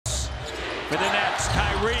for the Nets.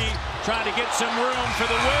 Kyrie trying to get some room for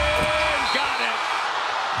the win. Got it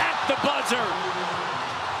at the buzzer.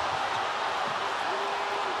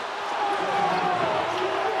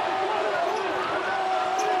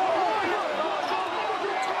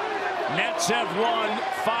 Nets have won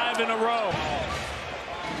 5 in a row.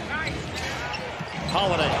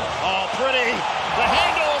 Holiday, all pretty. The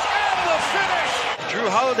handles and the finish. Drew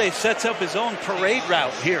Holiday sets up his own parade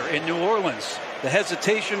route here in New Orleans. The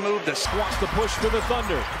hesitation move, the Wants to push for the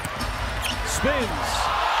Thunder. Spins,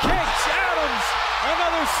 kicks, Adams,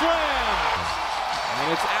 another slam.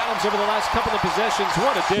 And it's Adams over the last couple of possessions.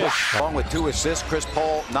 What a dish. Along with 2 assists, Chris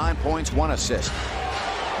Paul, 9 points, 1 assist.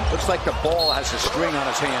 Looks like the ball has a string on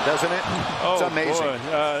his hand, doesn't it? It's amazing.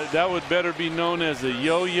 Boy, that would better be known as a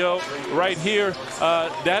yo-yo. Right here,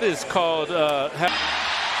 that is called...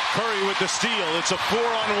 Curry with the steal. It's a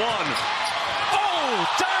 4-on-1. Oh,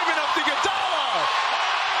 diving up to Iguodala.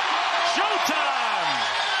 Showtime.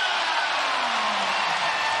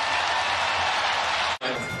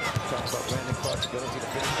 Talks about Brandon Clark's ability to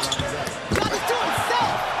finish around the rim. Got it to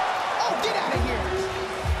himself. Oh, get out of here.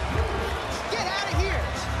 Get out of here.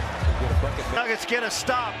 Nuggets get a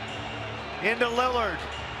stop into Lillard.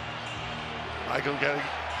 Michael getting,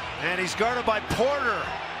 and he's guarded by Porter.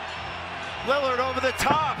 Lillard over the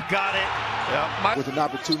top, got it. Yep. With an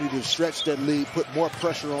opportunity to stretch that lead, put more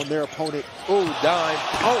pressure on their opponent. Oh, dime.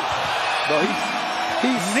 Oh, no, he's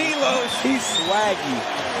He's swaggy.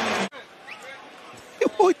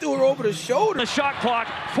 He threw her over the shoulder. The shot clock,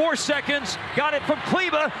 4 seconds. Got it from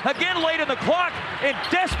Kleba. Again late in the clock. In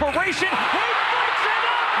desperation, he breaks it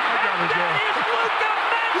up. And that is Luka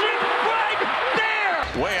Magic right there.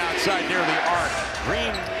 Way outside near the arc.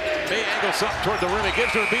 Green may angle something toward the rim. It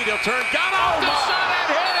gives her a beat. He'll turn. Got off the shot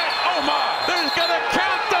and hit it. Oh my! There's gonna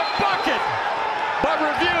count the bucket. But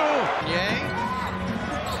review. Yang.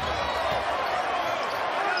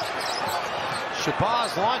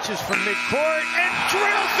 Shabazz launches from midcourt And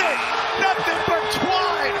drills it. Nothing but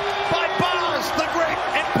twine by Boz, the great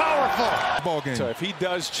and powerful. Ball game. So if he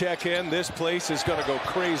does check in, this place is going to go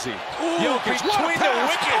crazy. Jokic between the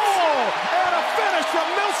wickets. Oh, and a finish from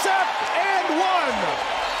Millsap and one.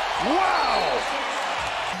 Wow.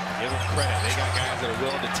 Give them credit. They got guys that are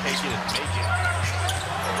willing to take it and make it.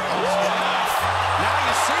 Now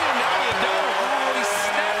you see him, now you don't. Oh, he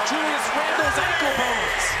snapped Julius Randle's ankle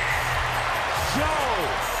bones. Joe,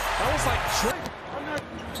 that was like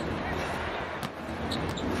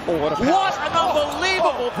oh, what a pass. What an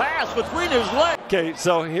unbelievable pass between his legs. Okay,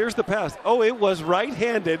 so here's the pass. Oh, it was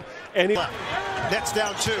right-handed, and he... Nets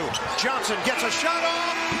down 2. Johnson gets a shot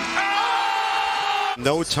off. Oh!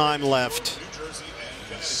 No time left.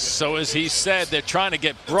 So as he said, they're trying to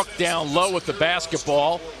get Brook down low with the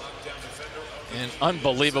basketball. And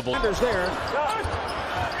unbelievable. There's there.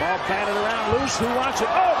 Ball batted around loose. Who wants it?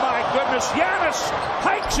 Oh my goodness. Giannis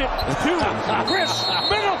hikes it to Chris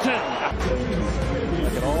Middleton.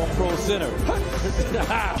 Like an all-pro center.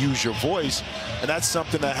 Use your voice, and that's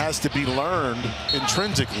something that has to be learned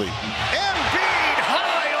intrinsically. Embiid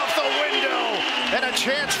high off the window, and a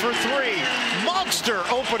chance for 3. Monster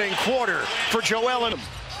opening quarter for Joel and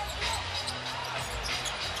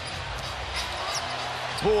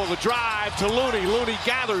Poole, the drive to Looney. Looney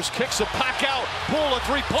gathers, kicks a puck out. Poole, a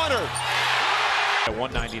three-pointer. At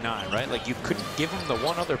 199, right? Like you couldn't give him the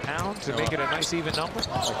 1 other pound to make it a nice even number.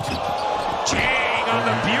 Jang on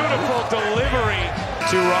the beautiful delivery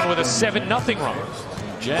to run with a 7-0 run.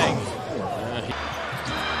 Jang.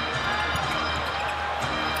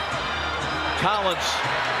 Collins.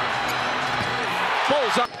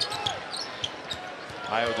 Bulls up.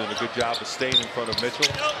 Io did a good job of staying in front of Mitchell.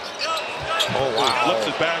 Oh, wow. Flips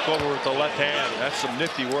it back over with the left hand. That's some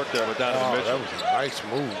nifty work there with Donovan Mitchell. That was a nice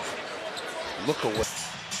move. Look away.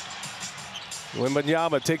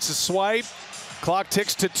 Wembanyama takes a swipe. Clock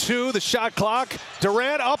ticks to 2. The shot clock.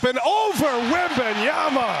 Durant up and over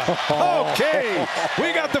Wembanyama. Okay,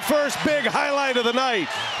 we got the first big highlight of the night.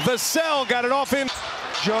 Vassell got it off in.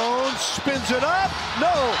 Jones spins it up.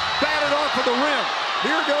 No, batted off of the rim.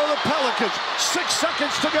 Here go the Pelicans. 6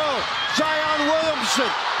 seconds to go. Zion Williamson.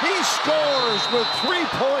 He scores with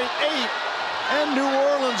 3.8. And New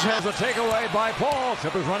Orleans has a takeaway by Paul.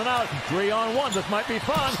 Clippers running out. 3-on-1. This might be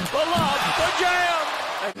fun. The lob, the jam.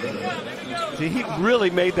 He really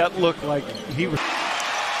made that look like he was.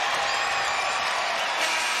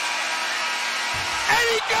 And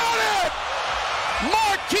he got it!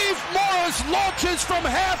 Markieff Morris launches from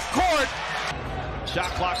half court. Shot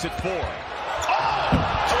clock's at 4.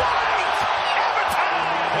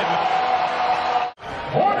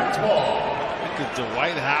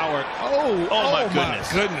 Dwight Howard. Oh my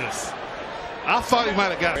goodness. I thought he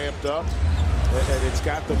might have got Ramped up. And it's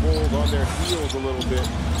got the Bulls on their heels a little bit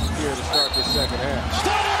here to start the second half.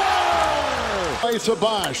 It's a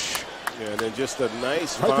Bosch. Yeah, and then just a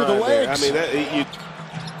nice right through the legs. I mean, you.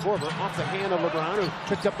 Korver off the hand of LeBron, who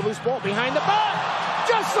picked up the loose ball behind the back,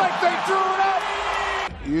 just like they threw it up.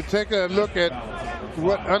 You take a look at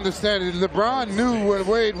what understanding LeBron knew what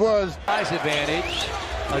Wade was. Size advantage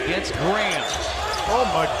against Graham. Oh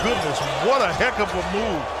my goodness, what a heck of a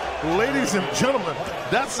move. Ladies and gentlemen,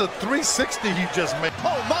 that's a 360 he just made.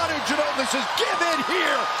 Oh, Manu Ginobili says, give in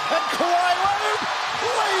here, and Kawhi Leonard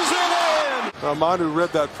lays it in. Manu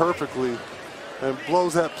read that perfectly and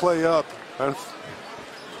blows that play up and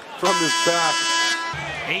from his back.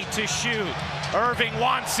 8 to shoot. Irving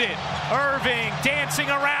wants it. Irving dancing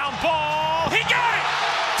around, ball. He got it!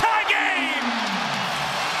 Tie game!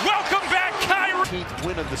 Welcome back, Kyrie. 15th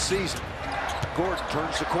win of the season. Gordon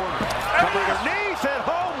turns the corner. Coming underneath at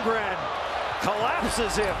Holmgren.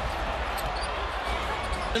 Collapses him.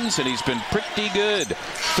 And he's been pretty good.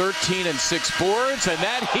 13 and 6 boards, and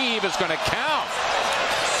that heave is going to count.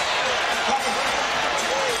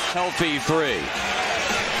 Healthy three.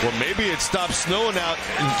 Well, maybe it stopped snowing out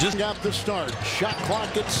and just got the start. Shot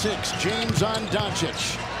clock at 6. James on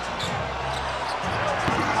Doncic.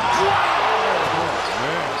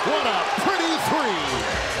 What a pretty three.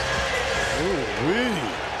 Ooh-wee.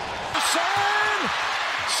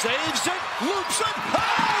 Saves it, loops it. Oh,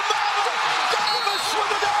 Davis with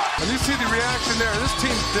a dunk. And you see the reaction there. This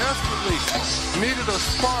team desperately needed a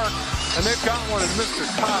spark, and they've got one in Mr.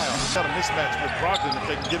 Kyle. Got a mismatch with Brogdon if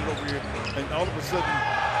they can get it over here. And all of a sudden,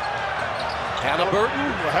 Halliburton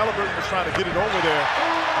was trying to get it over there.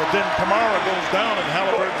 But then Kamara goes down, and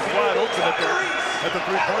Halliburton's wide open at the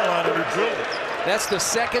three-point line, and he drilled it. That's the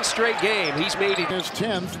second straight game he's made it. His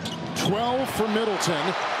 10th, 12 for Middleton.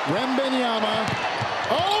 Wembanyama.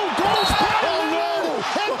 Oh, goes back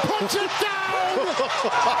and puts it down.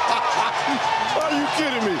 Are you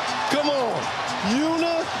kidding me? Come on.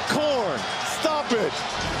 Unicorn. Stop it.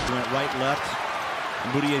 He went right, left.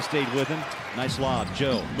 Moutier stayed with him. Nice lob.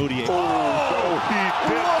 Joe. Moutier. Oh, he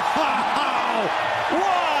did. Wow.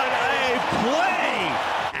 What a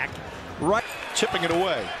play. right, chipping it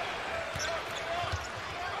away.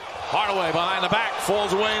 Hardaway behind the back,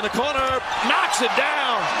 falls away in the corner, knocks it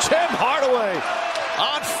down. Tim Hardaway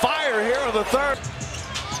on fire here in the third.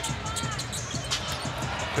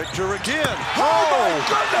 Victor again. Oh, my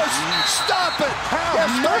goodness! Stop it! Yes,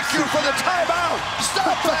 thank you for the timeout.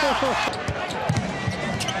 Stop that!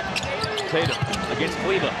 Tatum against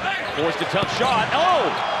Cleveland. Forced a tough shot. Oh!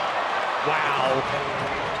 Wow.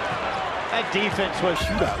 That defense was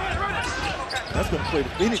shootout. That's going to play to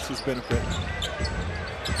Phoenix's benefit.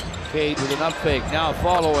 Cade with an up fake, now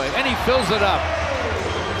fall away, and he fills it up.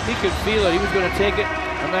 He could feel it. He was going to take it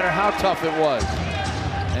no matter how tough it was.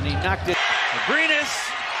 And he knocked it. Greenis,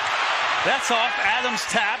 that's off. Adams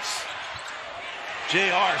taps.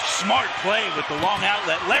 JR, smart play with the long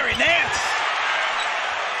outlet. Larry Nance.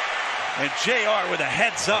 And JR with a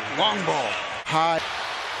heads-up long ball. High.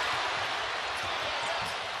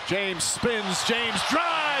 James spins, James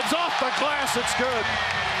drives off the glass, it's good.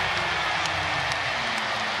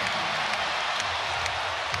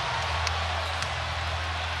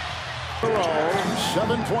 Oh,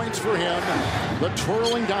 7 points for him. The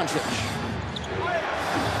twirling Doncic.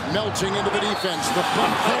 Melting into the defense. The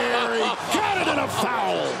bump there. He got it in a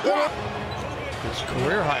foul. His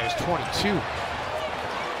career high is 22.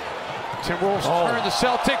 Timberwolves turn the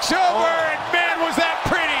Celtics over, and man, was that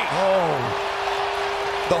pretty!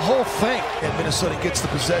 The whole thing. And Minnesota gets the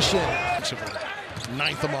possession.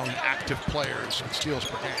 9th among active players in steals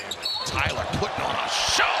per game. Tyler putting on a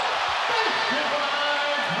show.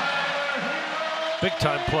 Big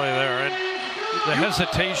time play there, and the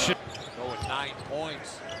hesitation. Going 9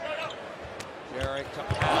 points. Derek to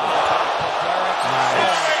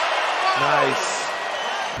Nice.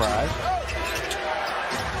 Prize.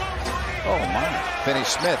 Oh, my. Finney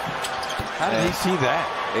Smith. How did he see that?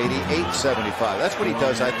 88-75. That's what he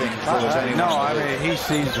does, I think. He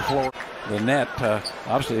sees the floor. The net,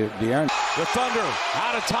 obviously, the Aaron. The Thunder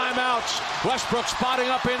out of timeouts. Westbrook spotting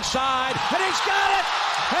up inside, and he's got it!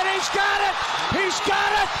 And he's got it! He's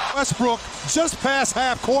got it! Westbrook just past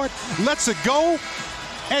half court, lets it go,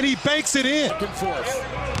 and he banks it in. Back and forth.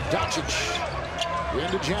 Doncic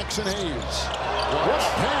into Jackson Hayes. What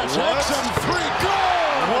a pass! Jackson 3 goal!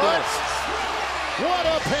 What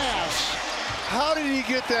a pass! How did he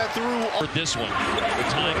get that through? For this one, the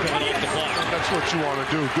time coming off the clock. That's what you want to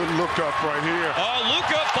do. Good look up right here.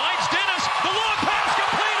 Luka finds Dennis. The long pass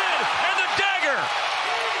completed, and the dagger.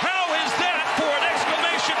 How is that for an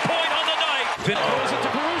exclamation point on the night? Goes it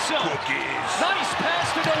to Caruso. Nice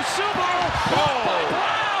pass to to Subaru. Blocked by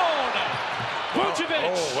Brown. Vucevic.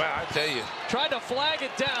 Oh, wow, I tell you. Tried to flag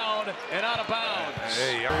it down and out of bounds.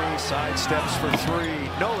 Hey, side steps for three.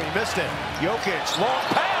 No, he missed it. Jokic, long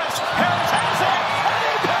pass. Harris has it. And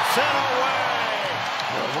he puts it away.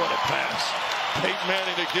 Well, what a pass. Peyton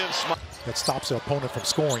Manning against that stops the opponent from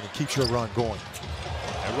scoring and keeps your run going.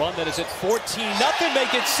 A run that is at 14-0,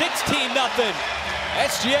 make it 16-0.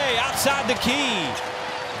 SGA outside the key.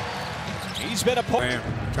 He's been a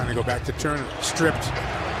trying to go back to Turner, stripped.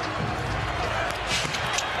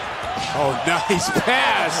 Oh, nice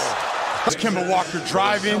pass. Kemba Walker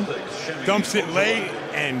driving, dumps it late,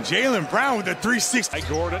 and Jaylen Brown with a 360.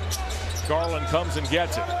 Gordon. Garland comes and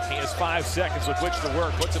gets it. He has 5 seconds with which to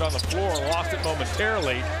work. Puts it on the floor. Lost it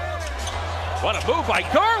momentarily. What a move by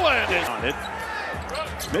Garland! On it.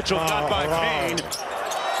 Mitchell got by Payne.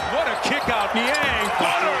 What a kick out. Niang.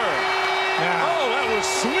 Butter! Oh, that was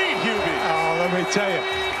sweet, Hubie. Oh, let me tell you.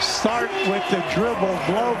 Start with the dribble,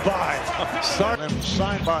 blow by. Start and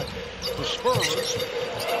signed by the Spurs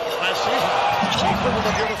last season. Cheaper with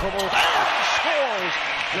a beautiful move. And scores.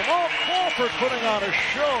 Jamal Crawford putting on a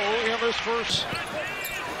show in this first.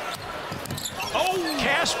 Oh,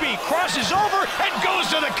 Caspi crosses over and goes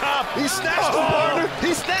to the cup. He snatched him, partner.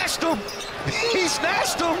 He snatched him. He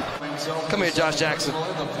snatched him. Come here, Josh Jackson.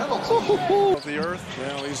 Of the earth.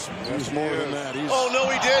 Well, he's more than that. Oh, no,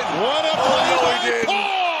 he didn't. What a play no, he didn't.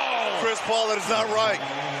 Paul! Chris Paul, that is not right.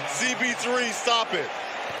 CP3, stop it.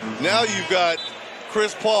 Now you've got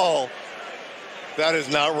Chris Paul. That is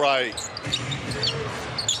not right.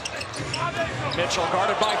 Mitchell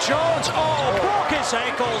guarded by Jones. Oh, broke his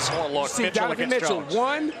ankles. Oh, look, see, Donovan Mitchell,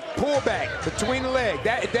 one pullback between the leg.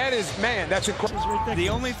 That is, man, that's incredible. The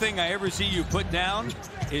only thing I ever see you put down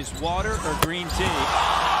is water or green tea.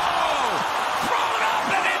 Oh! Thrown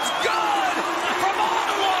up and it's good from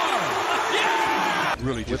Ottawa. Yeah!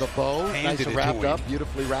 Really with a bow, nice and wrapped up,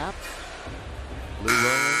 beautifully wrapped. Lou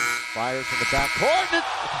Williams fires from the backcourt.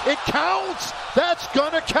 It counts. That's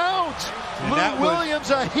gonna count. Lou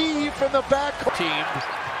Williams a heave from the backcourt.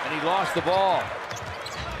 And he lost the ball.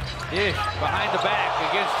 Ish behind the back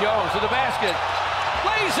against Jones to the basket.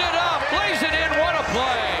 Lays it up, lays it in. What a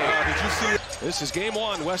play! Did you see it? This is game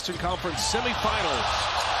one, Western Conference semifinals.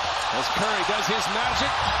 As Curry does his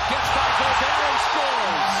magic, gets by Gobert and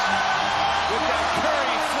scores. With that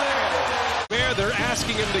Curry flare. They're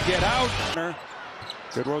asking him to get out.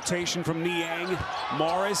 Good rotation from Niang.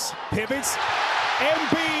 Morris pivots.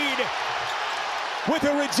 Embiid with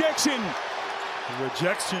a rejection.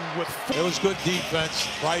 Rejection with. It was good defense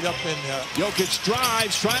right up in there. Jokic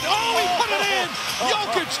drives, trying. Oh, he put it in.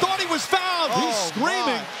 Jokic thought he was fouled. He's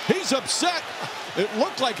screaming. He's upset. It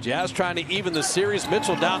looked like Jazz trying to even the series.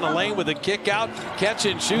 Mitchell down the lane with a kick out, catch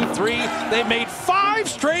and shoot three. They made 5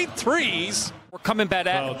 straight threes. We're coming back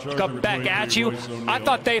at you. I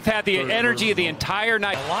thought they've had the energy of the entire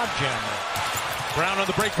night. A lot jammer. Brown on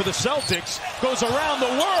the break for the Celtics. Goes around the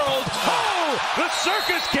world. Oh, the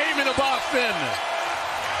circus came into Boston.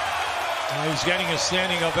 He's getting a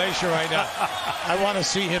standing ovation right now. I want to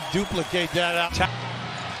see him duplicate that out.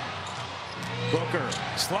 Booker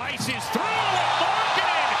slices through.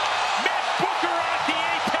 Morgan met Booker at the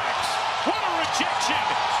apex. What a rejection.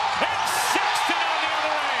 And Sexton on the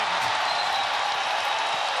other end.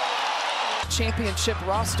 Championship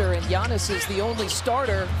roster, and Giannis is the only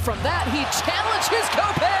starter. From that, he challenges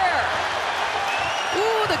Gobert.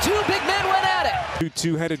 Ooh, the two big men went at it.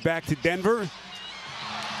 2-2 headed back to Denver.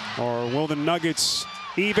 Or will the Nuggets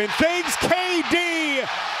even things? KD!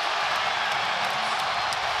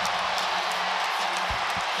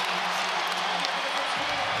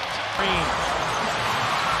 And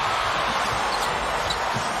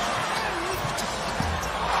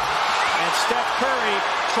Steph Curry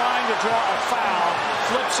trying to draw a foul,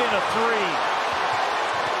 flips in a three.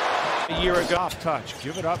 A year ago, off touch,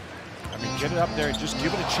 give it up. I mean, get it up there and just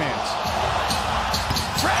give it a chance.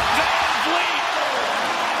 Fred VanVleet!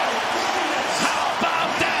 How about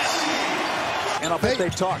that? And I'll bet they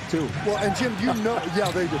talk too. Well, and Jim, you know, yeah,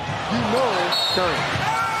 they do. You know, Curry.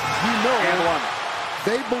 You know, and one.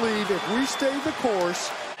 They believe if we stay the course.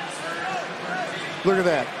 Look at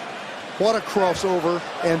that. What a crossover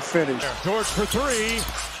and finish. George for three.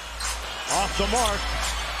 Off the mark.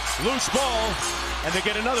 Loose ball. And they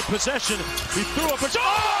get another possession. He threw up a...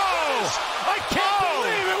 Oh! I can't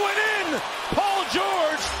believe it went in! Paul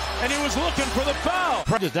George, and he was looking for the foul.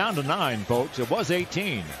 It's down to 9, folks. It was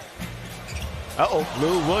 18. Uh-oh.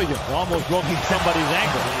 Lou Williams almost broken somebody's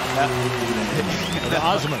ankle.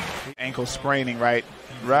 Osmond. Ankle spraining, right?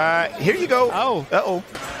 Right. Here you go. Oh. Uh-oh.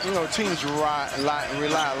 You know, teams rely a lot on those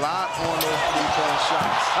three-point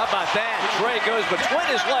shots. How about that? Trey goes between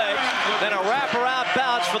his legs, then a wraparound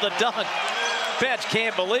bounce for the dunk. Bench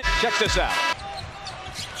can't believe. Check this out.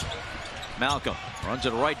 Malcolm runs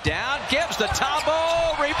it right down, gives the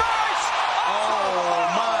Tombo, reverse! Oh,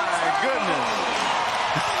 my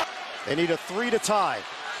goodness. They need a 3 to tie.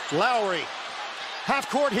 Lowry,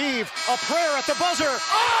 half-court heave, a prayer at the buzzer. Oh!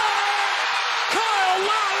 Kyle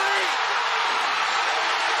Lowry!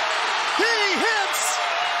 He hits!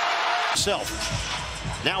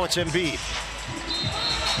 Now it's Embiid.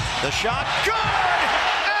 The shot, good!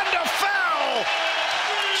 And a foul!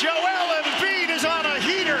 Joel Embiid is on a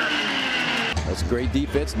heater! That's great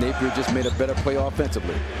defense. Napier just made a better play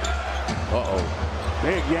offensively.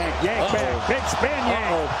 Big yank back, big spin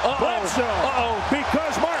yank. Bledsoe.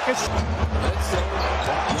 Because Marcus.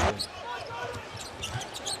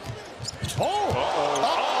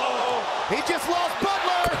 He just lost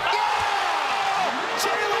Butler. Yeah!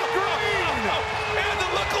 Jalen Green! And the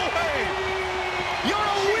look away! You're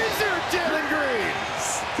a wizard, Jalen Green!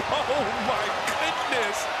 Oh my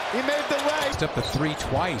goodness! He made the leg. Stepped the 3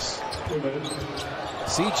 twice.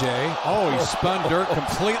 CJ, he spun Dirk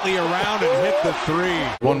completely around and hit the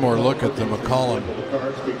 3. One more look at the McCollum.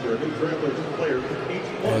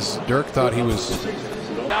 As Dirk thought he was.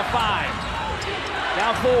 Now 5.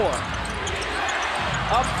 Now 4.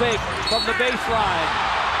 Up fake from the baseline.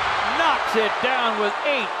 Knocks it down with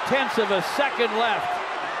 0.8 of a second left.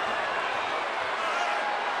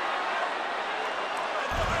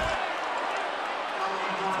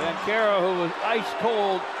 Banchero, who was ice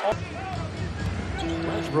cold.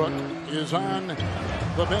 Westbrook is on the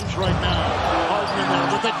bench right now. Harden in there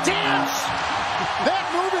with a dance. That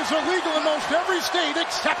move is illegal in most every state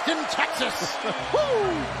except in Texas. Woo!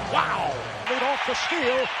 Wow! Lead off the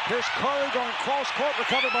steal. Here's Curry going cross court,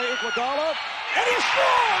 recovered by Iguodala. And he's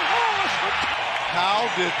strong! How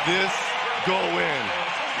did this go in?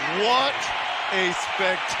 What a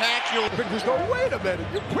spectacular... Just go, wait a minute,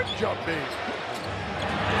 you quick jump me.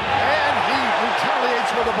 And he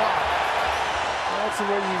retaliates with a block. That's the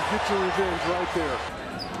way you get your revenge right there.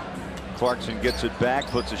 Clarkson gets it back,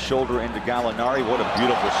 puts a shoulder into Gallinari. What a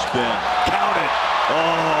beautiful spin. Count it.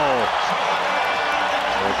 Well,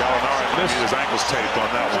 Gallinari missed his ankles taped on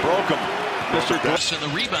that one. Broke him. Mr. Gus in the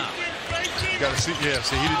rebound. Got to see, he didn't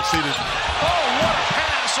see this. Oh, what a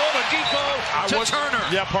pass. Oladipo to Turner.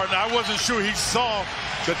 Yeah, partner, I wasn't sure he saw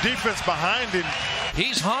the defense behind him.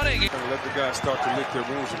 He's hunting. Let the guys start to lick their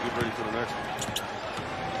wounds and get ready for the next one.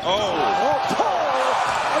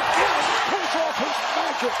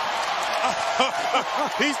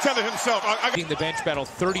 He's telling himself. The bench battle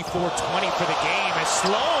 34-20 for the game as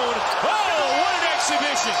Sloan. Oh, what an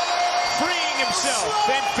exhibition. Freeing himself,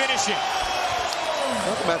 then finishing.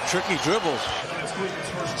 Talk about tricky dribbles.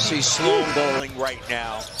 See Sloan bowling right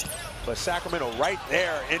now. But Sacramento right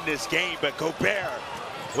there in this game. But Gobert,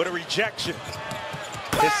 what a rejection.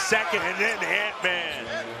 His second and then Ant-Man.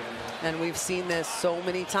 And we've seen this so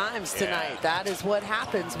many times tonight. That is what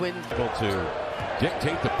happens when... To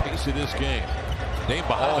dictate the pace of this game. Dame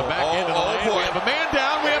behind the back end of the lane. We have a man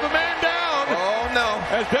down. We have a man down. Oh, no.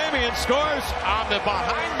 As Damian scores on the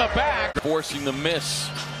behind the back. Forcing the miss.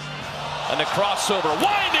 And the crossover.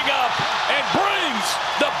 Winding up and brings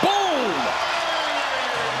the boom.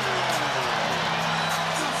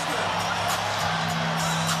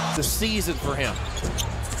 The season for him.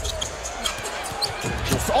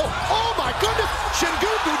 Oh my goodness!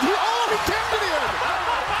 Shinguku, he kept it in!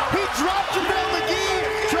 He dropped Javale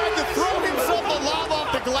McGee, tried to throw himself a lob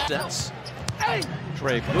off the glass.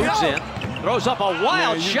 Trey moves in, throws up a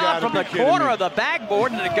wild shot from the corner of the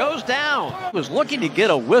backboard, and it goes down. He was looking to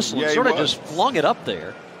get a whistle, and sort of just flung it up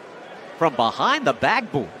there from behind the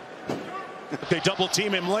backboard. They double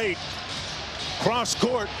team him late. Cross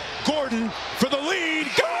court, Gordon for the lead.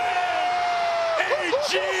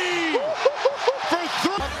 AG!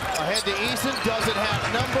 Ahead to Eason, doesn't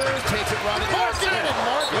have numbers, takes it right in Martin, and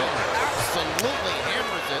Martin absolutely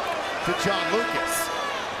hammers it to John Lucas.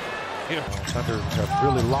 Thunder have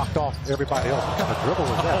really locked off everybody else. What kind of dribble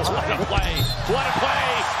was that? What a play! What a play!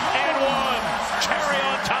 And one! Cherry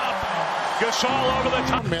on top! Gasol over the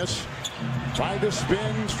top. Miss. Trying to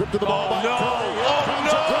spin, stripped to the ball by no! Curry. Oh,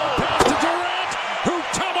 no! To Durant, who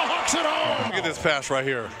tomahawks it home. Look at this pass right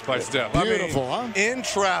here by Steph. Beautiful, huh? In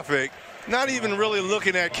traffic, not even really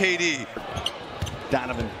looking at KD.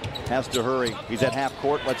 Donovan has to hurry. He's at half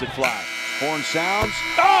court, lets it fly. Horn sounds.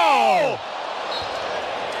 Oh!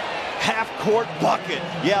 Half court bucket.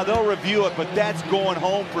 Yeah, they'll review it, but that's going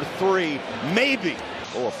home for 3. Maybe.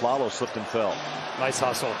 Oh, Aflalo slipped and fell. Nice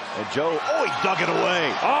hustle. And Joe, oh, he dug it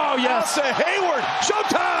away. Oh, yes. Hayward,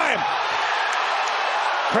 showtime!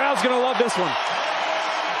 Crowd's going to love this one.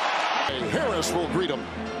 Harris will greet him.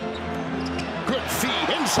 Good feed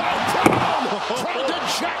inside. Brown trying to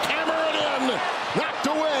jackhammer it in. Knocked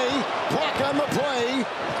away. Block on the play.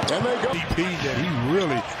 And they go. That he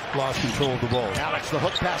really lost control of the ball. Alex, the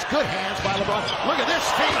hook pass. Good hands by LeBron. Look at this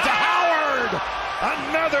feed to Howard.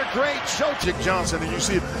 Another great show. Jake Johnson, and you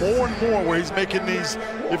see it more and more where he's making these,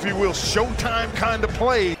 if you will, showtime kind of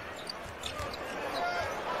plays.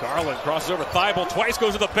 Garland crosses over Thibault twice,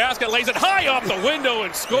 goes to the basket, lays it high off the window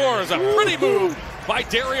and scores. A pretty move by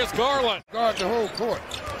Darius Garland. Guard the whole court.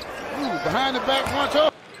 Ooh, behind the back once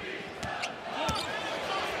up.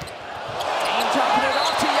 Dropping it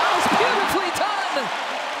off to Giannis, beautifully done.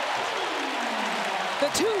 The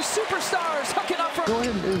two superstars hooking up for. Go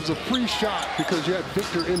ahead, it was a free shot because you had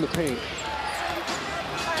Victor in the paint.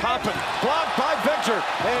 Toppin, blocked by Victor,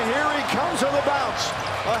 and here he comes on the bounce.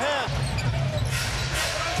 Ahead.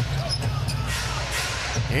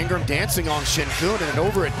 Ingram dancing on Şengün and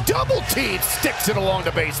over a double team sticks it along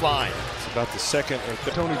the baseline. It's about the second or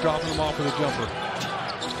Tony dropping him off with a jumper.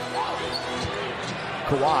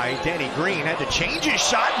 Kawhi, Danny Green had to change his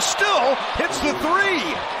shot and still hits the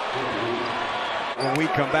three. When we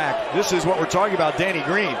come back, this is what we're talking about, Danny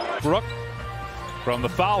Green. Brook from the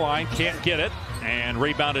foul line, can't get it, and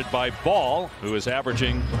rebounded by Ball, who is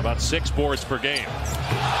averaging about 6 boards per game.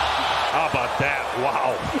 How about that?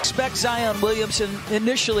 Wow. Expect Zion Williamson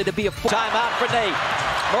initially to be a timeout for Nate.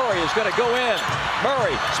 Murray is going to go in.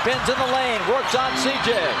 Murray spins in the lane, works on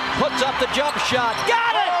CJ, puts up the jump shot.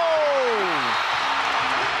 Got it!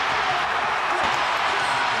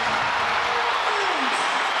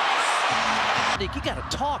 You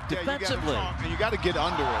got to talk defensively. You got to get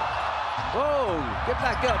under it. Whoa, get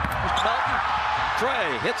back up, Mr. Melton.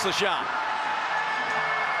 Trey hits the shot.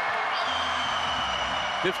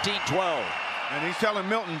 15-12. And he's telling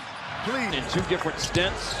Milton, please. In 2 different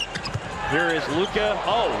stints. Here is Luka.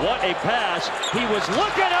 Oh, what a pass. He was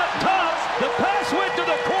looking up top. The pass went to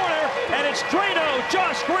the corner, and it's Drano,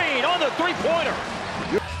 Josh Green on the 3-pointer.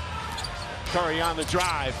 Curry on the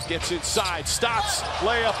drive, gets inside, stops,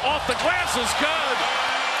 layup off the glass is good.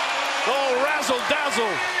 Oh,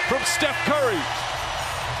 razzle-dazzle from Steph Curry.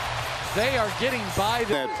 They are getting by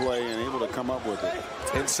that play and able to come up with it.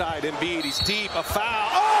 Inside Embiid, he's deep, a foul.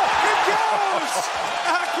 Oh, it goes!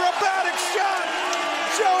 Acrobatic shot!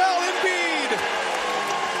 Joel Embiid!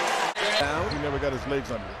 He never got his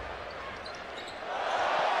legs under it.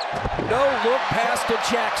 No look pass to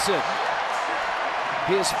Jackson.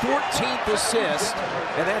 His 14th assist,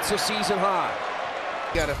 and that's a season high.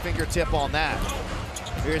 Got a fingertip on that.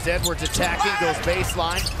 Here's Edwards attacking, goes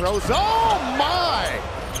baseline, throws. Oh my!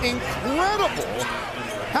 Incredible!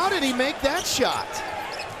 How did he make that shot?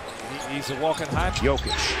 He's a walking high.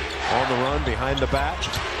 Jokic on the run behind the back.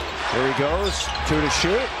 There he goes, 2 to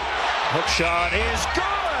shoot. Hook shot is good!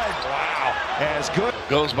 Wow, as good.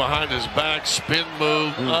 Goes behind his back, spin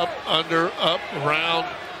move, up, under, up, around.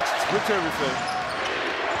 Switch everything.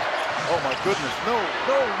 Oh my goodness, no,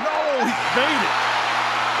 he made it.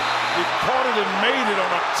 He caught it and made it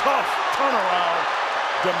on a tough turnaround.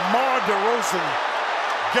 DeMar DeRozan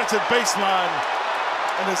gets it baseline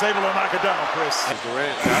and is able to knock it down, Chris.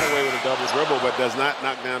 Durant got away with a double dribble, but does not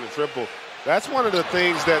knock down a triple. That's one of the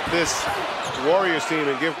things that this Warriors team,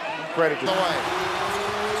 and give credit to.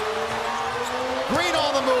 Green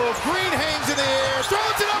on the move. Green hangs in the air,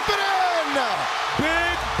 throws it up and in.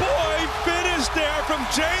 Big boy finish there from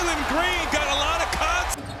Jalen Green. Got a lot of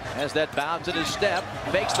cuts. As that bounds at his step,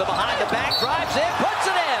 fakes the behind the back, drives in, puts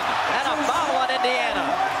it in, and a foul on Indiana.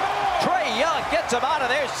 Trae Young gets him out of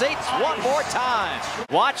their seats one more time.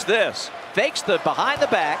 Watch this. Fakes the behind the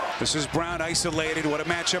back. This is Brown isolated. What a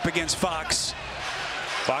matchup against Fox.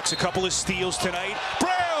 Fox a couple of steals tonight.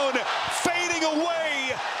 Brown fading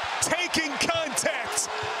away, taking contact.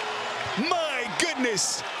 My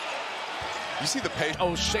goodness. You see the pace.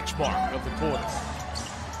 06 mark of the quarter.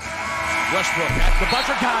 Westbrook at the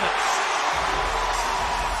buzzer, got it.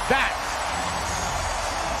 That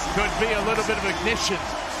could be a little bit of ignition.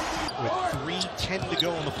 With 3:10 to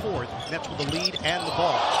go in the fourth, Nets with the lead and the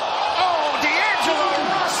ball. Oh, D'Angelo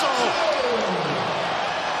Russell!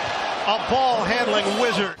 A ball handling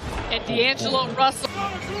wizard. And D'Angelo Russell.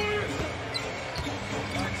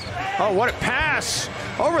 Oh, what a pass!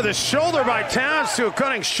 Over the shoulder by Towns to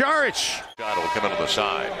Cunning Saric. Shot will come into the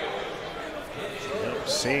side.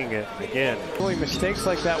 Seeing it again. Mistakes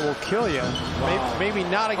like that will kill you. Wow. Maybe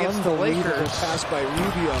not against the Lakers. Pass by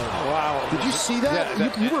Rubio. Wow. Did you see that?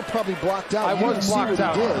 Yeah, you were probably blocked out. I was blocked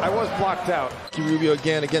out. I was blocked out. Rubio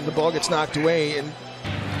again. The ball gets knocked away. And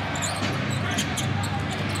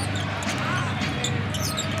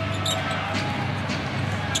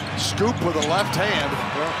Scoop with a left hand.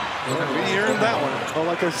 He earned that one. well,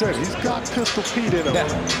 like I said, he's got Pistol Pete in him.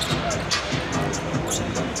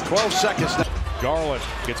 12 seconds now. Garland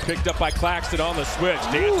gets picked up by Claxton on the switch.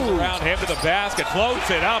 Dances around him to the basket, floats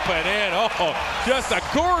it up and in. Oh, just a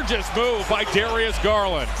gorgeous move by Darius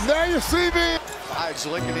Garland. There you see me. He's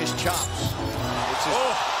licking his chops.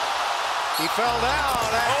 He fell down.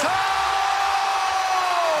 And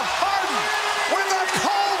Harden with a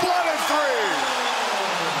cold-blooded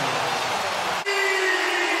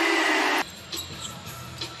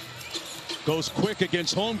three. Goes quick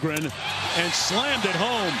against Holmgren and slammed it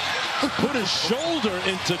home. Put his shoulder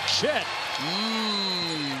into Chet.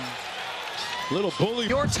 Little bully.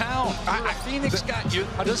 Your town. Phoenix got you.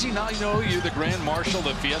 Does he not know you're the Grand Marshal of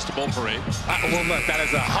the Fiesta Bowl Parade? Well, look, that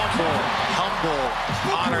is a humble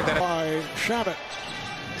honor that by Shabbat.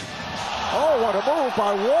 Oh, what a move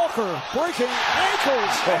by Walker, breaking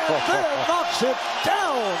ankles, and then knocks it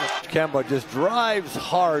down. Kemba just drives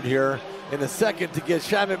hard here in the second to get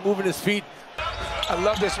Shabbat moving his feet. I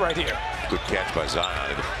love this right here. Good catch by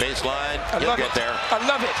Zion. Baseline, he'll get there. I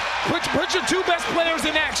love it. Put your two best players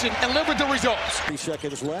in action and live with the results. 3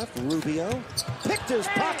 seconds left. Rubio picked his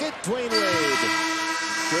pocket. Dwayne Wade.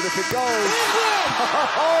 Good if it goes.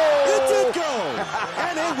 It did go,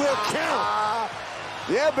 and it will count.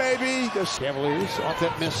 Yeah, baby. The Cavaliers off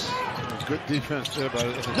that miss. Good defense there by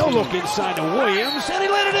No look inside to Williams, and he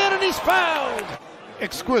let it in, and he's fouled.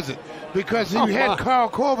 Exquisite, because he had Kyle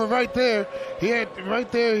Korver right there. He had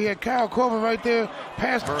Kyle Korver right there.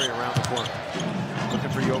 Past Murray around the corner. Looking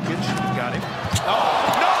for Jokic. Got him. Oh,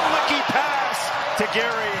 no licky pass to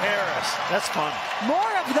Gary Harris. That's fun.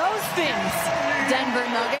 More of those things. Denver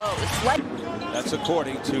Nuggets. That's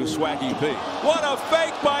according to Swaggy P. What a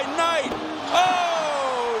fake by Knight.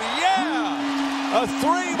 Oh, yeah. A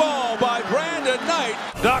 3-ball by Brandon Knight.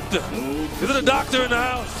 Doctor. Is it a doctor in the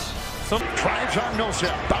house? Drives on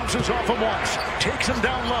Millsap, bounces off him once, takes him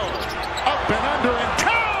down low, up and under and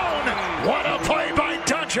down. What a play by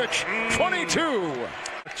Doncic, 22.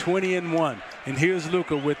 20-1, and here's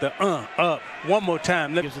Luka with the up. One more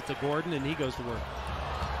time. Gives it to Gordon, and he goes to work.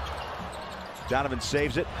 Donovan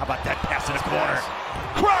saves it. How about that pass in the corner?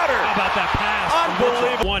 Crowder! How about that pass?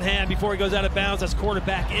 Unbelievable. One hand before he goes out of bounds. That's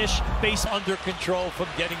quarterback-ish. Base under control from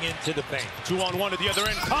getting into the paint. 2-on-1 at the other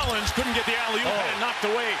end. Collins couldn't get the alley-oop and knocked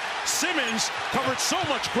away. Simmons covered so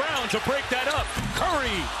much ground to break that up.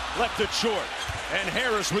 Curry left it short. And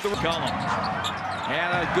Harris with the Collins.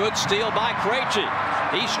 And a good steal by Krejci.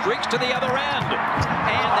 He streaks to the other end.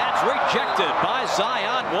 And that's rejected by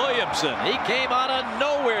Zion Williamson. He came out of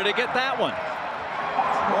nowhere to get that one.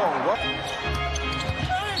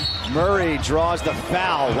 Murray draws the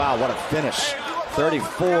foul. Wow, what a finish.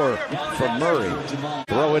 34 from Murray.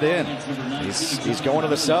 Throw it in. He's going to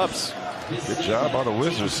the subs. Good job by the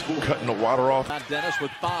Wizards cutting the water off. Dennis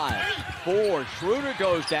with 5, 4. Schroeder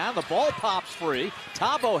goes down. The ball pops free.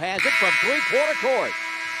 Tabo has it from 3-quarter court.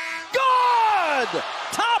 Good!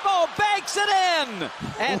 Tabo banks it in.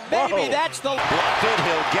 And maybe that's the... Blocked it.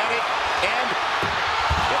 He'll get it. And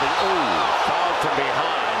fouled from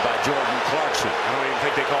behind by Jordan Clarkson. I don't even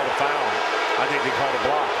think they called a foul. I think they called a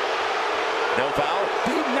block. No foul?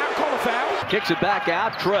 Did he not call a foul? Kicks it back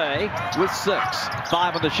out. Trey with 6.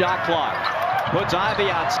 5 on the shot clock. Puts Ivy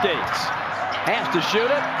on skates. Has to shoot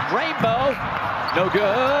it. Rainbow. No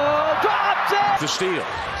good. Drops it. to steal.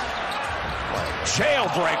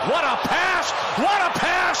 Jailbreak. What a pass. What a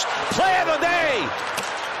pass. Play of the day.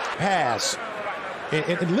 Pass.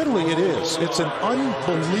 And literally it is. It's an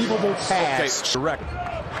unbelievable pass. Okay, direct.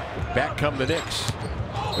 Back come the Knicks.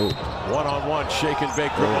 One-on-one shake and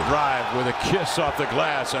bake dribble drive with a kiss off the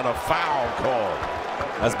glass and a foul call.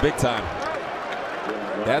 That's big time.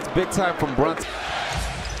 That's big time from Brunt.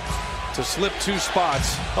 To slip 2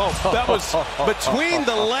 spots. Oh, that was between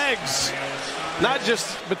the legs, not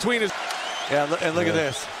just between his. Yeah, and look at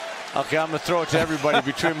this. Okay, I'm going to throw it to everybody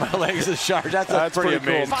between my legs and sharp. That's pretty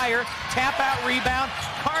amazing. Cool. Fire, tap out, rebound.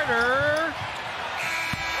 Carter.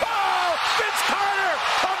 Oh, Vince Carter,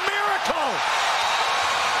 a miracle.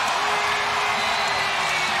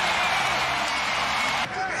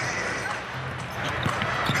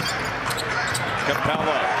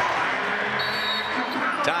 Capella.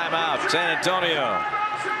 Timeout, San Antonio.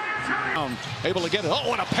 Able to get it.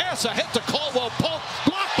 Oh, and a pass ahead to Caldwell Pope.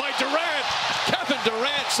 Blocked by Durant. Kevin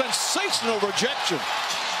Durant, sensational. sensational rejection.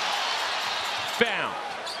 Found.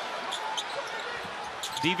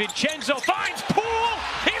 DiVincenzo finds Poole.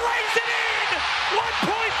 He lays it in. 1.3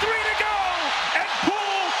 to go. And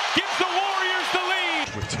Poole gives the Warriors the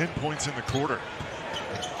lead. With 10 points in the quarter.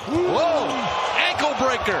 Whoa! Ankle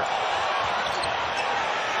breaker.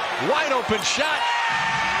 Wide open shot.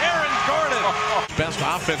 Aaron Gordon. Best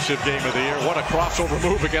offensive game of the year. What a crossover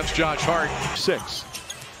move against Josh Hart. 6.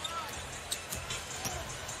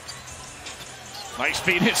 Nice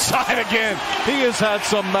feed inside again. He has had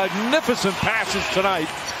some magnificent passes tonight.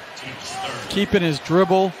 Keeping his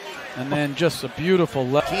dribble, and then just a beautiful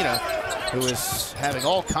left. Kina, who is having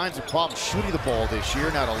all kinds of problems shooting the ball this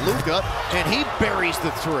year. Now to Luka, and he buries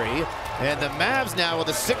the three. And the Mavs now with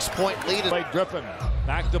a 6-point lead. Griffin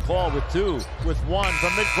back to Paul with 2, with 1 from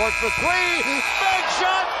midcourt for 3. Big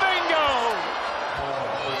shot, bingo!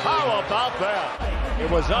 How about that? It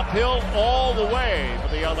was uphill all the way for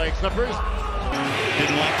the LA Clippers.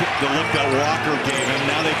 Didn't like the look that Walker gave him.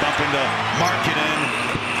 Now they bump into Markkanen.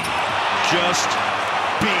 Just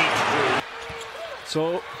beat.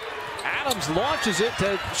 So Adams launches it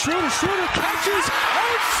to Schroeder catches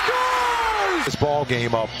and scores! This ball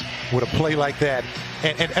game up with a play like that.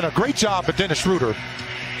 And a great job by Dennis Schroeder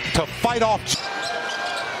to fight off.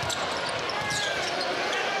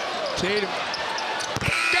 Tatum. Got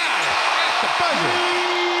it at the buzzer.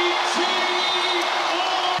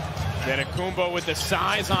 Antetokounmpo with the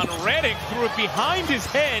size on Redick, threw it behind his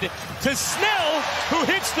head to Snell, who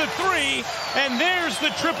hits the 3, and there's the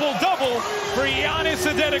triple-double for Giannis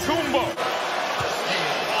Antetokounmpo.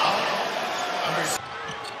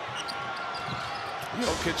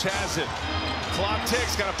 Jokic has it. Clock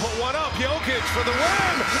ticks, got to put one up. Jokic for the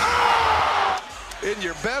win. Oh! In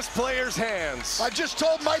your best player's hands. I just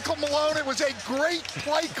told Michael Malone it was a great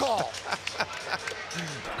play call.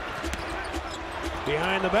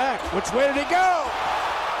 Behind the back. Which way did he go?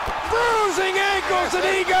 Bruising ankles, and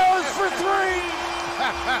he goes for 3.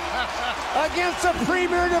 Against a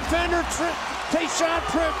premier defender, Tayshaun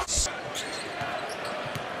Prince.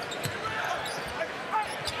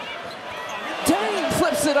 Dane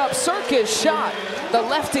flips it up. Circus shot. The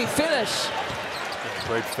lefty finish.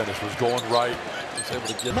 Great finish. Was going right. Was able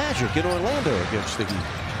to get Magic in Orlando against the Heat.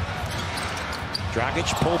 Dragic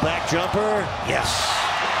pullback jumper. Yes.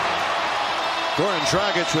 Goran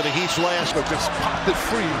Dragic with the Heat's last. But just popped it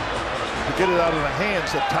free to get it out of the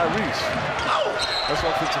hands of Tyrese. That's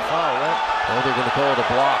offensive foul, right? Oh, they're going to call it a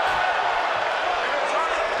block.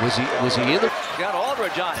 Was he in the? Got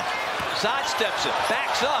Aldridge on it. Sidesteps it.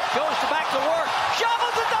 Backs up. Goes back to work.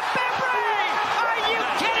 Shovels at the memory. Are you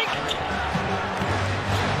kidding?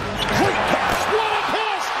 Quick pass. What a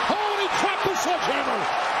pass. Oh, and he trapped the sledgehammer.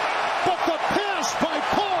 But the pass by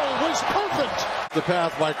Paul was perfect. The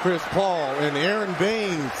pass by Chris Paul and Aaron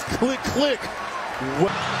Baines. Click, click.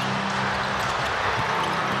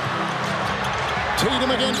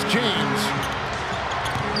 Tatum against James.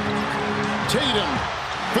 Tatum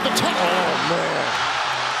for the top. Oh, man.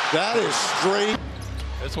 That is straight.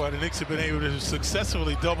 That's why the Knicks have been able to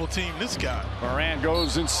successfully double team this guy. Morant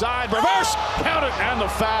goes inside, reverse, count it, and the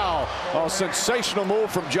foul. A sensational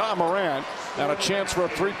move from John Morant, and a chance for a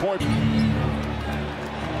 3-point.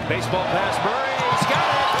 Baseball pass, Murray's got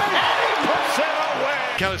it, and he puts it away.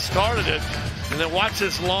 Kind of started it, and then watch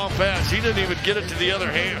this long pass. He didn't even get it to the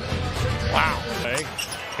other hand. Wow.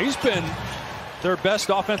 He's been their best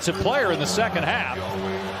offensive player in the second half.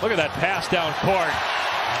 Look at that pass down court.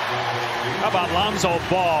 How about Lonzo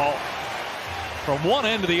Ball? From one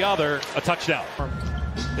end to the other, a touchdown.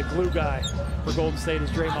 The glue guy for Golden State is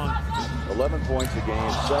Draymond. 11 points a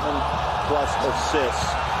game, 7+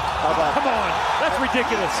 assists. How about? Come on, that's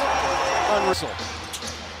ridiculous.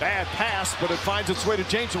 Bad pass, but it finds its way to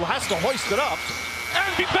James, who has to hoist it up.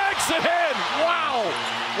 And he banks it in. Wow.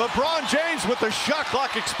 LeBron James with the shot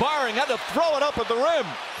clock expiring had to throw it up at the rim.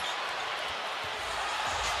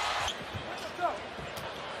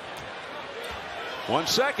 One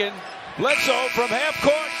second. Bledsoe from half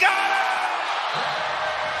court. Got it!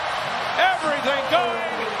 Everything going.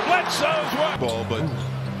 Bledsoe's one. Ball, but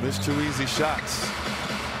missed 2 easy shots.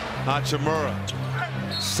 Hachimura.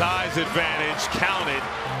 Size advantage, counted,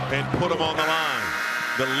 and put him on the line.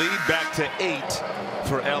 The lead back to 8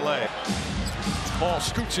 for LA. Ball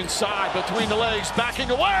scoots inside between the legs,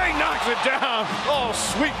 backing away, knocks it down. Oh,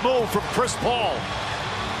 sweet move from Chris Paul.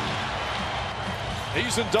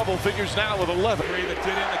 He's in double figures now with 11. That did in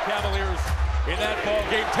the Cavaliers in that ball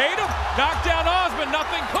game. Tatum knocked down Osman,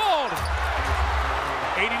 nothing called.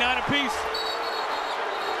 89 apiece.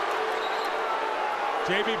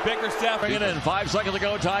 JB Bickerstaff bring it in. 5 seconds to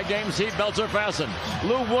go. Tie game. Seatbelts are fastened.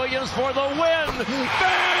 Lou Williams for the win.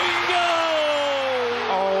 Bingo!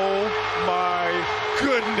 Oh my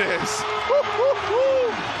goodness!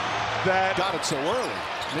 That got it so early.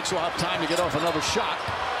 Knicks will have time to get off another shot.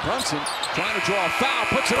 Brunson trying to draw a foul,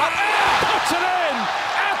 puts it up, and puts it in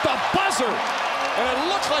at the buzzer. And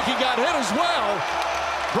it looks like he got hit as well.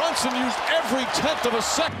 Brunson used every 10th of a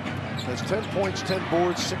second. Has 10 points, 10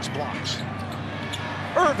 boards, 6 blocks.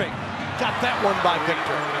 Irving got that one by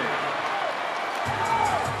Victor.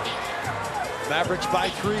 Mavericks by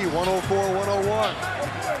 3,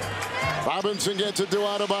 104-101. Robinson gets it to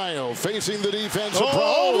Adebayo, facing the defensive Oh,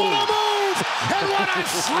 pro. what a move! And what a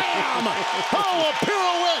slam! Oh, a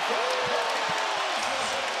pirouette!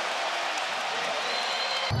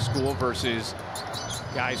 School versus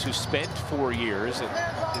guys who spent 4 years and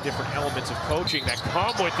the different elements of coaching that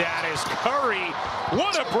come with that is Curry.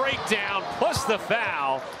 What a breakdown, plus the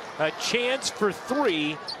foul. A chance for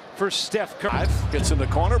 3 for Steph Curry. Gets in the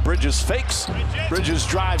corner, Bridges fakes. Bridges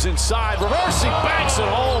drives inside, reverse, he banks it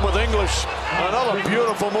home with English. Another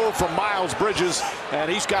beautiful move from Miles Bridges,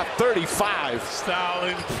 and he's got 35.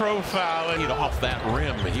 Styling, profiling. Off that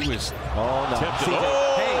rim, he was tempted.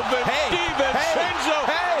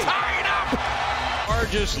 Tied up!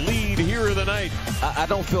 Largest lead here of the night. I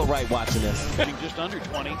don't feel right watching this. Just under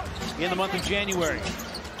 20 in the month of January.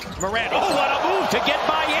 Morant, what a move to get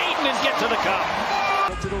by Ayton and get to the cup.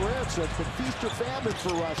 To the rim, so it's been feast or famine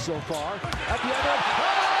for us so far. At the other,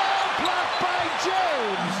 blocked by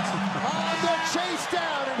James on the chase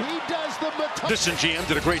down, and he does the This and GM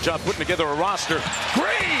did a great job putting together a roster.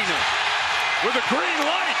 Green with a green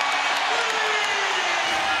light.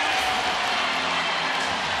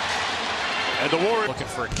 And the Warriors looking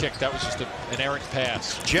for a kick. That was just an errant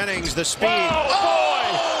pass. Jennings, the speed. Oh, boy!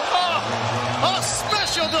 A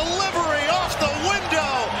special delivery off the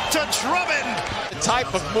window to Drummond. The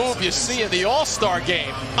type of move you see in the All-Star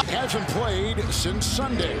game. Hasn't played since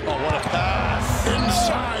Sunday. Oh, what a pass.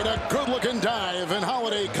 Inside, a good-looking dive, and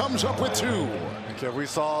Holiday comes up with 2. Okay, we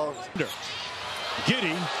saw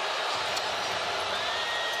Giddy.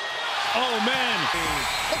 Oh, man.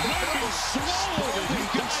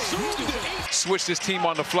 Switched his team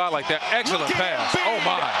on the fly like that. Excellent pass. Oh,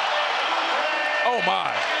 my. Oh,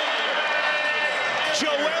 my.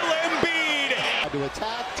 Joel Embiid. To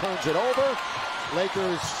attack, turns it over.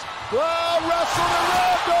 Lakers wrestle the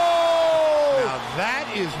Rondo. Now that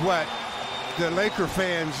is what the Laker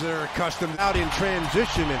fans are accustomed out in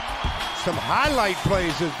transition, and some highlight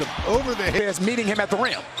plays as the over the head. is meeting him at the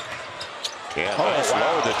rim. Yeah, nice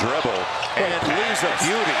low the dribble. And leaves a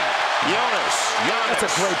beauty. Giannis. That's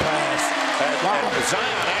a great pass. And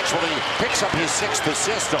Zion actually picks up his 6th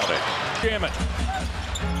assist on it. Damn it.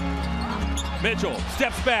 Mitchell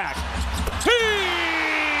steps back. He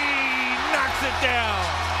knocks it down.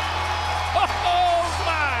 Oh,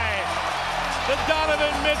 my. The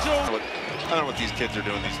Donovan Mitchell. I don't know what these kids are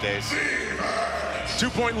doing these days.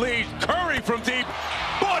 2-point lead. Curry from deep.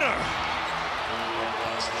 Butter.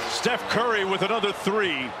 Steph Curry with another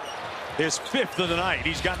 3. His 5th of the night.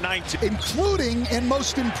 He's got 19. Including, and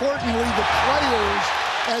most importantly, the players,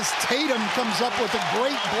 as Tatum comes up with a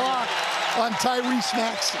great block on Tyrese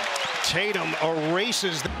Maxey. Tatum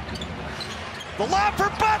erases the lob for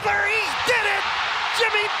Butler. He did it.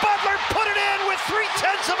 Jimmy Butler put it in with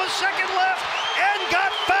 0.3 of a second left and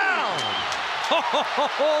got fouled.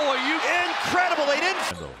 Oh, are you incredible? They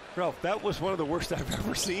didn't. Bro, that was one of the worst I've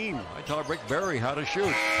ever seen. I taught Rick Barry how to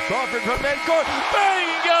shoot. Crawford from midcourt.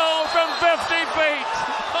 Bingo from 50 feet.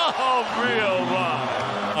 Oh, real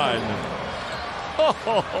one.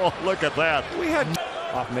 Oh, look at that. We had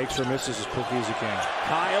Makes or misses as quickly as he can.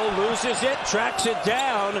 Kyle loses it, tracks it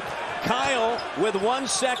down. Kyle, with 1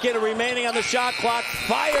 second remaining on the shot clock,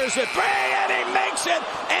 fires it, and he makes it,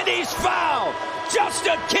 and he's fouled. Just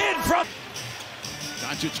a kid from...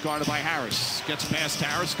 Doncic guarded by Harris. Gets past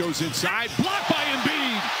Harris, goes inside, blocked by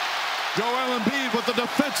Embiid. Joel Embiid with the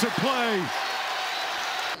defensive play.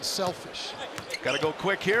 Selfish. Got to go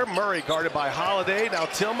quick here. Murray guarded by Holiday. Now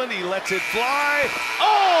Tillman, he lets it fly.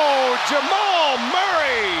 Oh, Jamal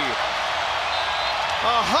Murray!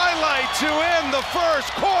 A highlight to end the first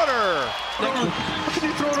quarter. How can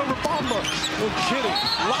you throw it over Bamba? No kidding.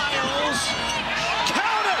 Lyles.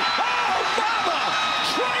 Count it! Oh, Bamba!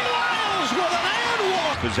 Trey Lyles with an and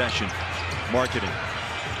one. Possession. Marketing.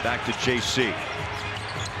 Back to JC.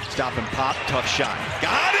 Stop and pop. Tough shot.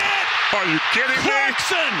 Got it! Are you kidding me?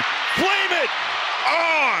 Clarkson! Flame it!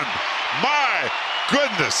 On! My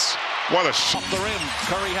goodness! What a shot. Off the rim.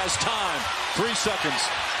 Curry has time. 3 seconds.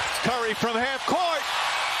 Curry from half court.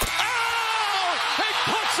 Oh! He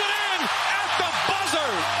puts it in at the buzzer.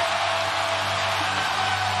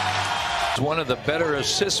 one of the better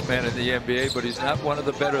assist men in the NBA, but he's not one of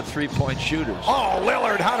the better three-point shooters. Oh,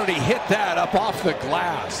 Lillard, how did he hit that up off the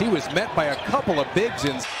glass? He was met by a couple of bigs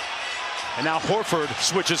in. And now Horford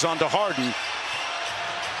switches on to Harden.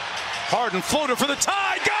 Harden floater for the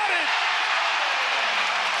tie, got it!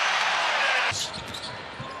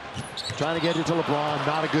 Trying to get it to LeBron,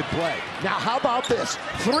 not a good play. Now how about this?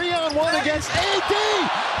 3-on-1 against AD!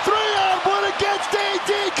 3-on-1 against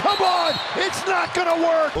AD! Come on! It's not gonna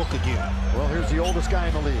work! Look again. Well, here's the oldest guy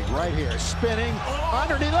in the league, right here, spinning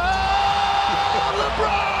underneath. Oh,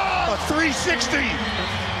 LeBron! A 360!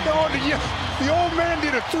 No, the old man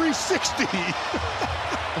did a 360.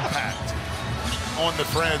 Impact on the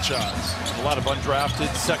franchise. A lot of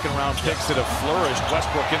undrafted second-round picks that have flourished.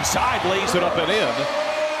 Westbrook inside, lays it up and in.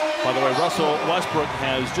 By the way, Russell Westbrook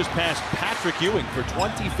has just passed Patrick Ewing for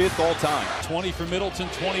 25th all-time. 20 for Middleton,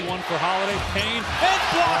 21 for Holiday. Payne, and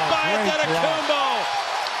blocked by Antetokounmpo.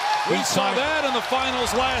 We saw that in the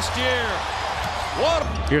finals last year. What?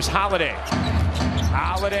 Here's Holiday.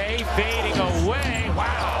 Holiday fading away.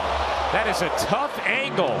 Wow. That is a tough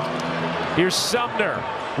angle. Here's Sumner.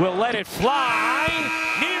 Will let it fly.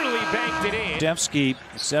 Nearly banked it in. Devsky,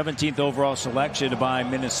 17th overall selection by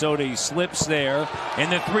Minnesota. He slips there.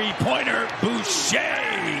 And the three-pointer, Boucher.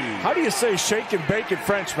 How do you say shake and bake in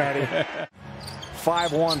French, Matty?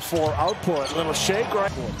 5-1-4 output. Little shake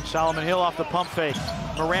right. Solomon Hill off the pump fake.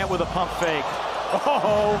 Morant with a pump fake.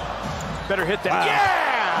 Oh, better hit that.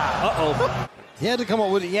 Yeah! Uh-oh. He had to come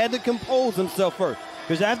up with it. He had to compose himself first.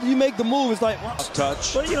 Because after you make the move, it's like, well,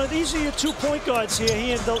 touch. But, you know, these are your 2 point guards here.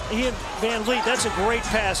 He and Van Vliet. That's a great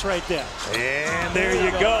pass right there. And there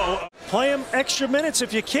you go. Play him extra minutes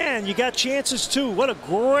if you can. You got chances, too. What a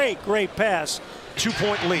great, great pass.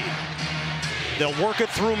 2-point lead. They'll work it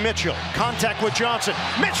through Mitchell. Contact with Johnson.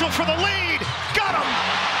 Mitchell for the lead. Got him.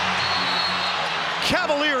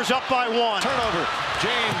 Cavaliers up by 1. Turnover.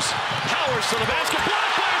 James powers to the basket.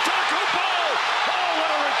 Blocked by Antetokounmpo. Oh, what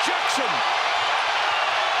a rejection.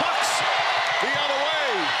 Bucks the other way.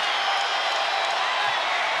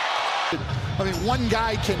 I mean, one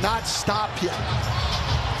guy cannot stop you.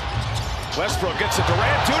 Westbrook gets a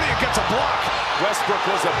Durant duty and gets a block. Westbrook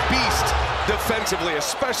was a beast defensively,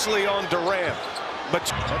 especially on Durant. But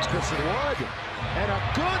that's Christian Wood. And a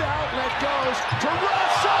good outlet goes to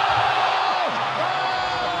Russell!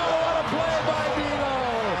 Oh, what a play by D'Lo.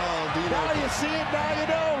 Oh, D'Lo. Now you see it, now you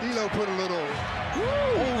don't. D'Lo put a little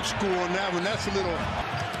old school on that one. That's a little.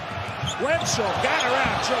 Webster got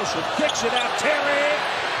around Joseph. Kicks it out. Terry.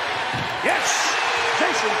 Yes!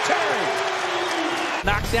 Jason Terry.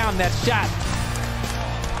 Knock down that shot.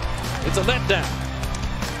 It's a letdown.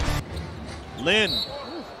 Lynn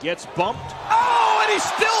gets bumped. Oh, and he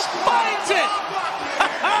still finds it!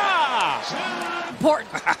 Important.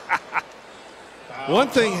 One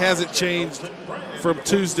thing hasn't changed from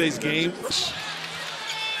Tuesday's game.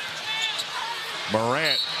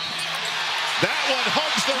 Morant. That one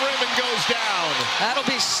hugs the rim and goes down. That'll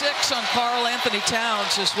be 6 on Karl Anthony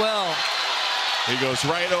Towns as well. He goes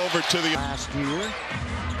right over to the last year.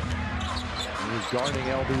 He's guarding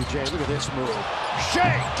LBJ. Look at this move.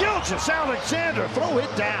 Shea Gilgeous-Alexander, throw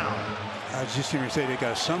it down. I was just going to say they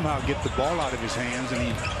got to somehow get the ball out of his hands. I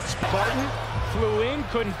mean, Barton flew in,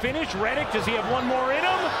 couldn't finish. Redick, does he have one more in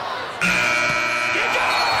him? He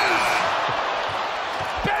does!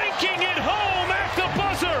 Banking it home at the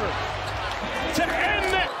buzzer to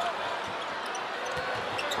end it.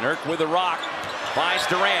 Nurk with the rock. Finds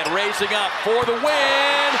Durant, raising up for the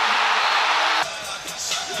win.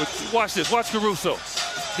 Watch this. Watch Caruso.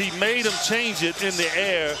 He made him change it in the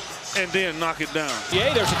air and then knock it down.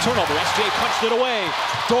 Yeah, there's a turnover. SJ punched it away.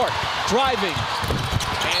 Dort driving.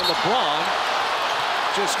 And LeBron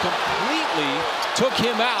just completely took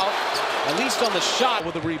him out, at least on the shot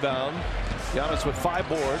with the rebound. Giannis with 5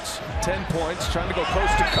 boards, 10 points, trying to go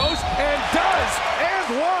coast to coast, and does,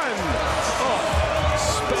 and one. Oh,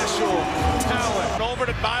 special talent. Over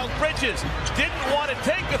to Miles Bridges. Didn't want to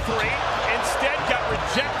take the 3. Instead got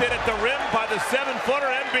rejected at the rim by the 7-footer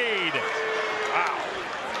Embiid. Wow.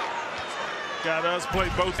 Got us play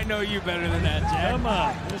both. I know you better than that, Jack. Come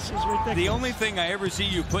on. This is ridiculous. The only thing I ever see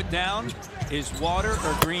you put down is water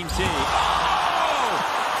or green tea. Oh!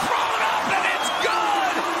 Thrown up and it's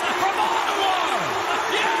good from Ottawa!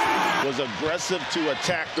 Yeah! Was aggressive to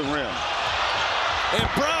attack the rim. And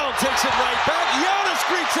Brown takes it right back. Giannis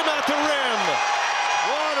greets him at the rim.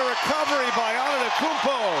 What a recovery by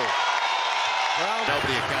Antetokounmpo.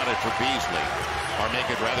 Nobody accounted for Beasley. Or make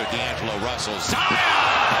it rather D'Angelo Russell.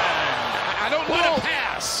 I don't want to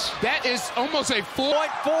pass. That is almost a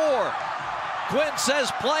 4.4. Quinn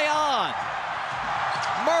says play on.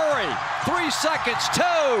 Murray, 3 seconds, 2.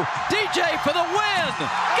 DJ for the win.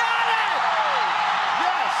 Got it!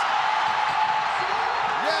 Yes!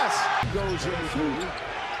 Yes! Goes in through.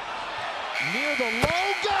 Near the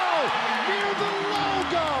logo! Near the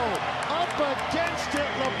logo! Up against it,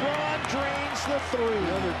 LeBron drains the 3.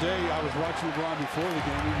 The other day, I was watching LeBron before the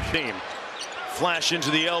game. Flash into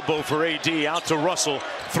the elbow for AD, out to Russell.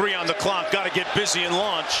 3 on the clock, got to get busy and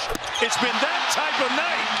launch. It's been that type of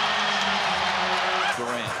night.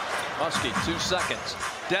 Durant, Muskie, 2 seconds.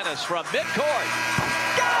 Dennis from midcourt.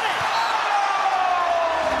 Got it!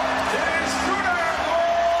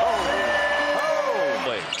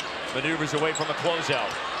 Maneuvers away from the closeout.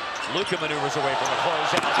 Luka maneuvers away from the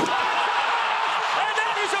closeout. And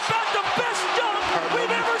that is about the best dunk we've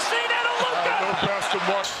ever seen out of Luka. No best of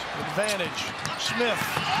much. Advantage. Smith.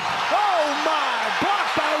 Oh my!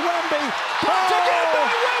 Blocked by Wemby. Blocked again by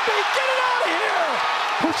Wemby. Get it out of here!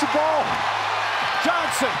 Push the ball.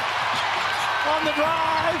 Johnson on the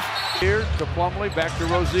drive. Here to Plumlee, back to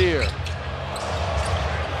Rozier.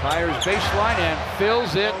 Fires baseline and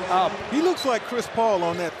fills it up. He looks like Chris Paul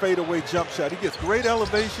on that fadeaway jump shot. He gets great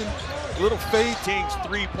elevation, little fade. Kings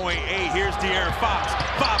 3.8. Here's De'Aaron Fox.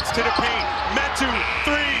 Fox to the paint. Metu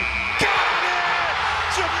 3. Got it!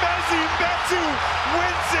 Chimezie Metu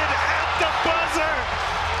wins it at the buzzer.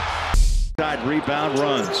 Side rebound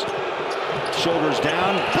runs. Shoulders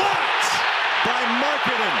down. Blocked by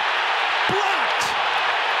Markkanen. Blocked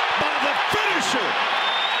by the finisher.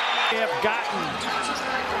 They have gotten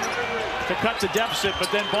to cut the deficit, but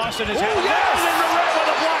then Boston has had yes! with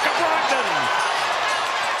a block of Brogdon.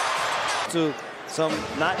 To some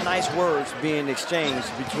not nice words being exchanged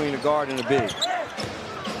between a guard and a big.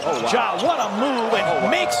 Oh, wow. Ja, what a move, and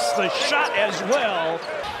makes the shot as well.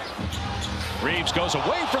 Reeves goes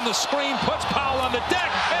away from the screen, puts Powell on the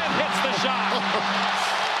deck, and hits the shot.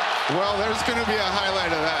 Well, there's going to be a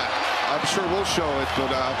highlight of that. I'm sure we'll show it, but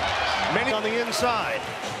Many on the inside.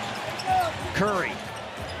 Curry.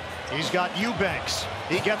 He's got Eubanks.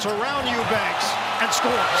 He gets around Eubanks and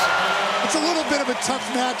scores. It's a little bit of a tough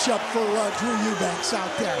matchup for Drew Eubanks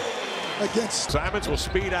out there against. Simons will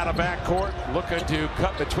speed out of backcourt, looking to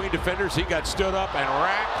cut between defenders. He got stood up and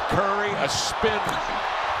racked. Curry, a spin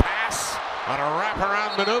pass on a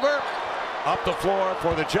wraparound maneuver. Up the floor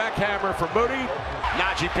for the jackhammer for Moody.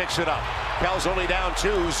 Najee picks it up. Pell's only down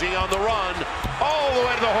 2. Z on the run. All the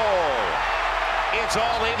way to the hole. It's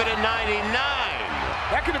all even at 99.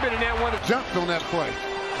 That could have been an N1. Jumped on that play.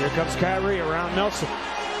 Here comes Kyrie around Nelson.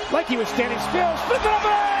 Like he was standing still. Spins up in!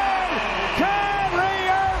 Kyrie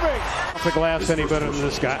Irving! The glass any better than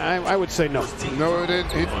this guy? I would say no. No, they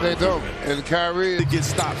don't. And Kyrie to get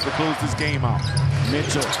stops to close this game out.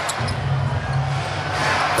 Mitchell.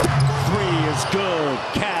 3 is good.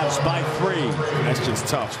 Cavs by 3. That's just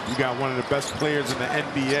tough. You got one of the best players in the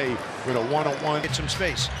NBA with a one-on-one. Get some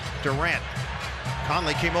space. Durant.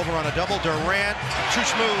 Conley came over on a double. Durant, too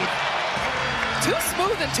smooth. Too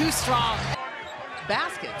smooth and too strong.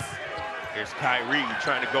 Baskets. Here's Kyrie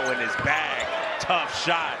trying to go in his bag. Tough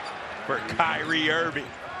shot for Kyrie Irving.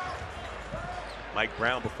 Mike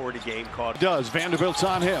Brown before the game called. Does. Vanderbilt's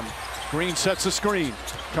on him. Green sets the screen.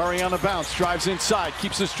 Curry on the bounce, drives inside,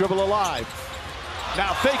 keeps his dribble alive.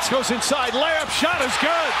 Now fakes, goes inside, layup, shot is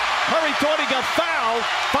good. Curry thought he got fouled.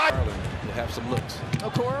 To have some looks.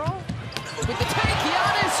 Okoro with the tank.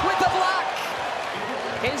 Giannis with the block.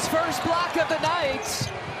 His first block of the night.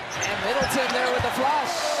 And Middleton there with the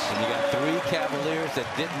flush. And you got 3 Cavaliers that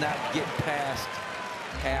did not get past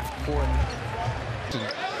half court.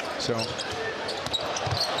 So.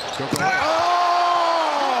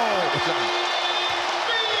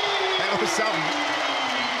 That was something.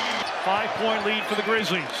 5-point lead for the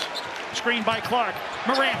Grizzlies. Screen by Clark.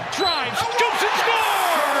 Morant drives, shoots and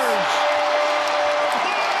scores!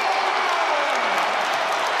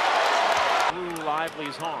 Blue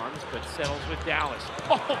Lively's arms, but settles with Dallas.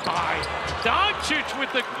 Oh my! Doncic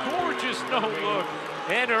with the gorgeous no-look.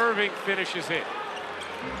 And Irving finishes it.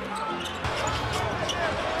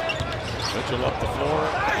 Mitchell up the floor,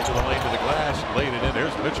 into the lane to the glass, laid it in.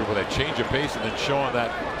 There's Mitchell with a change of pace and then showing that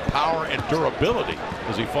power and durability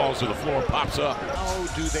as he falls to the floor, pops up. How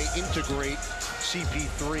do they integrate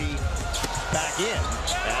CP3 back in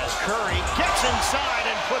as Curry gets inside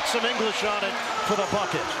and puts some English on it for the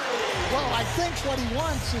bucket? Well, I think what he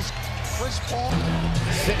wants is Chris Paul.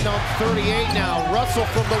 Sitting on 38 now. Russell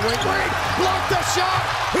from the wing. Blocked the shot.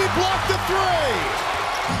 He blocked the 3.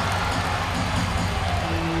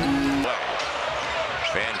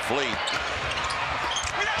 Van Fleet.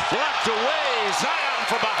 Blocked away. Zion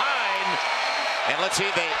from behind. And let's see,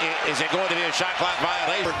 is it going to be a shot clock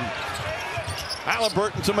violation?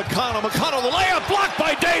 Halliburton to McConnell. McConnell, the layup blocked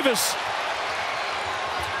by Davis.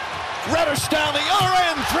 Reddish down the other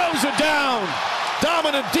end, throws it down.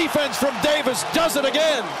 Dominant defense from Davis, does it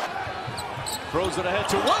again. Throws it ahead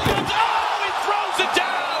to Williams. Oh, he throws it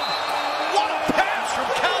down. What a pass from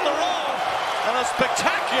Calderon. And a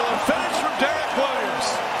spectacular finish from Derek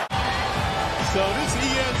Williams. So this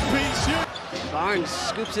ESP shoot. Barnes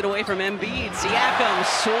scoops it away from Embiid. Siakam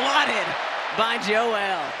swatted by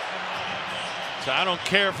Joel. So I don't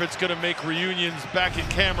care if it's going to make reunions back in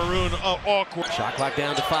Cameroon awkward. Shot clock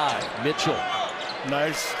down to 5. Mitchell.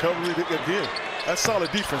 Nice coverage again. That's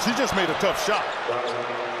solid defense. He just made a tough shot.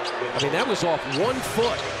 I mean, that was off 1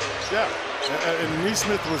 foot. Yeah, and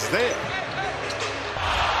Neesmith was there.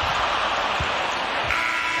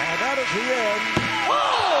 And that is the end.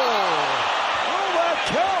 Oh, that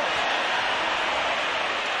count.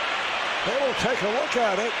 They will take a look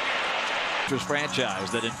at it.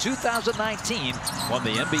 Franchise that in 2019 won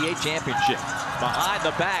the NBA championship. Behind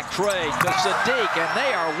the back, Trey to Sadiq, and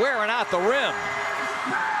they are wearing out the rim.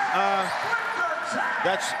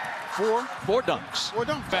 That's 4 dunks. 4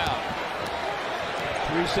 dunks. Foul.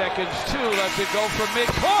 3 seconds, 2. Lets it go from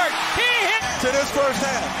midcourt. He hit to this first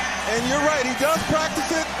half. And you're right, he does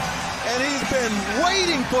practice it, and he's been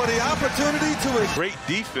waiting for the opportunity to. Great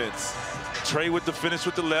defense. Trey with the finish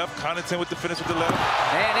with the left, Connaughton with the finish with the left.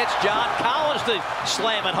 And it's John Collins to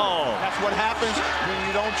slam it home. That's what happens when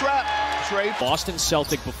you don't trap. Trey. Boston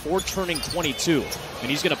Celtic before turning 22, and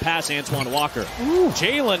he's going to pass Antoine Walker.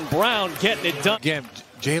 Jaylen Brown getting it done. Again,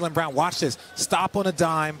 Jaylen Brown, watch this. Stop on a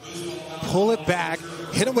dime, pull it back,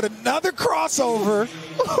 hit him with another crossover.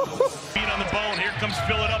 Feet on the bone. Here comes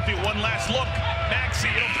Philadelphia. One last look. Maxey,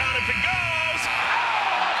 it'll count if it goes.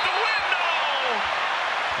 Out the window.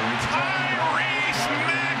 Tyrese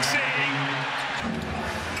Maxey.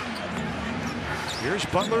 Here's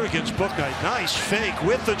Butler against Bouknight. Nice fake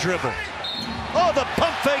with the dribble. Oh, the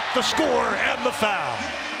pump fake, the score, and the foul.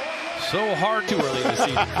 so hard too early in the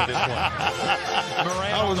season for this one.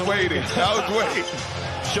 Morant I was waiting.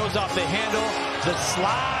 Shows off the handle. The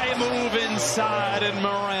sly move inside, and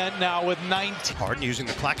Morant now with 19. Harden using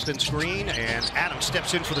the Claxton screen, and Adams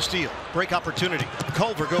steps in for the steal. Break opportunity.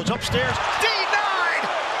 Culver goes upstairs. Denied!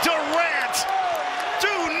 Durant! Do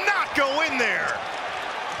not go in there!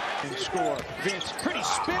 And score. Vince, pretty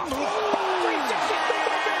spin move. 360.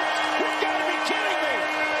 You've got to be kidding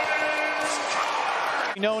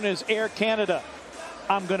me! Known as Air Canada.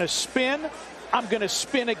 I'm going to spin. I'm going to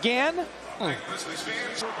spin again.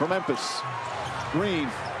 For Memphis. Green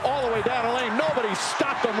all the way down the lane. Nobody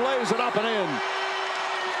stopped him. Lays it up and in.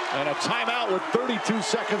 And a timeout with 32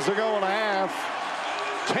 seconds to go in the half.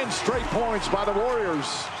 10 straight points by the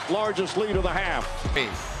Warriors. Largest lead of the half.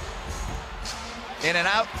 In and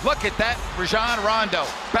out. Look at that. Rajon Rondo.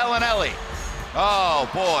 Bellinelli. Oh,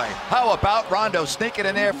 boy. How about Rondo sneaking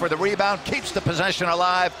in there for the rebound. Keeps the possession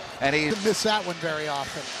alive. And he miss that one very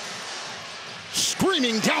often.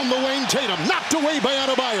 Screaming down the lane, Tatum, knocked away by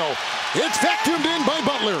Adebayo. It's vacuumed in by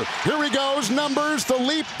Butler. Here he goes, numbers, the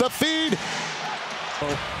leap, the feed.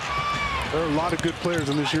 There are a lot of good players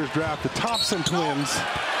in this year's draft. The Thompson twins,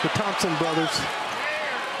 the Thompson brothers.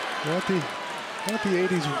 They're at the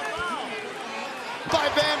 80s. By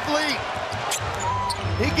Van Vliet.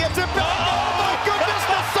 He gets it back. Oh, my goodness,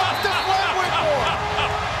 the softest leg Whitmore.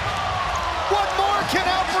 What more can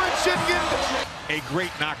Alfred Shitkin? A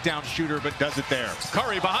great knockdown shooter, but does it there.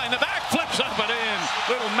 Curry behind the back, flips up and in.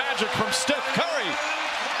 Little magic from Steph Curry.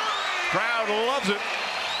 Crowd loves it.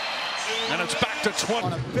 And it's back to 20.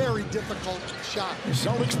 On a very difficult shot.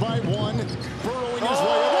 Celtics by 1. Burrowing his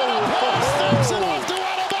way up. Steps it off to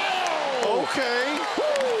Adebayo. Okay.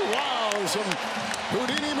 Woo, wow, some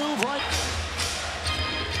Houdini move right.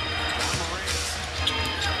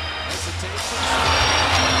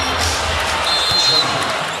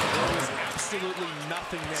 Absolutely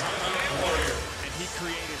nothing there. And he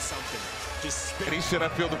created something. And he said, I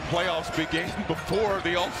feel the playoffs began before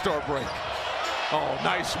the All-Star break. Oh,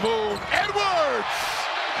 nice move. Edwards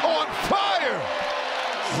on fire.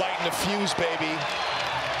 Lighting the fuse, baby.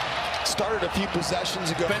 Started a few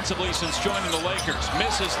possessions ago. Offensively since joining the Lakers.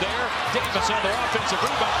 Misses there. Davis on their offensive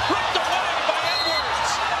rebound. Ripped away by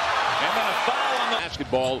Edwards. And then a foul on the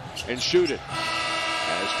basketball and shoot it.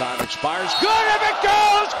 As time expires, good, and it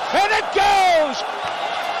goes, and it goes!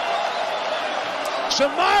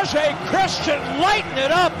 Samaje Christian lighting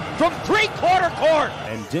it up from three-quarter court.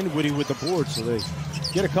 And Dinwiddie with the board, so they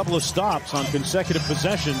get a couple of stops on consecutive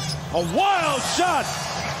possessions. A wild shot!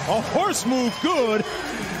 A horse move, good.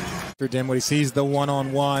 For Dinwiddie sees the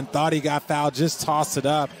one-on-one, thought he got fouled, just tossed it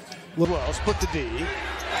up. Well, split the D.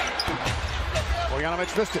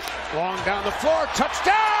 Bogdanovich missed it. Long down the floor.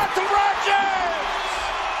 Touchdown to Rogers!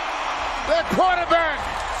 The quarterback.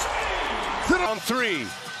 On 3.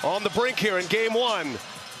 On the brink here in game 1.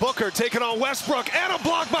 Booker taking on Westbrook, and a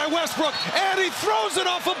block by Westbrook, and he throws it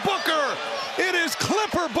off of Booker. It is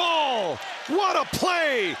Clipper ball. What a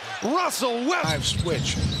play. Russell West.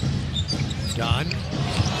 Switch. Done.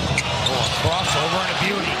 Oh, crossover and a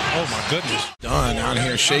beauty. Oh, my goodness. Done out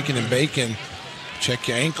here shaking and baking. Check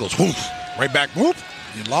your ankles. Whoop. Right back. Whoop.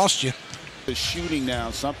 You lost you. The shooting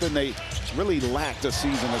now, something they really lacked a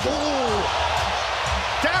season ago. Ooh.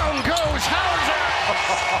 Down goes Hauser.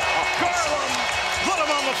 Garland put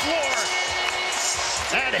him on the floor.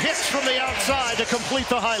 And hits from the outside to complete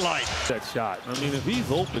the highlight. That shot. I mean, if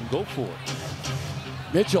he's open, go for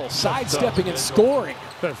it. Mitchell sidestepping and scoring.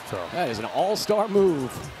 That's tough. That is an all-star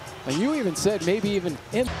move. And you even said maybe even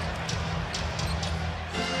in.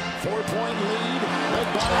 4-point lead.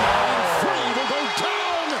 Led by 9. 3 will go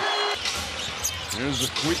down. Here's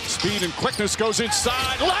the quick speed and quickness goes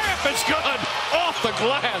inside. Layup is good. Off the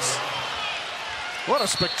glass. What a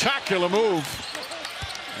spectacular move.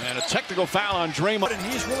 And a technical foul on Draymond. And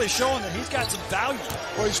he's really showing that he's got some value.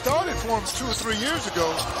 Well, he started for him 2 or 3 years ago,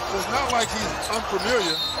 so it's not like he's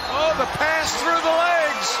unfamiliar. Oh, the pass through the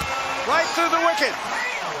legs. Right through the wicket.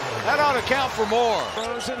 That ought to count for more.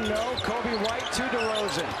 DeRozan, no. Kobe White to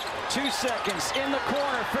DeRozan. 2 seconds in the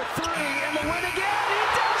corner for 3, and the win again. He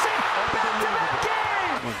does it. Back-to-back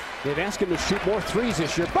game. They've asked him to shoot more threes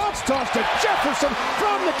this year. Bounce toss to Jefferson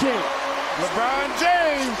from the King. LeBron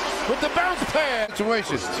James with the bounce pass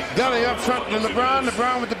situation. Dudley up front to LeBron.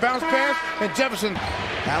 LeBron with the bounce pass, and Jefferson.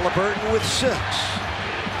 Halliburton with 6.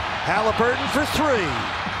 Halliburton for 3.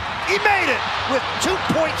 He made it with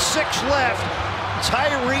 2.6 left.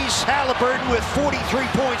 Tyrese Halliburton with 43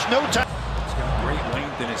 points. No time. He's got great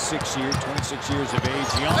length in his 6 years, 26 years of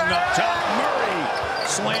age. Young up top, Murray.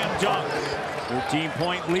 Slam dunk.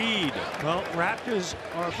 13-point lead. Well, Raptors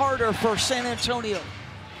are harder for San Antonio.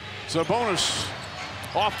 Sabonis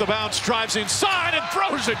off the bounce, drives inside and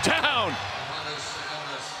throws it down.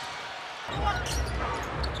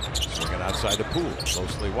 Swinging outside the pool,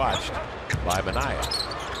 closely watched by Minaya.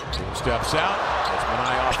 Poole steps out, gets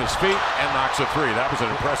Minaya off his feet, and knocks a 3. That was an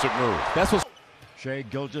impressive move. That's what. Shai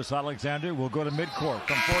Gilgeous-Alexander will go to midcourt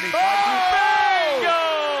from 45.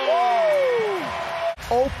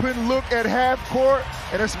 Open look at half court,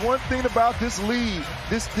 and there's one thing about this league,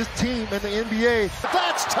 this team in the NBA.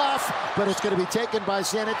 That's tough, but it's going to be taken by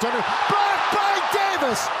San Antonio. Blocked by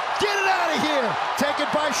Davis. Get it out of here. Taken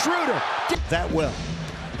by Schroeder. That well.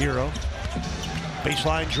 Hero.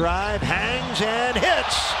 Baseline drive, hangs and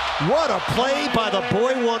hits. What a play by the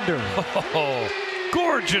boy wonder. Oh,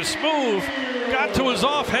 gorgeous move. Got to his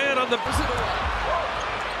offhand on the.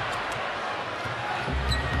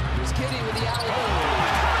 Here's Kitty with the alley.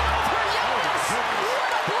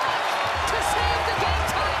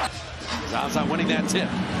 Zaza winning that tip.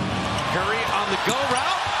 Curry on the go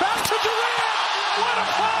route. Back to Durant. What a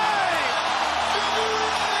play!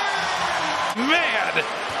 Man!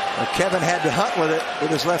 Well, Kevin had to hunt with it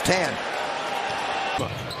with his left hand.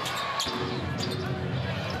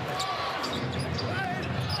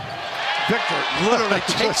 Victor literally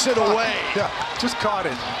takes it away. Yeah, just caught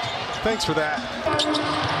it. Thanks for that.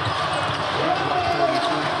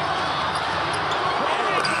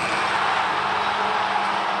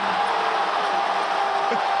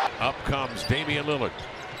 Up comes Damian Lillard.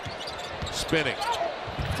 Spinning.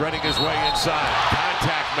 Threading his way inside.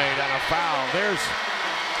 Contact made on a foul. There's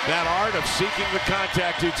that art of seeking the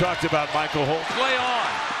contact you talked about, Michael Holt. Play on.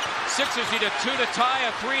 Sixers need a 2 to tie,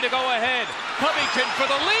 a 3 to go ahead. Covington for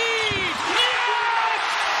the lead. Yes!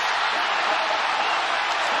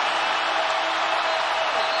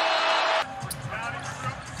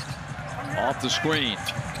 Off the screen.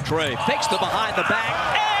 Trey fakes the behind the back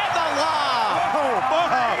and the lob. Oh,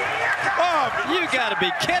 Bob. You got to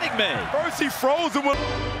be kidding me. First he froze him with.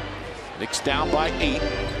 Knicks down by 8.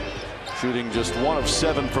 Shooting just 1 of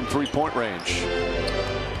 7 from 3-point range.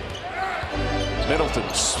 Middleton,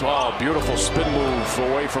 oh, beautiful spin move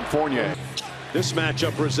away from Fournier. This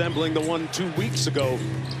matchup resembling the one 2 weeks ago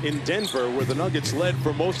in Denver, where the Nuggets led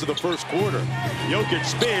for most of the first quarter. Jokic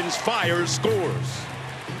spins, fires, scores.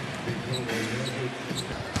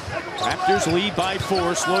 Raptors lead by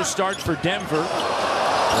 4. Slow start for Denver.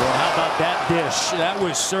 Well, how about that dish? That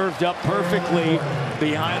was served up perfectly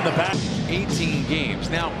behind the back. 18 games.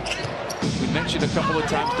 Now, we mentioned a couple of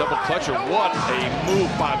times double clutcher. What a move,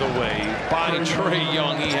 by the way, by Trae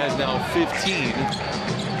Young. He has now 15.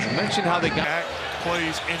 I mentioned how they got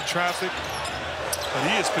plays in traffic. But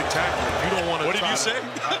he is spectacular. You don't want to. What did you say?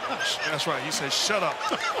 That's right. He said, "Shut up.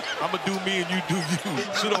 I'm gonna do me and you do you."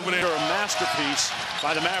 Sit over there. A masterpiece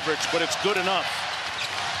by the Mavericks, but it's good enough.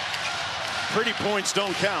 Pretty points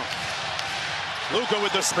don't count. Luka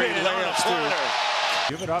with the spin on a platter.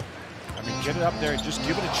 Give it up. I mean, get it up there and just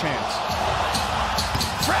give it a chance.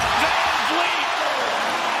 Fred VanVleet!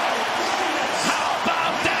 How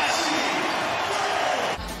about that?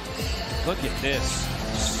 Look at this.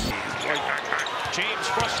 James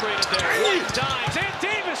frustrated there. One dimes. And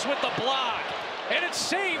Davis with the block. And it's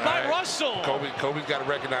saved by Russell. Kobe's got to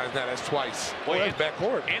recognize that. That's twice. Boy,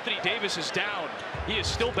 backcourt. Anthony Davis is down. He is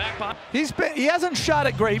still back behind. He hasn't shot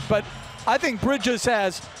it great, but I think Bridges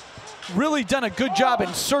has really done a good job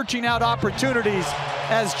in searching out opportunities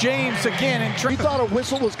as James again. He thought a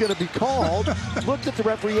whistle was going to be called. Looked at the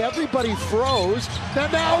referee. Everybody froze.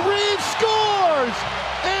 And now Reeves scores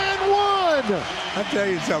and one. I tell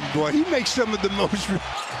you something, boy. He makes some of the most.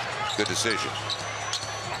 Good decision.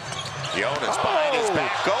 Jonas behind his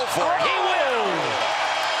back. Go for it. He will.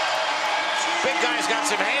 Big guy's got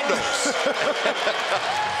some handles.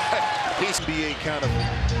 He's NBA kind of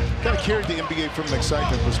carried the NBA from an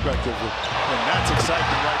excitement perspective. And that's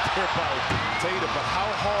excitement right there by Tatum. But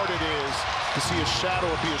how hard it is to see a shadow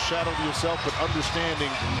or be a shadow to yourself, but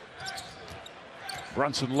understanding.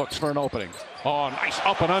 Brunson looks for an opening. Oh, nice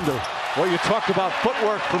up and under. Well, you talked about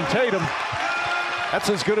footwork from Tatum. That's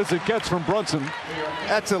as good as it gets from Brunson.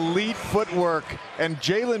 That's elite footwork. And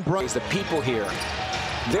Jalen Brunson. The people here,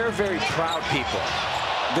 they're very proud people.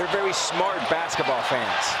 They're very smart basketball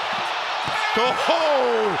fans. Oh,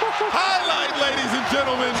 highlight, ladies and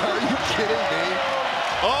gentlemen. Are you kidding me?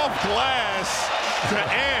 Off glass to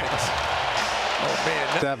Ant. Oh,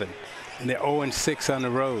 man. 7, and they're 0-6 on the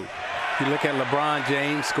road. You look at LeBron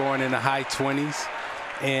James scoring in the high 20s,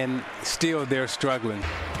 and still they're struggling.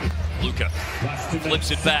 Luka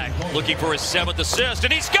flips it back, looking for his 7th assist,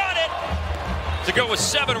 and he's got it! To go with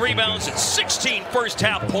 7 rebounds and 16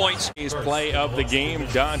 first-half points. His play of the game,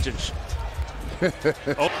 Doncic.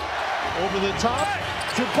 Over the top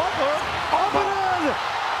to Butler. Up and in!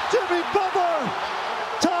 Jimmy Butler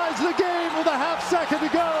ties the game with a half-second to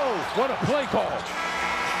go. What a play call.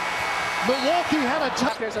 Milwaukee had a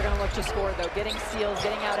tie. Players are going to look to score, though, getting steals,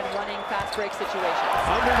 getting out and running, fast break situations.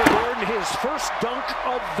 Under the Gordon, his first dunk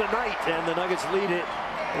of the night, and the Nuggets lead it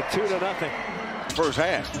at 2-0. First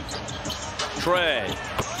half. Trey.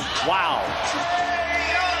 Wow.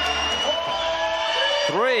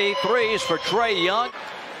 3 threes for Trey Young.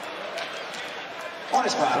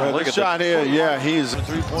 Well, look at shot here. Yeah, he's the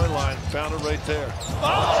three-point line. Found it right there.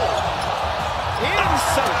 Oh!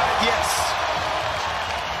 Inside, yes.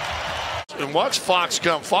 And watch Fox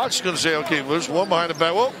come. Fox is going to say, okay, there's one behind the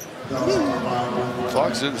back. Whoa.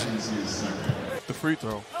 Fox is the free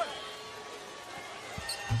throw.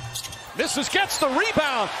 Misses, gets the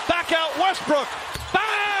rebound. Back out Westbrook.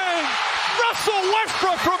 Bang! Russell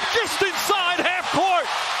Westbrook from just inside half court.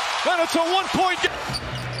 And it's a 1-point game.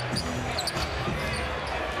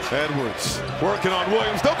 Edwards working on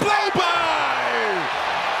Williams. The blow-by!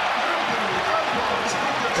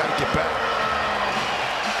 Got to get back.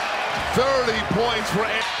 30 points for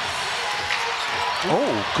Ant.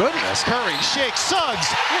 Oh, goodness. Curry shakes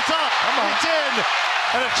Suggs. It's up. It's in.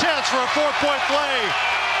 And a chance for a 4-point play.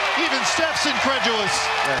 Even Steph's incredulous.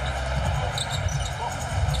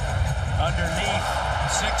 Underneath,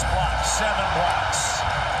 6 blocks, 7 blocks.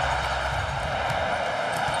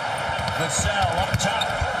 Vassell up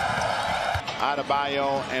top.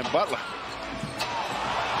 Adebayo and Butler.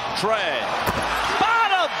 Trey.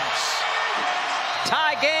 Bottoms!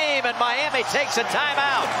 Tie game, and Miami takes a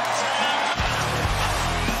timeout.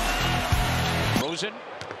 Rosen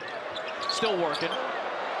still working.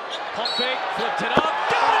 Pump fake, flipped it up.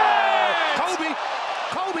 Got it!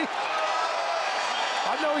 Kobe.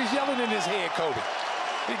 I know he's yelling in his head, Kobe.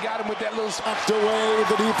 He got him with that little Knocked away,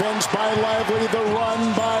 the defense by Lively, the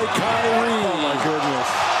run by Kyrie. Oh, my goodness.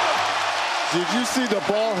 Did you see the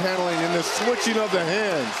ball handling and the switching of the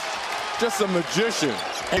hands? Just a magician.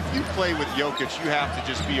 If you play with Jokic, you have to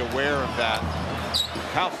just be aware of that.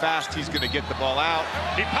 How fast he's going to get the ball out.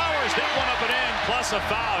 He powers that one up and in, plus a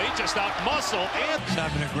foul. He just out-muscled. He's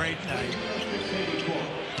having a great night.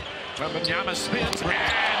 Wembanyama spins and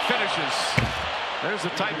finishes. There's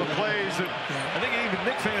the type of plays that I think even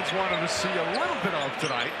Knick fans wanted to see a little bit of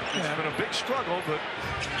tonight. It's been a big struggle, but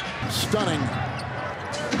stunning.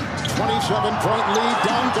 27-point lead.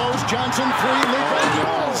 Down goes Johnson. 3.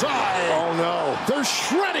 Bullseye. Oh no! They're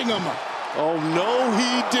shredding him. Oh no,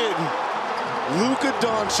 he didn't. Luka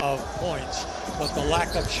Doncic. Of points, but the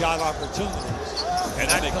lack of shot opportunities. And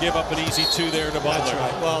then they give up an easy 2 there to Butler. That's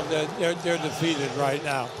right. Well, they're defeated right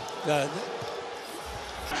now.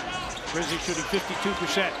 Grizzlies shooting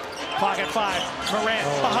 52%. Clock at 5. Morant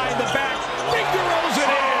behind the back. Fingers it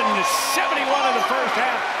in. 71 in the first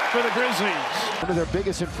half for the Grizzlies. One of their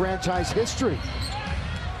biggest in franchise history.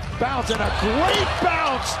 Bounce and a great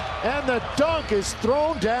bounce. And the dunk is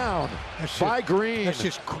thrown down by Green. That's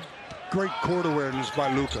just great court awareness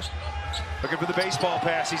by Luka. Looking for the baseball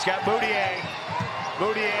pass. He's got Moutier.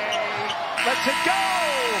 Moutier lets it go.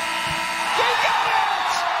 He got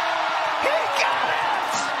it! He got it!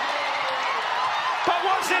 But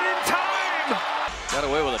was it in time? Got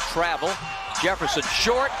away with a travel. Jefferson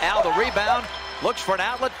short. Al the rebound. Looks for an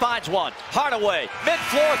outlet. Finds one. Hardaway.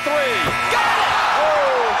 Mid-floor 3. Got it!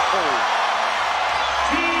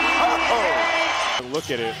 Look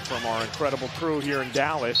at it from our incredible crew here in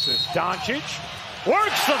Dallas. As Doncic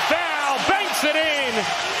works the foul, banks it in,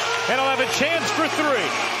 and he'll have a chance for 3.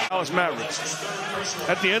 Dallas Mavericks.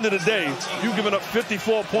 At the end of the day, you've given up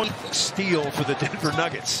 54 points. Steal for the Denver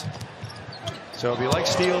Nuggets. So if you like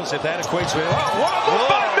steals, if that equates with what a move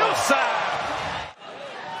by Millsap!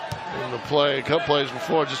 In the play, a couple plays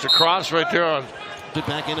before, just a cross right there on.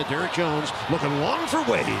 Back into Derrick Jones, looking long for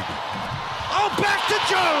Wade. Oh, back to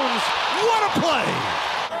Jones! What a play!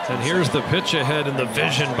 And here's the pitch ahead in the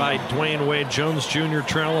vision by Dwayne Wade. Jones Jr.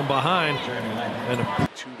 trailing behind. And a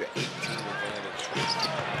 2 to 18 advantage.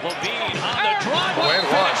 Levine on the drive. Boy, he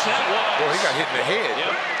got hit in the head.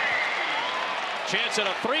 Yep. Chance at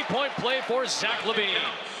a 3-point play for Zach Levine.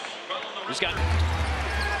 He's got.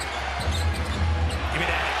 Give me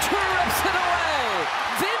that. Rips it away.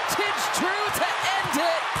 Vintage Drew to end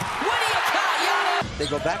it. What do you got, Giannis? They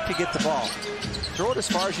go back to get the ball. Throw it as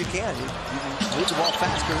far as you can. You move the ball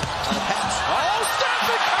faster on a pass. Oh,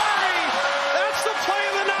 Stephen Curry! That's the play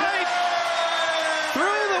of the night!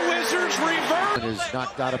 Through the Wizards reverse. It is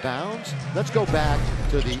knocked out of bounds. Let's go back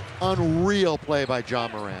to the unreal play by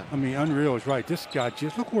John Morant. I mean, unreal is right. This guy,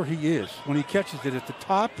 just look where he is when he catches it at the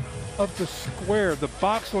top of the square, the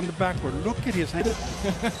box on the backward. Look at his hand.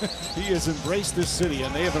 He has embraced this city,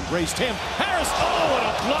 and they have embraced him. Harris, oh, and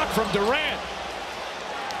a block from Durant.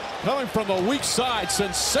 Coming from a weak side,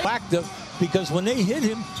 Active, because when they hit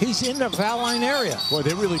him, he's in the foul line area. Boy,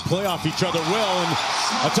 they really play off each other well, and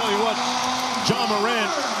I'll tell you what, John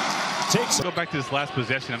Morant takes. Go back to this last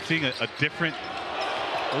possession. I'm seeing a different.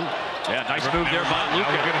 Yeah, nice move there by Luka.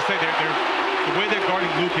 I was going to say the way they're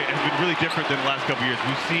guarding Luka has been really different than the last couple years.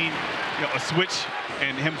 We've seen a switch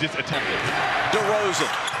and him just attempting.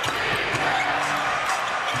 DeRozan.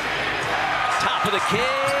 Top of the key.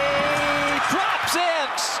 Drops in.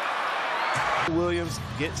 Williams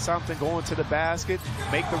get something going to the basket,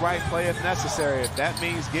 make the right play if necessary. If that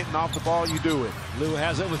means getting off the ball, you do it. Lou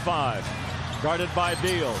has it with 5. Guarded by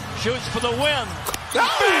Beal. Shoots for the win. Bingo!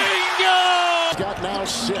 Got now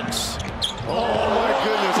 6. Oh, my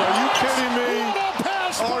goodness. Are you kidding me?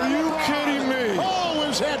 Are you kidding me? Oh,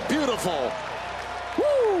 is that beautiful?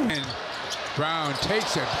 Woo! And Brown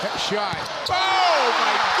takes a shot. Oh,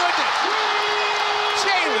 my goodness.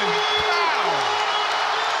 Jalen Brown.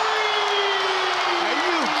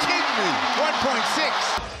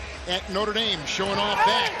 1.6. At Notre Dame, showing off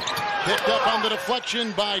that. Picked up on the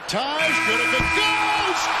deflection by Taj. Good as it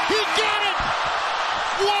goes! He got it!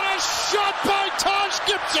 What a shot by Taj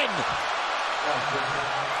Gibson!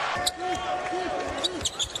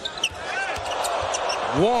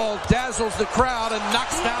 Wall dazzles the crowd and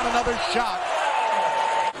knocks down another shot.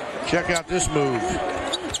 Check out this move.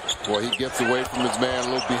 Boy, he gets away from his man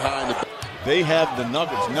a little behind the. They have the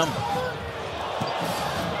Nuggets number.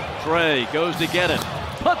 Trey goes to get it.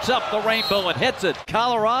 Puts up the rainbow and hits it.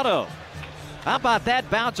 Colorado. How about that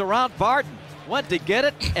bounce around Barton? Went to get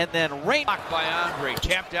it and then rain. Blocked by Andre.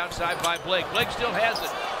 Tapped outside by Blake. Blake still has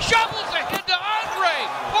it. Shovels it to Andre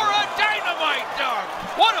for a dynamite dunk.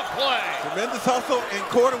 What a play. Tremendous hustle and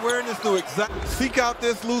court awareness to seek out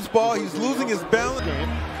this loose ball. He's losing his balance.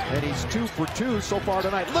 And he's 2 for 2 so far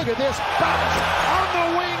tonight. Look at this. Bounce on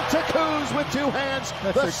the wing to Kuz with 2 hands.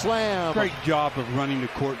 The slam. Great job of running the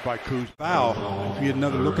court by Kuz. Foul. If you had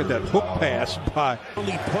another look at that hook pass by.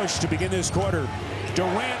 Early push to begin this quarter.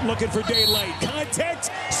 Durant looking for daylight.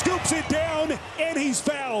 Contact, scoops it down, and he's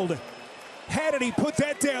fouled. How did he put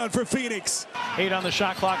that down for Phoenix? 8 on the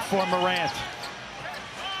shot clock for Morant.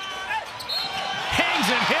 Hangs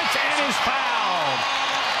and hits and is fouled.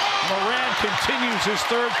 Morant continues his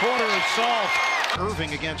 3rd quarter assault.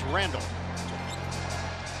 Irving against Randall.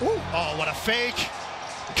 Ooh. Oh, what a fake.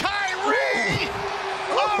 Kyrie!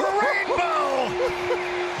 A rainbow!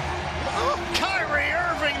 Kyrie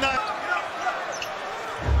Irving,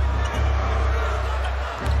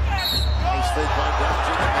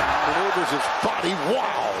 his body.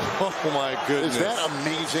 Wow. Oh, my goodness. Is that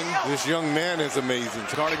amazing? This young man is amazing.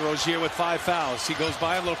 Guarding Rozier with 5 fouls. He goes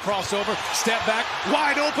by, a little crossover, step back,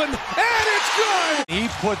 wide open, and it's good! He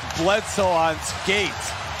puts Bledsoe on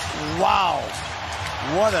skates. Wow.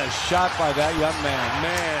 What a shot by that young man.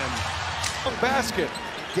 Man. Basket.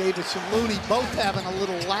 Davis and Looney both having a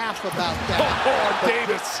little laugh about that. Oh,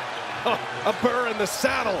 Davis. A burr in the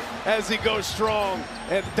saddle as he goes strong.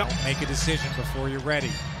 And Make a decision before you're ready.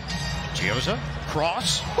 Gioza,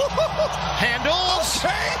 cross, handles,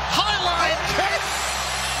 highlight.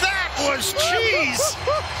 That was cheese.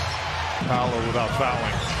 Paolo without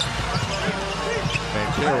fouling.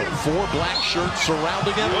 Carroll, 4 black shirts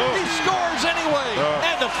surrounding him. He scores anyway,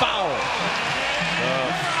 and the foul.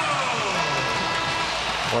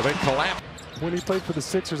 Well, they collapsed. When he played for the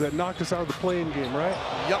Sixers, that knocked us out of the play-in game, right?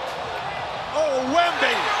 Yep. Oh,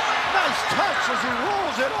 Wemby! Nice touch as he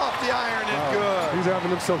rolls it off the iron and good. He's having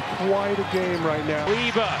himself quite a game right now.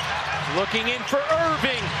 Leba looking in for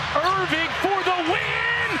Irving. Irving for the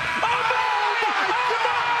win! Oh my!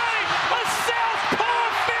 A southpaw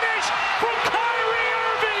finish from Kyrie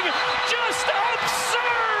Irving! Just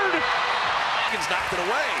absurd! He's knocked it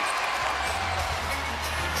away.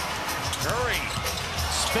 Curry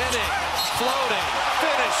spinning, floating,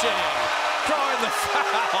 finishing, drawing the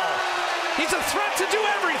foul. He's a threat to do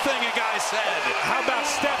everything, a guy said. How about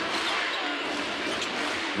Steph?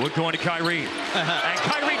 Wood going to Kyrie. And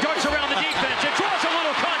Kyrie darts around the defense and draws a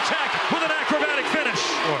little contact with an acrobatic finish.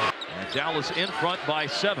 And Dallas in front by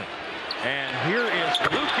 7. And here is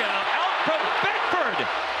Luka out from Beckford.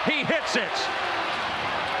 He hits it.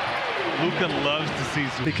 Luka loves to see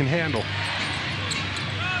He can handle.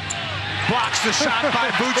 Blocks the shot by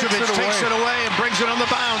Vucevic, takes it away and brings it on the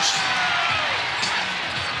bounce.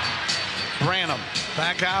 Branham,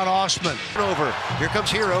 back out Osman. Over, here comes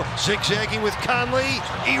Hero, zigzagging with Conley,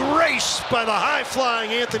 erased by the high-flying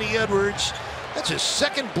Anthony Edwards. That's his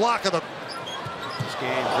second block of the... This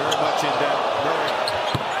game very much in doubt. Murray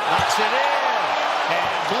knocks it in, and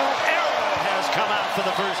Blue Arrow has come out for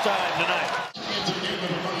the first time tonight.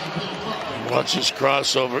 Watch this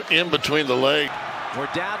crossover in between the legs. We're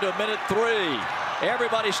down to a minute 3.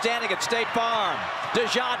 Everybody standing at State Farm.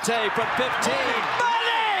 DeJounte from 15.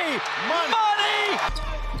 Money! Money!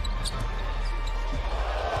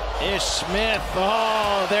 Ish Smith.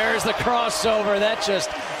 Oh, there's the crossover. That just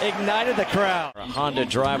ignited the crowd. A Honda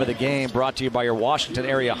drive of the game brought to you by your Washington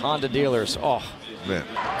area Honda dealers. Oh, Man.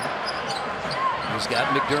 he's got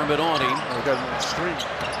McDermott on him. Got him on the string.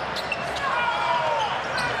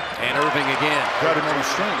 And Irving again. Got him on the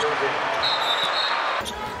string.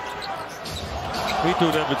 He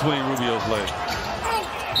threw that between Rubio's legs.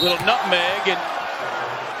 Little nutmeg and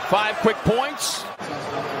 5 quick points.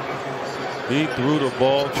 He threw the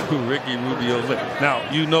ball to Ricky Rubio's leg. Now,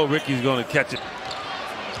 you know Ricky's going to catch it.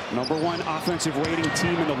 #1 offensive rating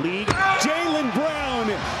team in the league. Jaylen Brown.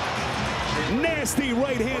 Nasty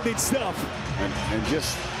right-handed stuff. And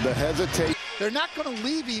just the hesitation. They're not going to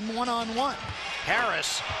leave him one-on-one.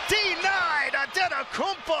 Harris denied.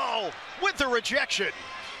 Antetokounmpo with the rejection.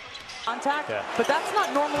 Contact, but that's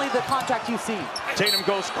not normally the contact you see. Tatum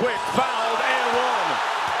goes quick, fouled, and 1.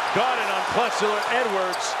 Got it on Plessler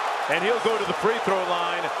Edwards, and he'll go to the free throw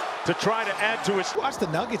line to try to add to his... Watch the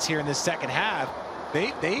Nuggets here in this second half.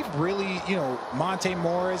 They've really, you know, Monte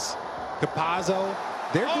Morris, Capazzo,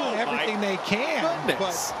 they're doing everything they can.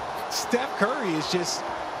 But Steph Curry is he's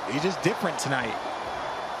just different tonight.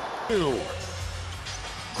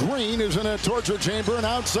 Green is in a torture chamber, and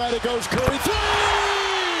outside it goes Curry. 3!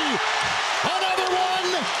 Another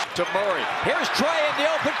one! To Murray. Here's Trey in the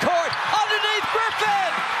open court. Underneath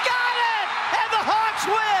Griffin. Got it! And the Hawks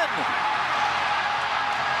win!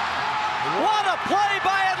 What a play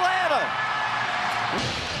by Atlanta!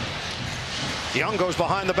 Young goes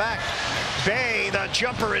behind the back. Bay, the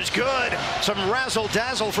jumper is good. Some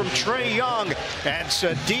razzle-dazzle from Trae Young. And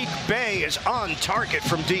Sadiq Bey is on target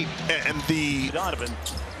from deep. And the... Donovan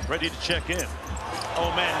ready to check in.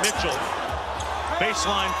 Oh, man, Mitchell.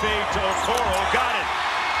 Baseline fade to Okoro. Got it.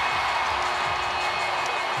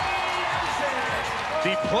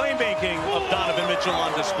 The playmaking of Donovan Mitchell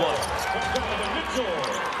on display.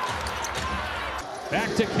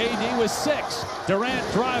 Back to KD with 6.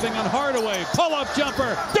 Durant driving on Hardaway. Pull-up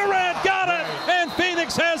jumper. Durant got it! And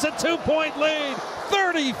Phoenix has a 2-point lead.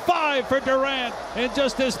 35 for Durant. And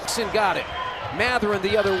just as... Got it. Matherin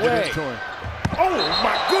the other way. Oh,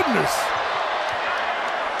 my goodness.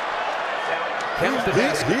 count the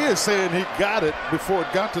basket. He is saying he got it before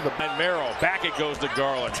it got to the. And Merrill, back it goes to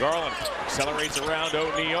Garland. Garland accelerates around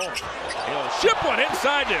O'Neal. He'll ship one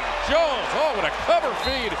inside to Jones. Oh, what a cover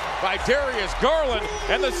feed by Darius Garland.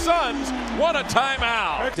 And the Suns want a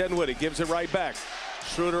timeout. Dinwiddie gives it right back.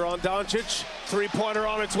 Schroeder on Doncic. Three-pointer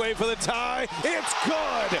on its way for the tie. It's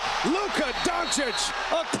good. Luka Doncic,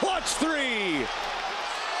 a clutch three.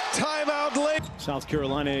 Timeout late. South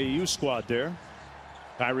Carolina AU squad there.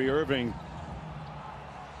 Kyrie Irving.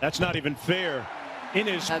 That's not even fair. In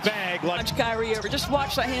his bag. Watch Kyrie Irving. Just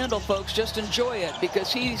watch the handle, folks. Just enjoy it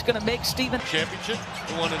because he's going to make Stephen. Championship.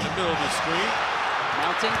 The one in the middle of the screen.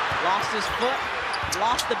 Mounting. Lost his foot.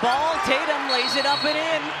 Lost the ball. Tatum lays it up and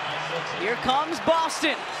in. Here comes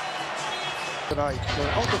Boston. Tonight,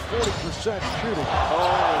 they're under 40% shooting.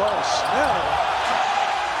 Snell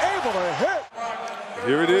able to hit.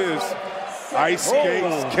 Here it is. Ice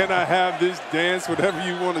skates. Can I have this dance? Whatever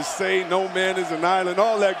you want to say. No man is an island.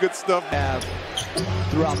 All that good stuff.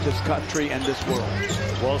 Throughout this country and this world.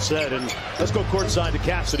 Well said. And let's go courtside to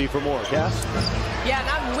Cassidy for more. Cass? Yeah, and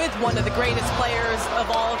I'm with one of the greatest players of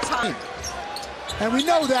all time. And we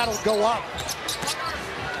know that'll go up.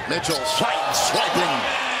 Mitchell swiping.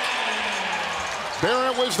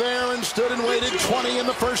 Barrett was there and stood and waited. 20 in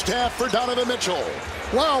the first half for Donovan Mitchell.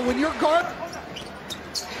 Wow, when you're guard.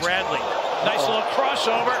 Bradley, nice little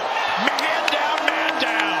crossover. Man down.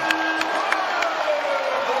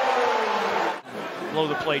 Blow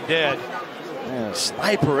the play dead. Man,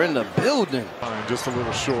 sniper in the building. Just a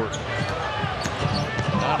little short.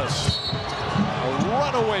 Giannis, a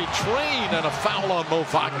runaway train and a foul on Mo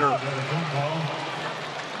Wagner.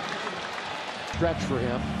 Stretch for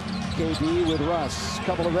him. KD with Russ.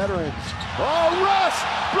 Couple of veterans. Oh, Russ!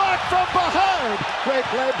 Blocked from behind. Great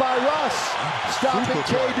play by Russ. Stopping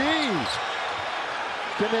KD.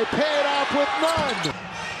 Can they pay it off with none?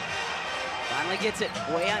 Finally gets it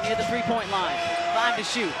way out near the three-point line. 5 to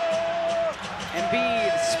shoot.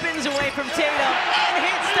 Embiid spins away from Tatum and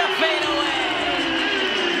hits the fadeaway.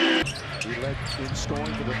 He led in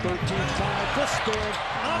scoring for the 13th time. This spin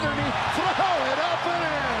underneath. Throw it up and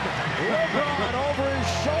in. LeBron over his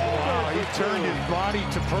shoulder. He turned his body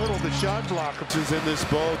to Pirtle, the shot blocker. Is in this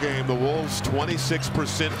ball game. The Wolves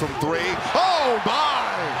 26% from three. Oh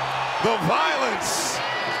my! The violence.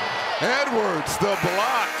 Edwards, the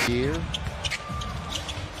block. Here.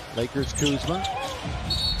 Lakers Kuzma.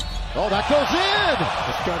 Oh, that goes in.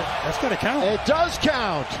 That's got to count. It does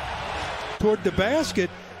count. Toward the basket,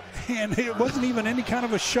 and it wasn't even any kind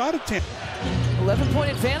of a shot attempt. 11-point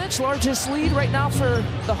advantage, largest lead right now for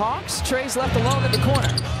the Hawks. Trey's left alone in the corner.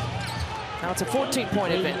 Now it's a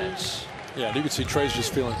 14-point advantage. Yeah, and you can see Trey's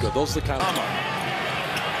just feeling good. Those are the kind of...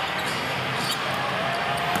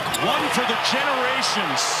 One for the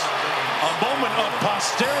generations. A moment of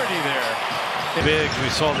posterity there. Big, we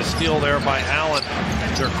saw the steal there by Allen.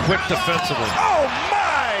 They're quick defensively. Oh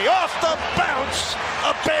my! Off the bounce,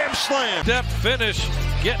 a bam slam. Step finish,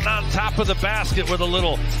 getting on top of the basket with a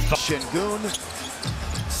little... Şengün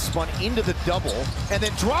spun into the double and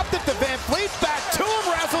then dropped it to Van Fleet. Back to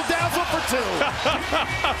him, razzle dazzle for two.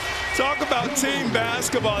 Talk about team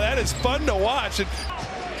basketball. That is fun to watch.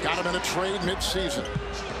 Got him in a trade mid-season.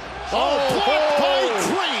 Blocked by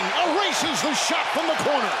Green. Erases the shot from the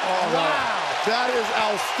corner. Oh, wow. That is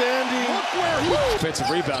outstanding. Look where he... Defensive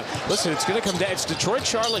rebound. Listen, it's going to come down. It's Detroit,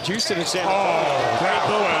 Charlotte, Houston, and San Antonio. Oh, that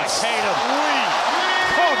was... Tatum.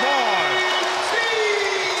 Come on.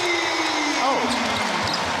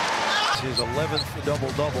 It's his 11th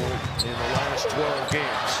double-double in the last 12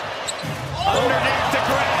 games. Underneath the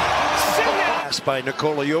ground. By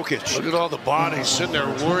Nikola Jokic. Look at all the bodies sitting there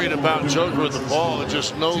worried about Joker with the ball and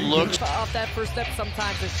just no looks. Off that first step,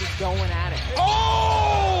 sometimes it's just going at it.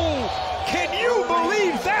 Oh! Can you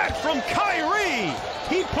believe that from Kyrie?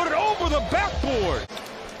 He put it over the backboard.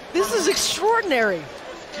 This is extraordinary.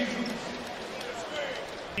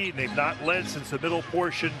 They've not led since the middle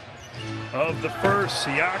portion of the first.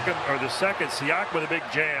 Siakam, or the second. Siakam with a big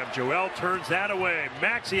jam. Joel turns that away.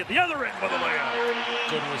 Maxey at the other end with a layup.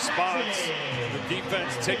 Good response. The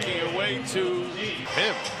defense taking it away to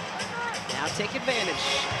him. Now take advantage.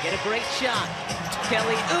 Get a great shot.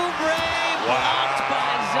 Kelly Oubre blocked by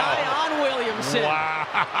Zion Williamson.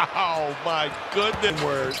 Wow, my goodness.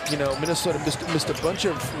 Where, you know, Minnesota missed a bunch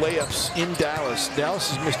of layups in Dallas. Dallas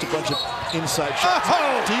has missed a bunch of inside shots.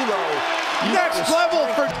 Oh, D'Lo. Next level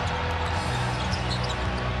for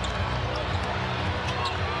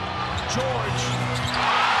George.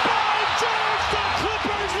 By George, the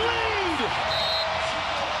Clippers lead.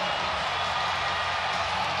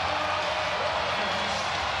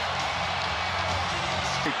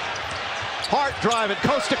 Hart Dart driving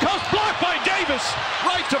coast to coast, blocked by Davis.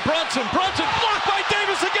 Right to Brunson. Brunson blocked by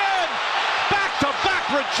Davis again. Back to back.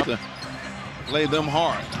 Play them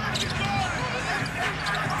hard.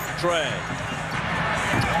 Trey.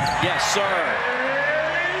 Yes, sir.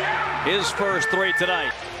 His first three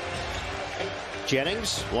tonight.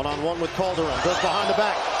 Jennings, one-on-one with Calderon, goes behind the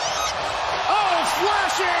back. Oh,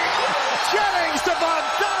 flashing! Jennings to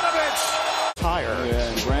Bogdanovich! Higher.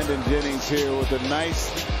 Yeah, and Brandon Jennings here with a nice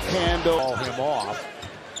handle. Ball him off.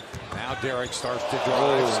 Now Derek starts to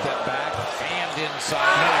drive, step back, fanned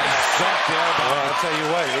inside. Dunked there. Well, I'll tell you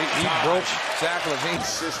what, he broke Zach LaVine's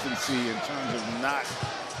Consistency in terms of not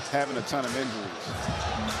having a ton of injuries.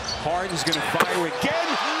 Harden's going to fire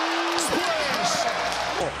again.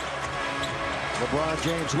 LeBron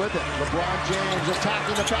James with it. LeBron James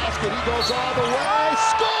attacking the basket. He goes all the way.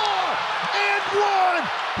 Score! And one!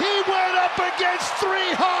 He went up against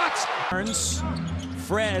three Hawks.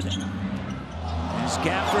 Fred. Is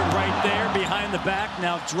Gafford right there behind the back.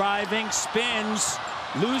 Now driving, spins,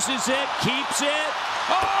 loses it, keeps it.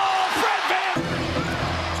 Oh, Fred Van!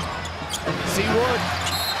 Seawood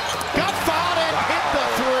got fouled and hit the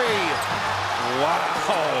three. Wow.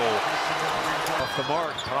 Off the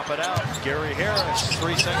mark, pop it out. Gary Harris,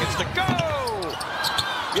 3 seconds to go.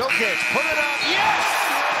 Jokic, put it up. Yes!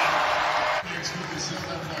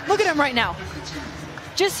 Look at him right now.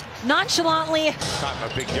 Just nonchalantly. Not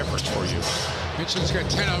a big difference for you. Mitchell's got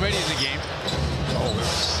 10 already in the game.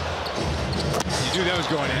 You knew that was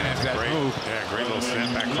going in after that move. Yeah, great little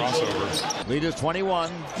snapback crossover. Lead is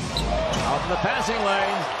 21. Out in the passing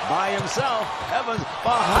lane by himself. Evans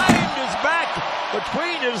behind his back,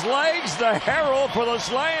 between his legs, the herald for the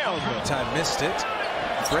slam. Time missed it.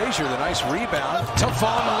 Frazier, the nice rebound. To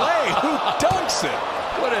Vonleh, who dunks it.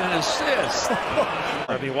 What an assist.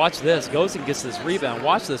 I mean, watch this. Goes and gets this rebound.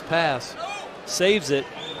 Watch this pass. Saves it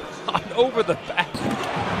over the back. The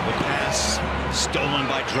pass stolen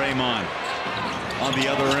by Draymond. On the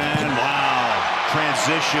other end, wow.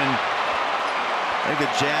 Transition. I think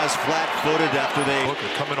the Jazz flat-footed after they... Look,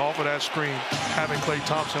 coming off of that screen, having Klay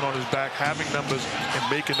Thompson on his back, having numbers, and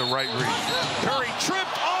making the right read. Curry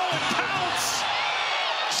tripped. Oh, it counts.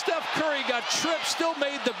 Steph Curry got tripped, still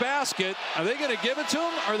made the basket. Are they going to give it to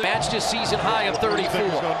him? Or matched his season high of 34. What do you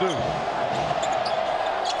think he's going to do?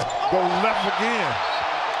 Go left again.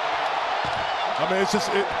 I mean, it's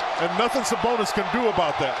just, and nothing Sabonis can do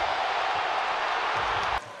about that.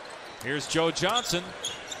 Here's Joe Johnson.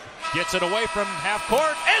 Gets it away from half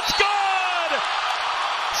court. It's good!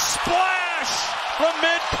 Splash from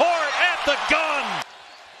midcourt at the gun.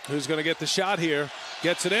 Who's going to get the shot here?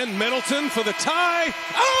 Gets it in. Middleton for the tie.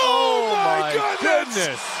 Oh my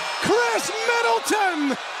goodness! Chris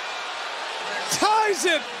Middleton ties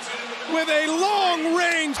it with a long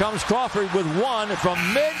range. Comes Crawford with one from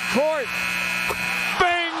midcourt.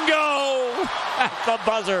 Bingo! At the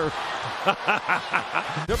buzzer.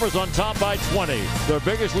 Clippers on top by 20. Their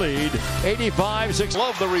biggest lead, 85-6.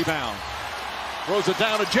 Love the rebound. Throws it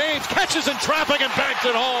down to James. Catches in traffic and banks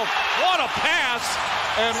it home. What a pass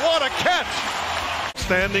and what a catch.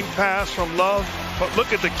 Standing pass from Love, but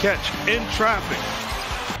look at the catch in traffic.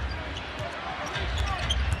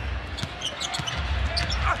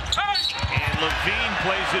 And Levine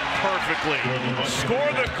plays it perfectly.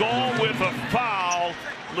 Score the goal with a foul.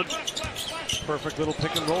 Perfect little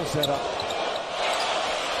pick and roll setup.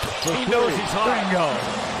 He knows he's hot.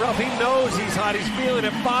 Ralph, he knows he's hot. He's feeling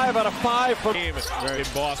it. 5 out of 5 from in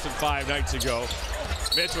Boston 5 nights ago.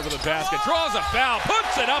 Mitchell to the basket, draws a foul,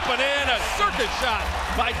 puts it up and in. A circus shot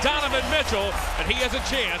by Donovan Mitchell, and he has a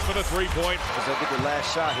chance for the three-point. Look at the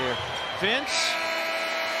last shot here. Vince,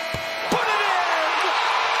 put it in!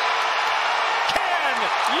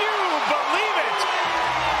 Can you believe it?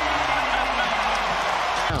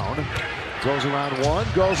 Goes around one,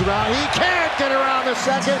 goes around. He can't get around the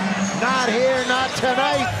second. Not here, not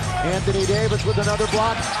tonight. Anthony Davis with another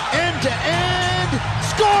block. End to end.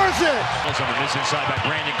 Scores it. On the missing side by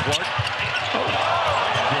Brandon Clark.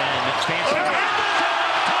 And then fancy.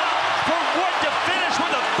 For Wood to finish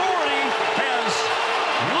with authority as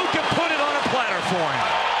Luka put it on a platter for him.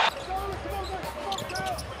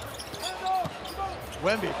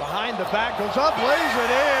 Wemby behind the back, goes up, lays it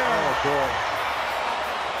in. Oh, boy.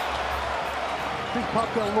 He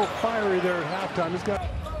popped out a little fiery there at halftime. He's got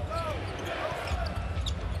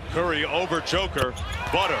Curry over Joker.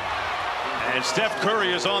 Butter. And Steph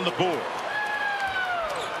Curry is on the board.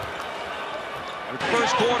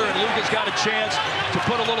 First quarter, and Luka's got a chance to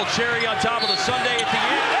put a little cherry on top of the sundae at the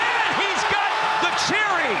end. And he's got the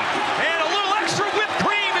cherry! And a little extra whipped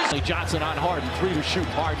cream is Johnson on Harden, 3 to shoot.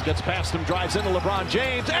 Harden gets past him, drives into LeBron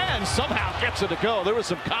James, and somehow gets it to go. There was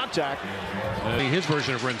some contact. His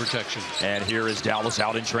version of rim protection. And here is Dallas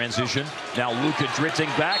out in transition. Now Luka drifting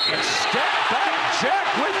back and step back check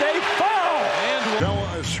with a foul.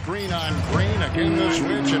 And a screen on Green. Again the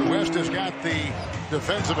switch, and West has got the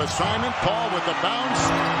defensive assignment. Paul with the bounce.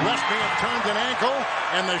 West may have turned an ankle,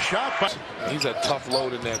 and the shot. He's a tough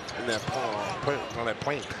load in that on that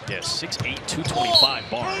plane. Yes, 6'8", 225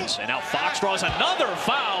 Barnes. And now Fox draws another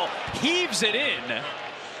foul, heaves it in.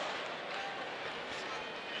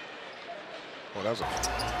 Well, that was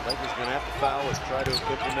Lakers going to have to foul or try to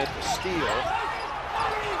implement the steal.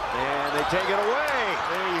 And they take it away.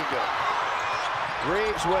 There you go.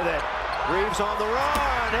 Reeves with it. Reeves on the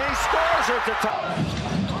run. He scores at the top.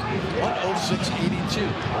 106.82.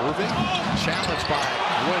 Irving challenged by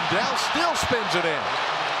Wendell. Still spins it in.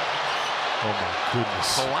 Oh my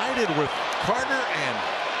goodness. Collided with Carter and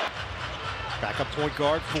backup point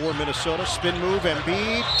guard for Minnesota. Spin move.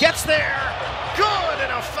 Embiid gets there. Good,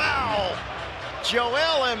 and a foul.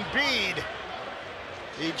 Joel Embiid.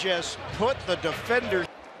 He just put the defender.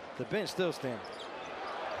 The bench still standing.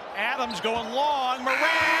 Adams going long. Morant.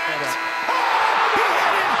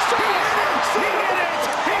 He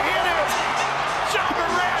hit it! John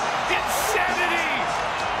Morant, insanity!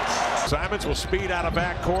 Simons will speed out of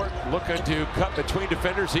backcourt, looking to cut between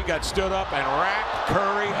defenders. He got stood up and racked.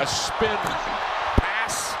 Curry, a spin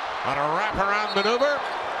pass on a wraparound maneuver.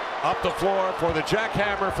 Up the floor for the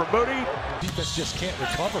jackhammer for Moody. Defense just can't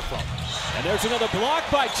recover from. And there's another block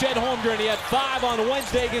by Chet Holmgren. He had 5 on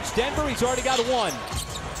Wednesday against Denver. He's already got 1.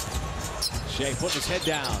 Shea putting his head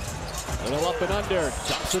down. A little up and under.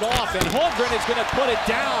 Dumps it off. And Holmgren is going to put it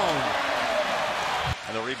down.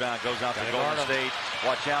 And the rebound goes out to Golden State.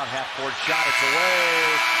 Watch out. Half-court shot. It's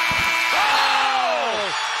away.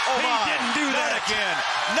 Oh, he didn't do that again.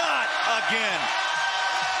 Not again.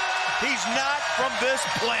 He's not from this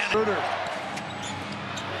planet.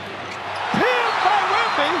 Pinned by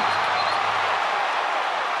Wemby.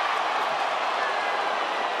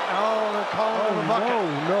 Oh, they're calling him a bucket.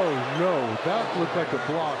 No. That looked like a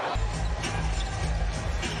block.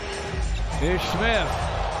 Ish Smith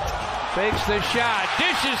fakes the shot.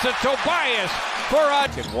 Dishes to Tobias for a...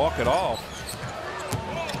 Can walk it off.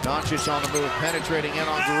 Doncic on the move, penetrating in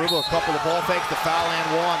on Garuba. A couple of ball fakes, the foul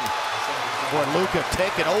and 1. Boy, Luka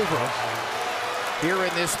taking over here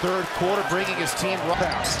in this third quarter, bringing his team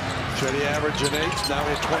right. Chetty averaging 8, now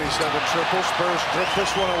he has 27 triples. Spurs drip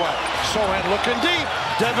this one away. Sohan looking deep.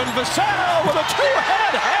 Devin Vassell with a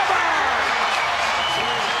two-head hammer.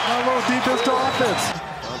 A little defense to offense.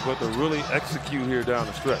 But to really execute here down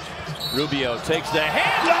the stretch. Rubio takes the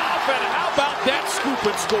handoff, and how about that scoop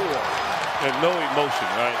and score? And no emotion,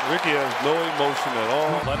 right? Ricky has no emotion at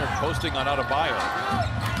all. Leonard posting on Adebayo.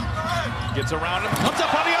 Gets around him, comes up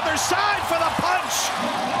on the other side for the punch.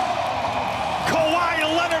 Kawhi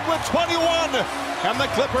Leonard with 21, and the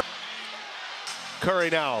Clippers. Curry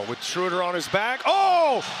now with Schroeder on his back.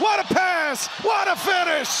 Oh, what a pass! What a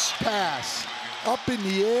finish! Pass up in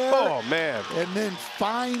the air. Oh, man. And then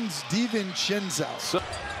finds DiVincenzo.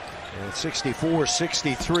 And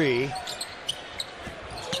 64-63.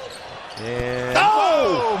 And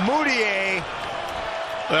Moutier.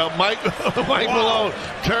 Well, Mike Malone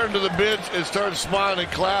turned to the bench and started smiling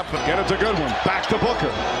and clapping. Get it's a good one. Back to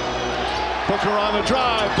Booker. Booker on the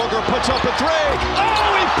drive. Booker puts up a 3.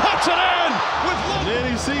 Oh, he puts it in! And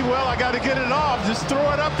then you see, well, I got to get it off. Just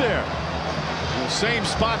throw it up there. The same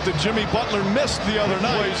spot that Jimmy Butler missed the other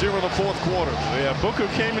night. Plays here in the fourth quarter. Yeah, Booker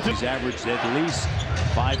came into... He's averaged at least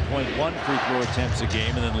 5.1 free throw attempts a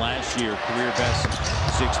game, and then last year, career best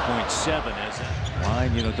 6.7 as a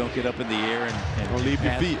line. You know, don't get up in the air and don't leave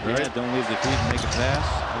your feet, right? Yeah, don't leave the feet and make a pass.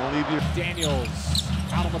 Don't leave your... Daniels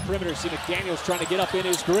out on the perimeter. See McDaniels trying to get up in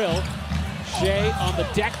his grill. Shea on the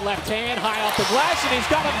deck, left hand, high off the glass, and he's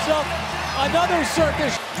got himself another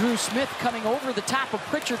circus. Drew Smith coming over the top of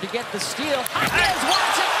Pritchard to get the steal. Hopkins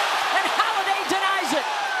wants it, and Holiday denies it.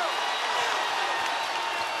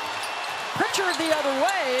 Pritchard the other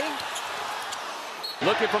way.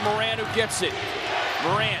 Looking for Morant, who gets it.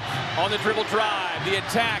 Morant on the dribble drive. The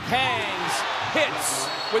attack hangs,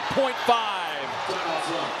 hits with .5.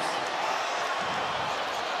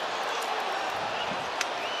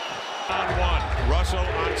 On 1. Russell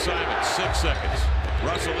on Simons. 6 seconds.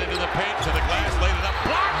 Russell into the paint, to the glass, laid it up.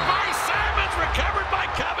 Blocked by Simons, recovered by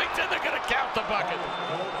Covington. They're going to count the bucket.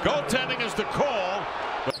 Goaltending is the call.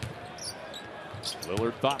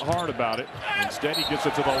 Lillard thought hard about it. Instead, he gets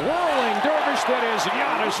it to the whirling dervish that is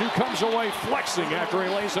Giannis, who comes away flexing after he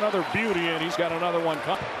lays another beauty in. He's got another one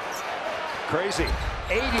coming. Crazy.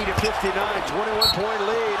 80-59, 21-point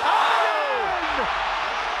lead. Oh!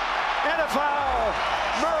 And a foul.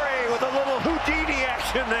 Murray with a little Houdini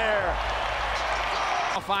action there.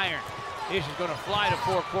 Off iron. He's going to fly to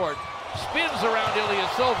forecourt. Spins around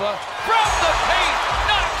Ilyasova from the paint,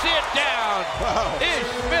 knocks it down. Wow. Ish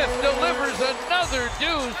Smith delivers another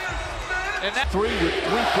deuce. And that 3 with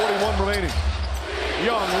 3:41 remaining.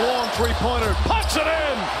 Young, long three-pointer, puts it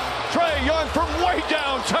in. Trae Young from way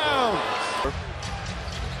downtown.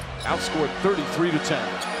 Outscored 33-10.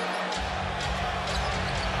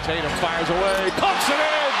 Tatum fires away, pumps it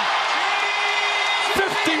in.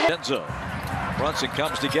 50. End zone. Brunson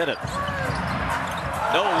comes to get it.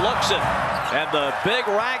 No looks it. And the big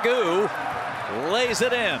Ragu lays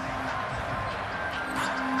it in.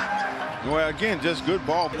 Well, again, just good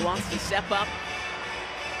ball. He wants to step up,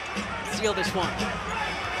 seal this one.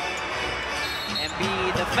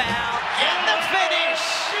 Embiid, the foul, and the finish!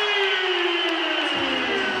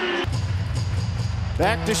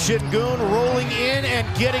 Back to Şengün, rolling in and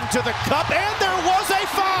getting to the cup, and there was a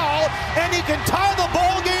foul, and he can tie the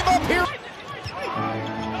ball game up here.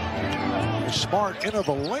 Smart into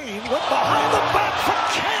the lane, went behind the back for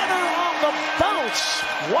Canner on the bounce.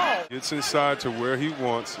 Wow. It's inside to where he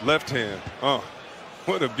wants. Left hand.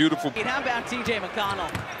 What a beautiful. How about TJ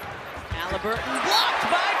McConnell? Halliburton blocked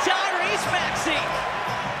by Tyrese Maxey.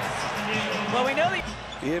 Well, we know the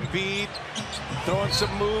Embiid throwing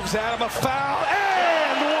some moves at him. A foul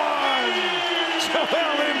and one.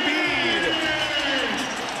 Joel Embiid.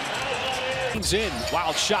 In,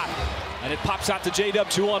 wild shot. And it pops out to J-Dub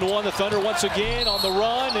 2-on-1. The Thunder once again on the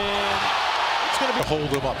run, and It's going to be hold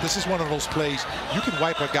him up. This is one of those plays you can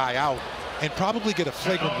wipe a guy out and probably get a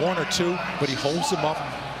flagrant 1 or 2, but he holds him up.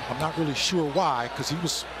 I'm not really sure why, because he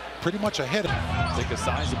was pretty much ahead of him. take a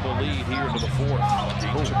sizable lead here into the fourth.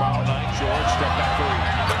 Tomorrow night, George, step back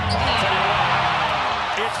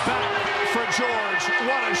 3. It's back for George.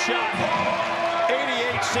 What a shot.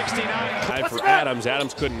 88-69. For Adams.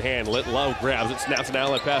 Adams couldn't handle it. Love grabs it, snaps an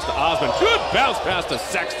outlet pass to Osman. Good bounce pass to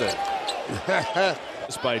Sexton.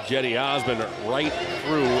 This by Jetty Osman right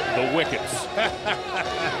through the wickets.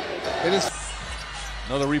 It is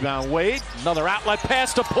another rebound, Wade. Another outlet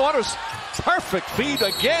pass to Porter's. Perfect feed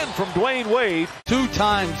again from Dwayne Wade. 2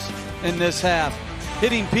 times in this half,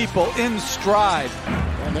 hitting people in stride.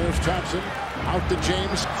 And there's Thompson out to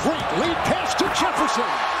James. Great lead pass to Jefferson.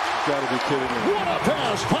 Gotta be kidding me. What a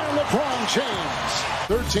pass by LeBron James.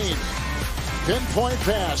 13. 10-point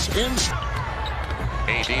pass in.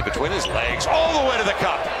 AD between his legs all the way to the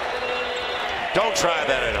cup. Don't try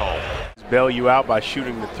that at home. Bail you out by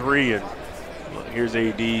shooting the 3, and here's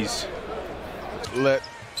AD's. Let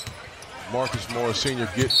Marcus Morris Sr.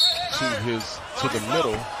 get to the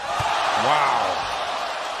middle. Wow.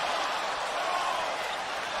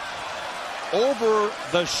 Over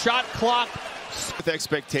the shot clock. With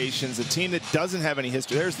expectations, a team that doesn't have any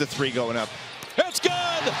history. There's the 3 going up. It's good.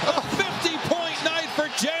 A 50-point night for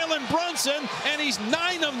Jalen Brunson, and he's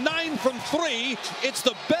 9 of 9 from 3. It's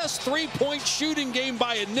the best 3-point shooting game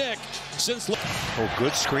by a Knick since. Oh,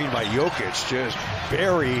 good screen by Jokic. Just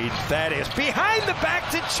buried Thaddeus. Behind the back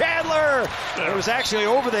to Chandler. It was actually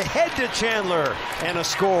over the head to Chandler. And a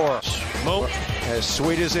score. As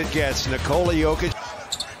sweet as it gets. Nikola Jokic.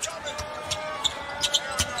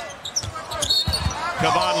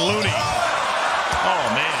 Kevon Looney. Oh,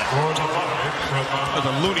 man. That's a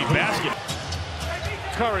Looney basket.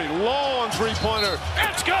 Curry, long three-pointer.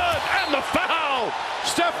 It's good, and the foul.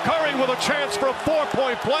 Steph Curry with a chance for a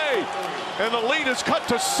 4-point play, and the lead is cut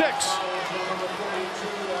to 6.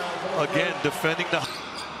 Again, defending the.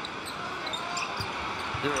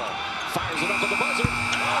 Hero fires it up at the buzzer.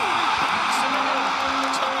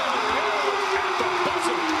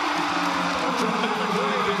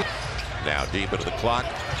 Now deep into the clock.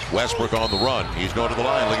 Westbrook on the run. He's going to the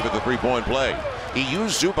line looking for the 3-point play. He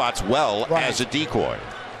used Zubats well as a decoy.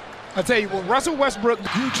 I'll tell you, well, Russell Westbrook,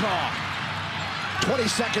 Utah. 20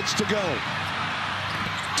 seconds to go.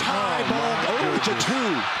 Tie ball. Oh, it's a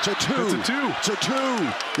 2. It's a 2. It's a 2. It's a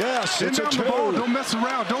 2. Yes, Send it's a down 2. the ball. Don't mess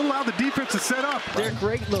around. Don't allow the defense to set up. They're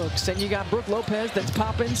great looks, and you got Brook Lopez that's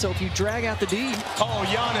popping, so if you drag out the D. Oh,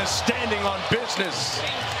 Giannis standing on business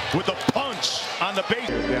with a punch on the base.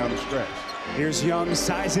 Down the stretch. Here's Young,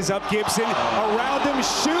 sizes up Gibson, around him,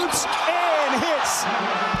 shoots, and hits.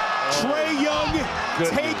 Trae Young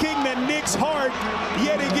taking the Knicks' heart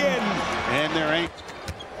yet again. And there ain't.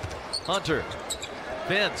 Hunter,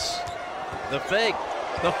 Vince, the fake,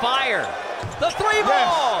 the fire, the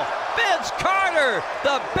 3-ball. Vince Carter,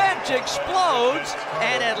 the bench explodes,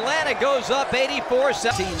 and Atlanta goes up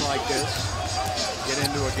 84-17. Team like this, get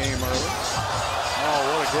into a game early. Oh,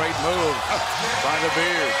 what a great move by the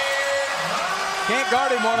Beard. Can't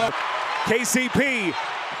guard him on a KCP.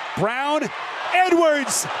 Brown,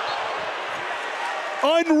 Edwards.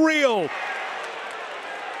 Unreal.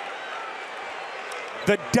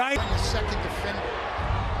 The second defender.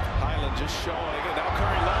 Highland just showing again. Now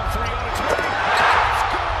Curry long three on its way. It's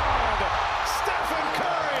good. Stephen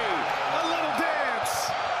Curry, a little dance.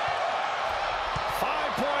 5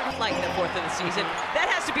 point. Like the fourth of the season. That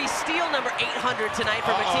has to be steal number 800 tonight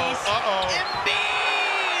for Matisse.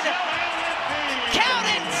 Embiid! Count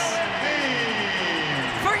it!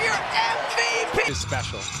 For your MVP! Is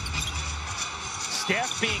special.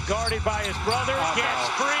 Steph being guarded by his brother, gets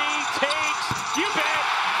free, takes, you bet!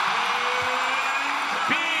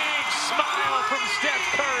 Big smile from Steph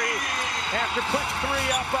Curry after putting 3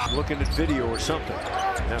 up. Looking at video or something.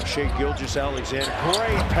 Now Shea Gilgeous-Alexander,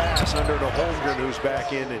 great pass under to Holmgren, who's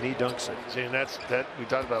back in, and he dunks it. See, and that's we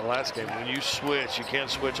talked about last game. When you switch, you can't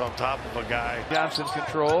switch on top of a guy. Johnson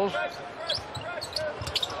controls.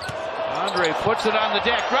 Andre puts it on the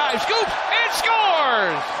deck, drives, scoops, and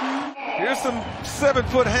scores! Here's some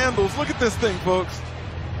 7-foot handles. Look at this thing, folks.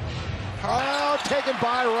 Oh, taken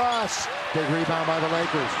by Russ. Big rebound by the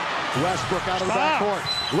Lakers. Westbrook out of the backcourt.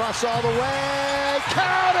 Russ all the way.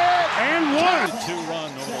 Count it! And one.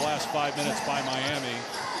 2-run over the last 5 minutes by Miami.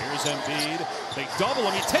 Here's Embiid. They double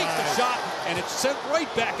him. He takes the shot, and it's sent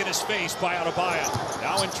right back in his face by Adebayo.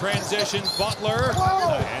 Now in transition, Butler.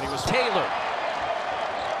 And he was Taylor.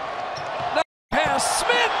 Pass,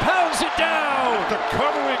 Smith pounds it down. The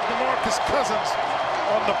covering DeMarcus Cousins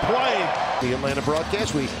on the play. The Atlanta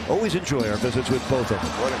broadcast, we always enjoy our visits with both of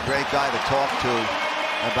them. What a great guy to talk to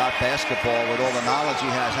about basketball with all the knowledge he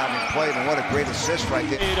has having played, and what a great assist right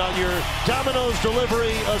there. On your Domino's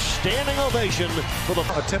delivery, a standing ovation for the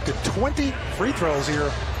attempted 20 free throws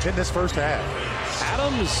here in this first half.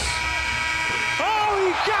 Adams. Oh,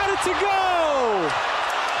 he got it to go.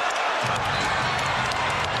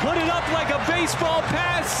 Put it up like a baseball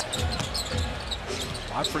pass.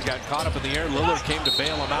 Watford got caught up in the air. Lillard came to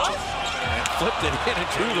bail him out and flipped it in and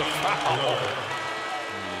drew the foul.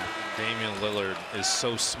 Damian Lillard is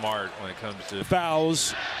so smart when it comes to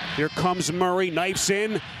fouls. Here comes Murray, knifes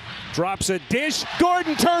in, drops a dish.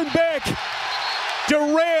 Gordon turned back.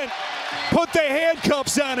 Durant put the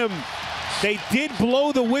handcuffs on him. They did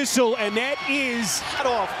blow the whistle, and that is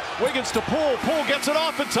off. Wiggins to Poole. Poole gets it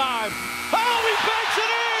off in time. Oh, he banks it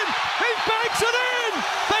in! He banks it in!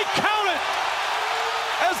 They count it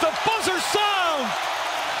as the buzzer sounds.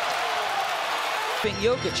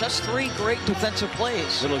 Jokic, just 3 great defensive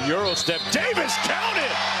plays. Little Euro step. Davis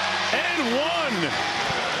counted and one.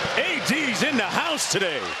 AD's in the house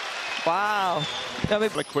today. Wow.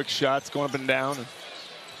 Like quick shots going up and down. And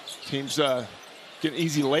teams getting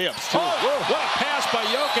easy layups too. Oh, what a pass by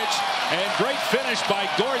Jokic, and great finish by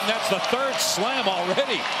Gordon. That's the 3rd slam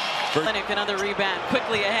already. Another rebound,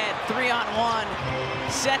 quickly ahead, 3-on-1.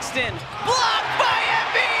 Sexton, blocked by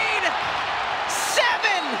Embiid!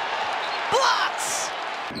 7 blocks!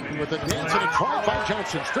 With the dance and a drive by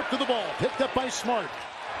Johnson, stripped to the ball, picked up by Smart.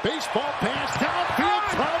 Baseball pass, downfield,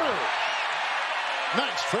 Crowder.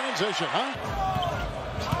 Nice transition, huh?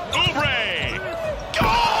 Oubre!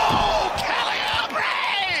 Go! Kelly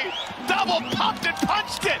Oubre! Double pumped and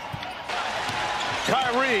punched it!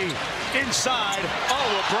 Kyrie inside.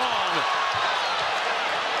 Oh, LeBron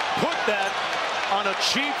put that on a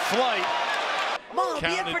cheap flight. Mom,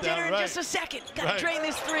 be up for dinner in just a second. Gotta drain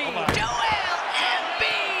this 3. Joel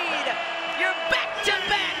Embiid! Your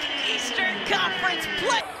back-to-back Eastern Conference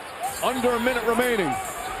play. Under a minute remaining.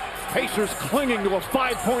 Pacers clinging to a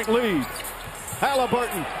 5-point lead.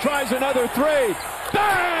 Halliburton tries another 3.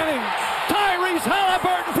 Bang! Tyrese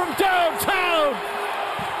Halliburton from downtown.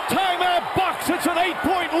 Timeout Bucks. It's an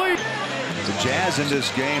 8-point lead. The Jazz in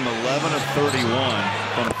this game, 11 of 31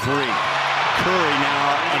 from 3. Curry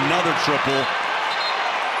now another triple,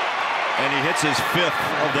 and he hits his 5th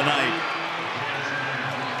of the night.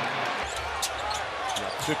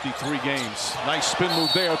 53 games. Nice spin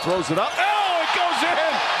move there. Throws it up. Oh, it goes in.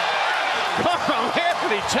 Carl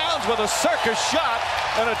Anthony Towns with a circus shot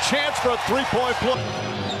and a chance for a 3-point play.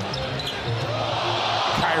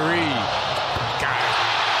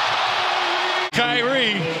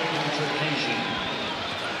 Kyrie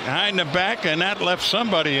behind the back, and that left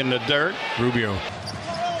somebody in the dirt. Rubio.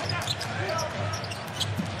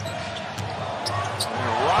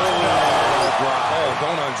 Oh,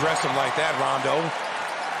 don't undress him like that, Rondo.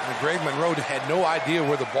 And Greg Monroe had no idea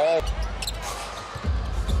where the ball.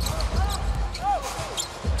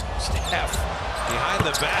 Steph behind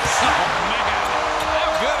the back. Oh, man.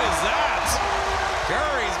 How good is that?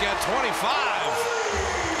 Curry's got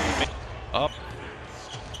 25. Up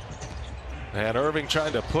And Irving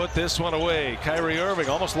trying to put this one away. Kyrie Irving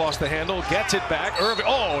almost lost the handle, gets it back. Irving,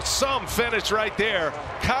 oh, some finish right there.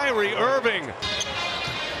 Kyrie Irving.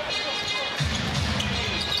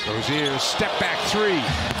 Rozier, step back three.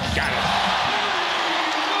 Got it.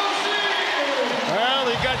 Well,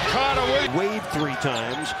 he got caught away. Wade 3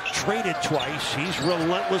 times, traded twice. He's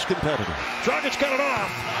relentless competitor. Dragic got it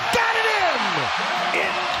off. Got it in!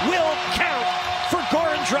 It will count for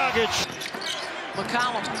Goran Dragic.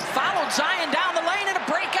 McCollum followed Zion down the lane and a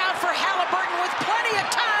breakout for Halliburton with plenty of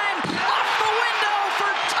time. Off the window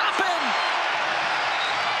for Toppin.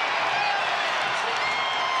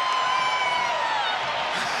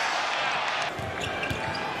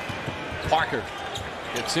 Parker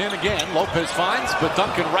gets in again. Lopez finds, but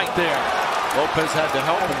Duncan right there. Lopez had to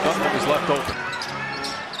help, and Duncan was left open.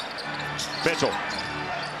 Mitchell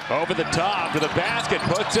over the top to the basket,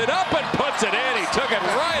 puts it up and puts it in. He took it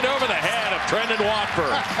right over the head of Brendan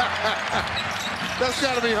Watford. That's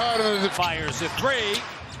got to be harder than it. Fires a 3,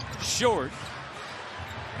 short.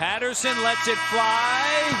 Patterson lets it fly.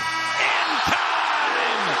 In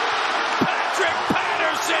time! Patrick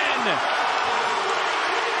Patterson!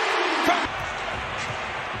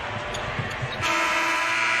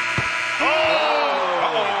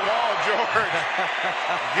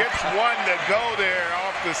 Gets one to go there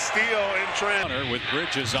off the steal in transition. With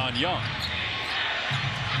Bridges on Young.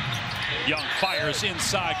 Young fires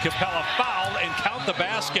inside. Capella foul and count the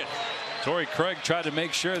basket. Torrey Craig tried to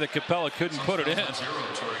make sure that Capella couldn't put it in.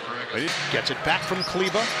 Gets it back from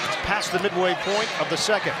Kleba. It's past the midway point of the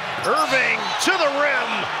second. Irving to the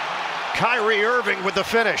rim. Kyrie Irving with the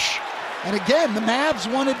finish. And again, the Mavs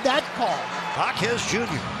wanted that call. Hawkes Jr.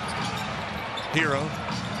 Hero.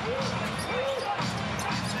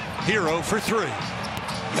 Hero for 3.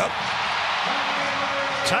 Yep.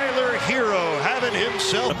 Tyler Hero having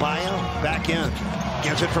himself. Adebayo back in.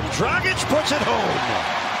 Gets it from Dragic, puts it home.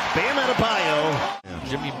 Bam Adebayo.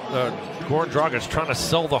 Goran Dragic trying to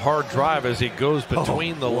sell the hard drive as he goes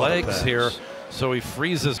between the legs here, so he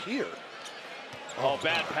freezes here. Oh,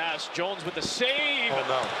 bad pass. Jones with the save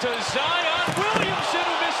to Zion Williamson,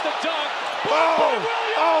 who missed the dunk.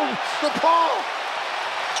 The ball.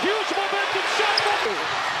 Huge momentum shot.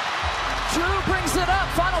 Drew brings it up.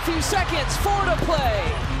 Final few seconds. 4 to play.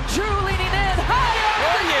 Drew leaning in. High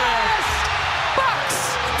up the glass.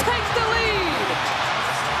 Bucks take the lead.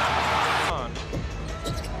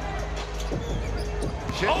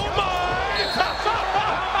 Oh my! He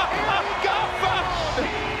got fouled.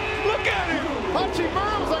 Look at him. Hachi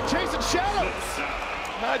Burns like chasing shadows.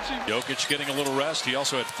 Jokic getting a little rest. He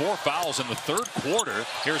also had 4 fouls in the third quarter.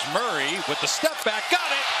 Here's Murray with the step back. Got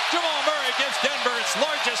it. Jamal Murray against Denver. Its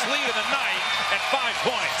largest lead of the night at 5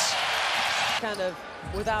 points. Kind of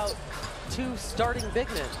without 2 starting big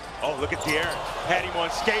men. Oh, look at De'Aaron. Had him on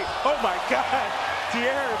skate. Oh, my God.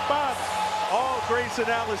 De'Aaron Fox. All Grayson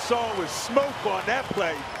Allen saw was smoke on that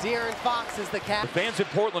play. De'Aaron Fox is the The fans in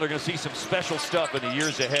Portland are going to see some special stuff in the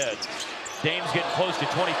years ahead. Dame's getting close to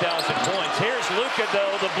 20,000 points. Here's Luka,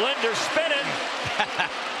 though, the blender spinning.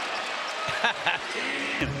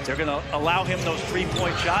 They're going to allow him those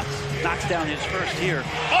 3-point shots. Knocks down his first here.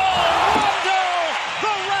 Oh, Rondo!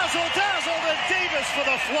 The razzle-dazzle to Davis for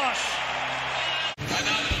the flush.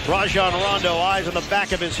 Rajon Rondo, eyes on the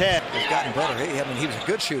back of his head. He's gotten better. I mean, he was a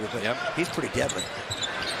good shooter, but he's pretty deadly.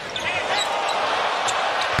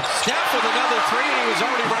 Steph with another 3, and he was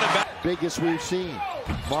already running back. Biggest we've seen.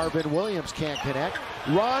 Marvin Williams can't connect.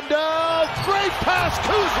 Rondo, great pass,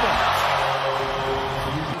 Kuzma.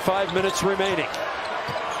 5 minutes remaining.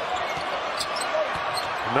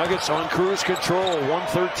 Nuggets on cruise control,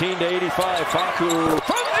 113 to 85. Facu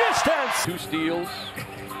from distance. 2 steals.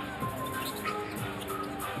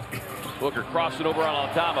 Booker crossed it over on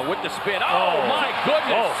Aldama with the spin. Oh, my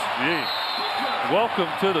goodness. Welcome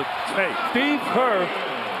to the hey, Steve Kerr,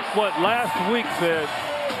 what last week said,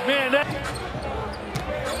 man, that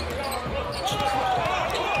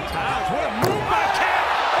What a move by Cat,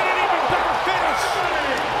 and an even better finish.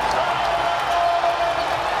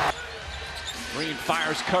 Green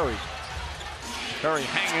fires Curry. Curry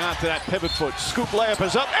hanging on to that pivot foot. Scoop layup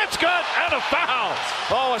is up. It's good. And a foul.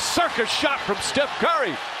 Oh, a circus shot from Steph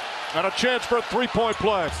Curry. And a chance for a 3-point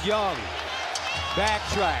play. Young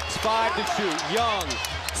backtracks, 5 to shoot. Young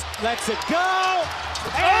lets it go.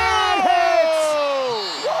 And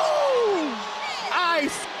hits. Woo!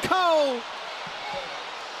 Ice cold.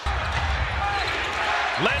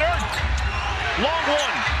 Leonard, long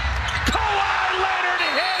one. Kawhi Leonard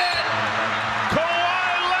hit it.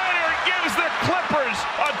 Kawhi Leonard gives the Clippers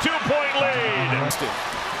a 2-point lead.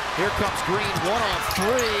 Here comes Green, 1 on 3.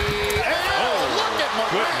 And look at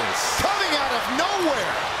Morant coming out of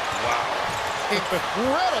nowhere. Wow.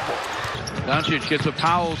 Incredible. Doncic gets a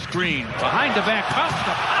Powell screen. Behind the back, comes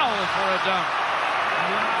to Powell for a dunk.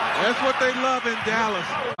 That's what they love in Dallas.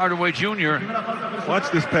 Hardaway Jr.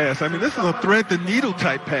 Watch this pass. I mean, this is a thread-the-needle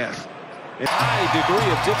type pass. High degree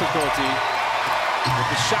of difficulty with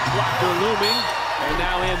the shot blocker looming. And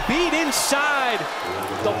now Embiid inside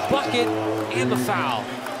the bucket and the foul.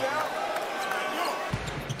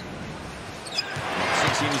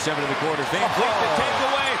 16-7 in the quarter. Van Fleet the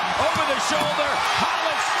takeaway over the shoulder.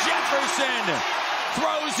 Hollis Jefferson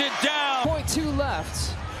throws it down. 0.2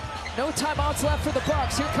 left. No timeouts left for the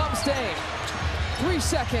Bucks. Here comes Dame. 3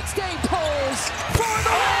 seconds. Dame pulls for the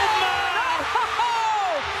win.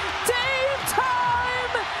 Oh, Dame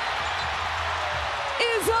time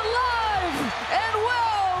is alive and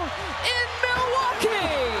well in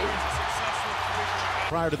Milwaukee.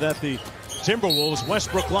 Prior to that, the Timberwolves,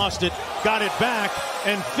 Westbrook lost it, got it back,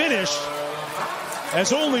 and finished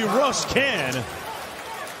as only Russ can.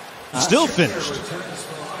 Still finished.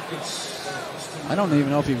 I don't even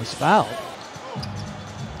know if he was fouled.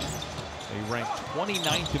 They ranked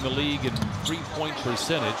 29th in the league in three-point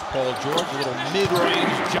percentage. Paul George, a little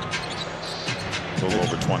mid-range jump. A little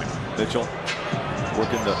over 20. Mitchell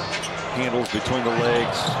working the handles between the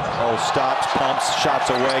legs. Oh, stops, pumps, shots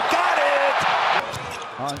away. Got it!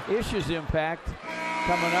 On Ish's impact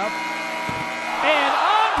coming up. And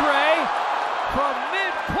Andre from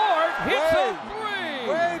midcourt hits a three.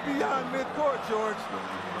 Way beyond midcourt, George.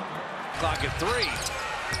 Clock at 3.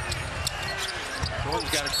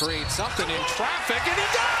 Jordan's got to create something in traffic, and he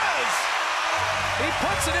does! He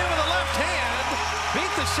puts it in with the left hand,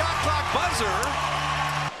 beat the shot clock buzzer.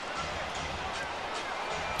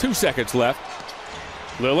 2 seconds left.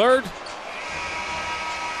 Lillard.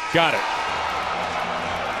 Got it.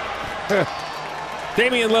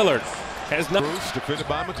 Damian Lillard has no. Strus defended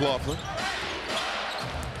by McLaughlin.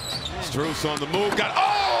 Strus on the move. Got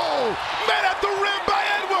met at the rim by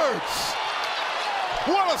Edwards.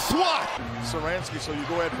 What a swat! Saransky, so you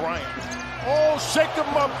go at Bryant. Oh, shake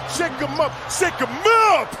him up, shake him up, shake him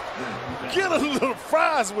up! Get a little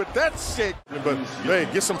fries with that shake. But hey,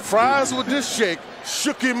 get some fries with this shake.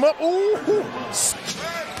 Shook him up. Ooh.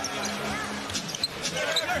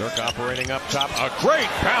 Dirk operating up top. A great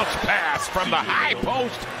bounce pass from the high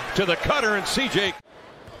post to the cutter, and CJ.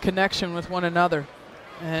 Connection with one another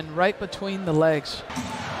and right between the legs.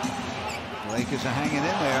 Lakers are hanging in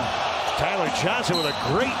there. Tyler Johnson with a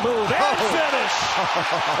great move and finish.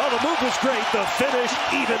 Oh, the move was great. The finish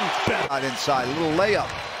even better. Out inside, a little layup.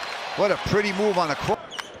 What a pretty move on the court.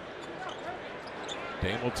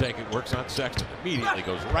 Dame will take it, works on Sexton, immediately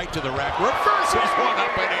goes right to the rack, reverses one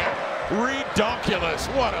up and in. Redonkulous,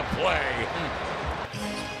 what a play.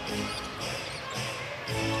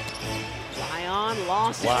 Zion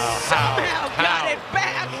lost it. Wow. Somehow got it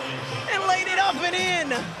back and laid it up and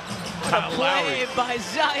in. What a play by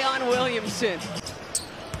Zion Williamson.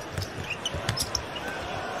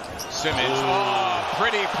 Simmons,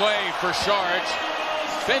 pretty play for Sharge.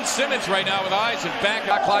 Ben Simmons right now with eyes and back.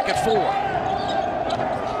 Clock at 4.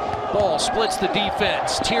 Ball splits the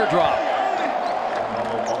defense. Teardrop.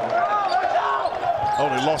 Oh,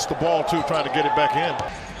 they lost the ball, too, trying to get it back in.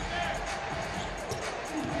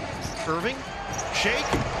 Irving,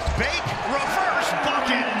 shake, bake, reverse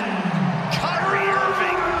bucket. Kyrie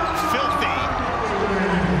Irving, filthy.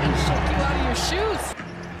 And shake you out of your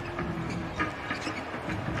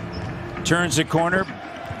shoes. Turns the corner.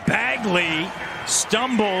 Bagley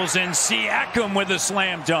stumbles, and Siakam with a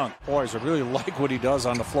slam dunk. Boys, I really like what he does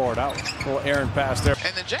on the floor. That little errant pass there.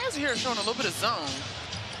 And the Jazz here are showing a little bit of zone.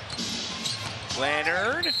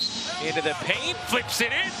 Leonard into the paint, flips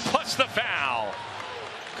it in, puts the foul.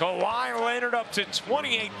 Kawhi Leonard up to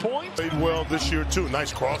 28 points. Played well this year, too.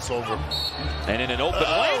 Nice crossover. And in an open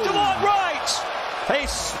lane to Wright. A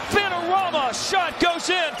spin-a-rama shot goes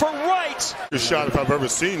in for Wright. Good shot if I've ever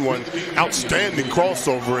seen one. Outstanding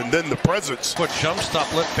crossover, and then the presence. Put jump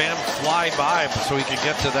stop, let Bam fly by so he could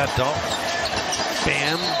get to that dunk.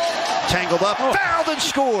 Bam tangled up, fouled and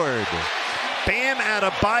scored. Bam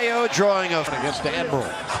Adebayo drawing a against Admiral.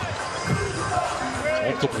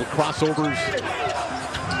 Multiple crossovers.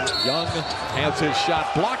 Young has his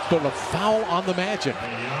shot blocked, but a foul on the Magic.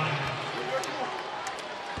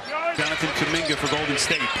 Jonathan Kuminga for Golden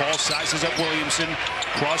State. Paul sizes up Williamson,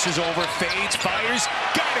 crosses over, fades, fires,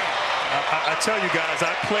 got it! I tell you guys,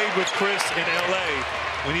 I played with Chris in L.A.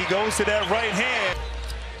 When he goes to that right hand.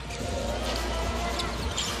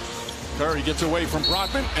 Curry gets away from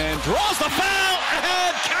Brockman and draws the foul,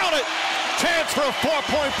 and count it! Chance for a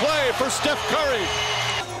 4-point play for Steph Curry.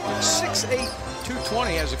 6'8",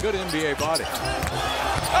 220, has a good NBA body.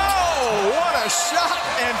 Oh, what a shot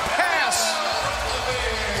and pass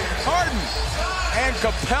Harden and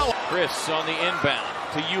Capella. Chris on the inbound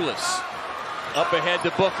to Ulis. Up ahead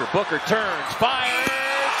to Booker. Booker turns, fires,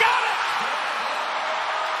 got it!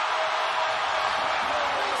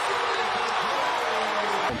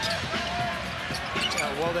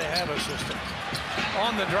 Well, they have a system.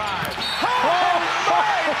 On the drive. Oh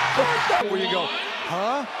my! Where you go?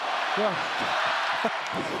 Huh? Yeah.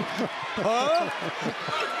 Huh?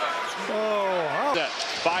 Oh, huh?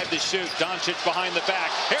 5 to shoot. Doncic behind the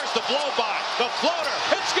back. Here's the blow by. The floater.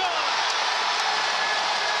 It's gone.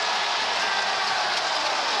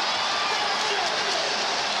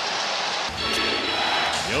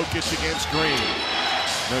 Jokic against Green.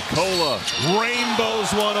 Nikola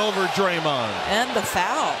rainbows one over Draymond. And the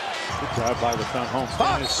foul. Good drive by the front home.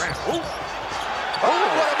 Fox. Oh,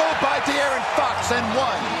 what a move by De'Aaron Fox, and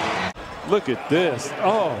one. Look at this.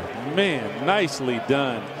 Oh, man, nicely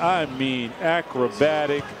done. I mean,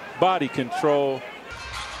 acrobatic, body control.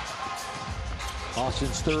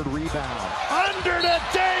 Austin's third rebound. Under to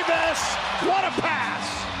Davis. What a pass.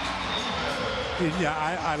 Yeah,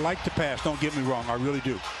 I like to pass. Don't get me wrong. I really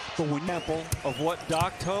do. But when example of what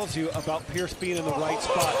Doc tells you about Pierce being in the right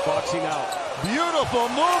spot, boxing out. Beautiful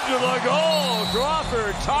move to the goal.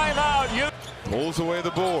 Crawford, timeout. Pulls away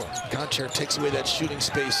the board. Gonchar takes away that shooting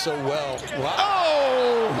space so well. Wow.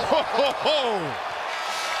 Oh! Ho, ho, ho.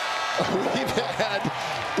 We've had...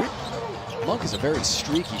 Monk is a very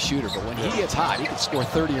streaky shooter, but when he gets hot, he can score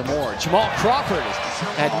 30 or more. Jamal Crawford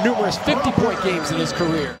has had numerous 50-point games in his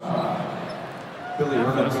career.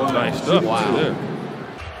 That's nice stuff. Wow. There.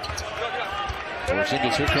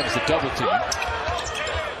 Porzingis, here comes the double team.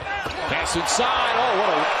 Pass inside. Oh, what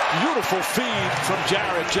a beautiful feed from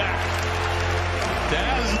Jarrett Jack.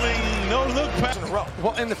 Dazzling no-look pass.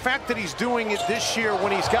 Well, and the fact that he's doing it this year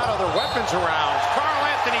when he's got other weapons around. Karl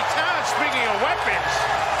Anthony Towns, speaking of weapons,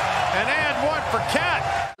 and add one for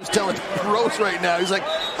Cat. He's telling gross right now. He's like,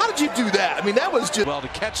 how did you do that? I mean, that was just... Well, to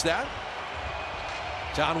catch that.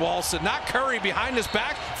 John Wall said, not Curry behind his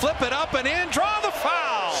back. Flip it up and in. Draw the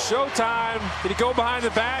foul. Showtime. Did he go behind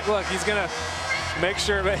the back? Look, he's going to make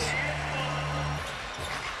sure that...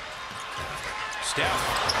 Steph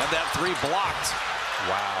had that three blocked.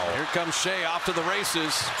 Wow. Here comes Shea off to the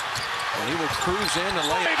races. And he will cruise in and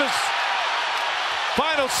lay. Davis.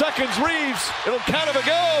 Final seconds, Reeves. It'll count if it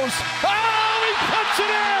goes. Oh, he puts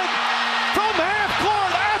it in from half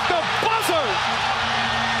court at the buzzer.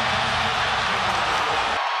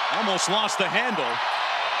 Almost lost the handle.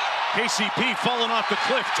 KCP falling off the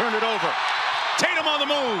cliff, turned it over. Tatum on the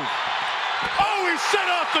move. Oh, he set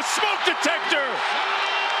off the smoke detector.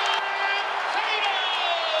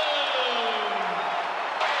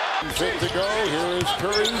 Fit to go. Here is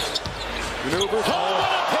Curry. Maneuvers. Oh,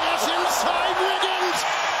 what a pass inside Wiggins.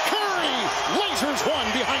 Curry lasers one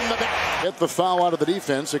behind the back. Get the foul out of the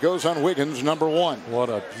defense. It goes on Wiggins, number 1. What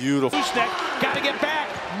a beautiful. Got to get back.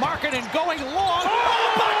 Marketing going long.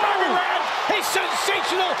 Oh, block by Durant. A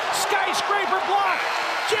sensational skyscraper block.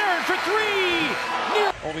 Jared for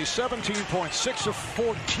 3. Only 17.6 of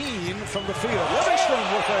 14 from the field. Livingston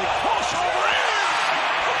with a crossover in.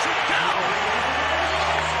 Puts it down.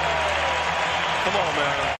 Come on,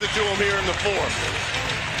 man. To do him here in the fourth.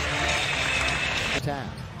 Attack.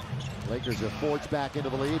 Lakers have forged back into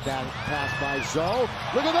the lead. That pass by Zoe.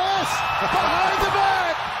 Look at this! Behind the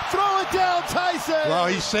back! Throw it down, Tyson! Well,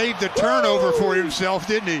 he saved the turnover for himself,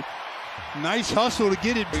 didn't he? Nice hustle to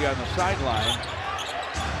get it. On the sideline.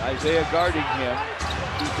 Isaiah guarding him.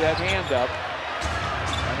 Keep that hand up.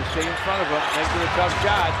 Trying to stay in front of him. Make it a tough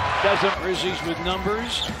shot. Doesn't. Grizzlies with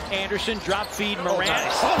numbers. Anderson drop feed Morant.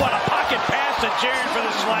 Oh, what a pocket pass to Jared for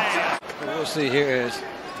the slam. What we'll see here is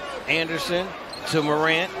Anderson to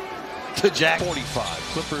Morant to Jack. 45.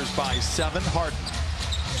 Clippers by 7. Harden.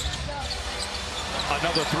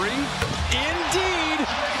 Another 3. Indeed.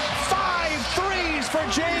 5 threes for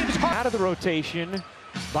James Harden. Out of the rotation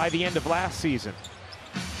by the end of last season.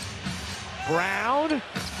 Brown.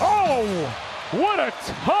 Oh, what a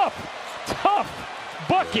tough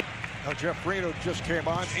bucket. Now Jeff Reno just came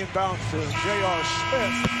on, inbound to J.R.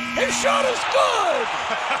 Smith. His shot is good!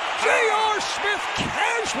 J.R. Smith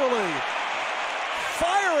casually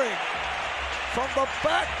firing from the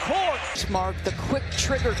back court. Mark, the quick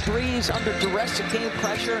trigger threes under duress and game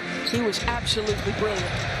pressure. He was absolutely brilliant.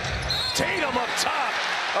 Tatum up top.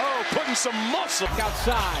 Oh, putting some muscle.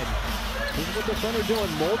 Outside. This is what the defender doing.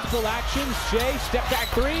 Multiple actions. Shea, step back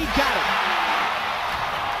 3. Got it.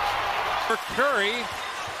 For Curry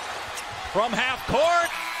from half court.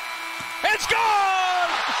 It's gone!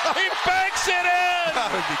 He banks it in!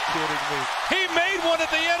 Gotta be kidding me. He made one at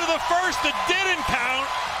the end of the first that didn't count.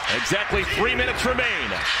 Exactly 3 minutes remain.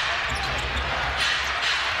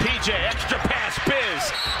 CJ, extra pass,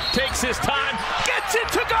 Biz takes his time, gets it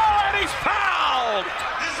to go, and he's fouled!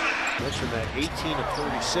 Mentioned that 18 of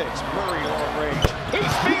 36, Murray long range.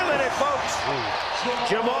 He's feeling it, folks!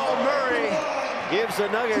 Jamal Murray gives the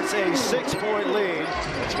Nuggets a 6-point lead.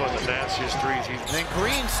 That's one of the nastiest threes he's... Then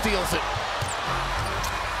Green steals it.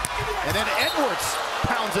 And then Edwards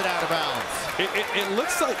pounds it out of bounds. It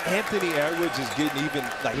looks like Anthony Edwards is getting even.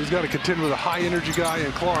 Like He's got to contend with a high-energy guy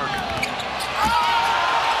in Clark.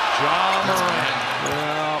 John Morant.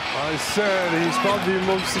 Yeah, I said he's probably the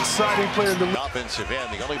most exciting player in the league. Offensive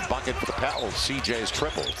end, the only bucket for the Pels. CJ's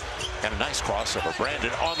triple. And a nice crossover.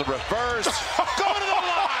 Brandon on the reverse. Go to the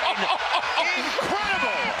line.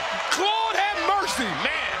 Incredible. Claude have mercy.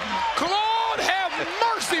 Man. Claude have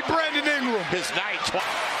mercy, Brandon Ingram. His night.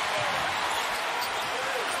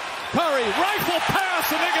 Curry, rifle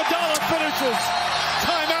pass, and Iguodala finishes.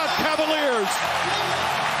 Timeout, Cavaliers.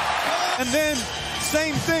 And then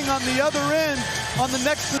same thing on the other end on the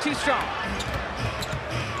next. Too strong.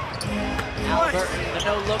 Halliburton, the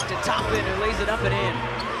no-look to top it and lays it up and in.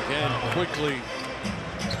 Again, quickly,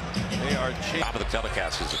 they are chasing. Top of the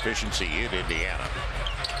telecast is efficiency in Indiana.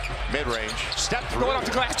 Mid-range, step through. Going off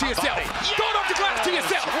the glass to yourself. Yeah. Going off the glass to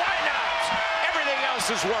yourself. Why not? Everything else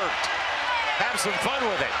has worked. Have some fun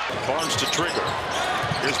with it. Barnes to trigger.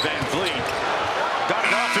 Here's Van Vliet. Got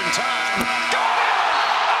it off in time. Got it!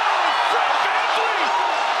 Fred Van Vliet!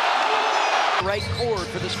 Right chord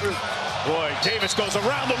for this group. Boy, Davis goes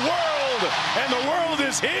around the world, and the world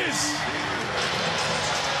is his.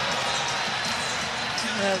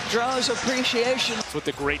 Draws appreciation. That's what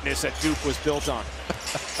the greatness at Duke was built on.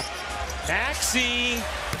 Maxey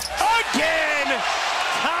again.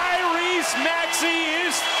 Tyrese Maxey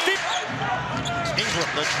is.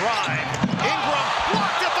 Ingram, the drive. Ingram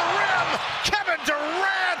blocked at the rim. Kevin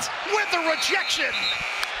Durant with the rejection.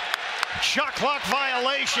 Shot clock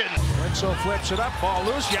violation. Bledsoe flips it up, ball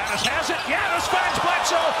loose. Giannis has it. Giannis finds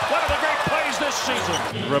Bledsoe. One of the great plays this season.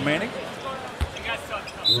 Remaining.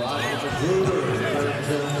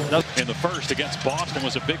 In the first against Boston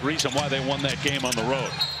was a big reason why they won that game on the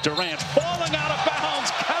road. Durant falling out of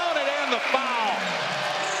bounds, counted and the foul.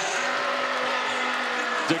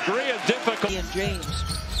 Degree of difficulty. And James.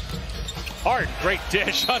 Harden, great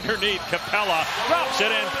dish underneath. Capella drops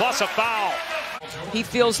it in, plus a foul. He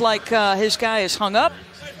feels like his guy is hung up.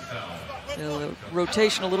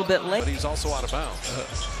 Rotation a little bit late. But he's also out of bounds.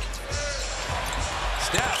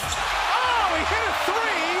 Steph. Oh, he hit a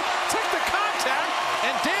three, took the contact,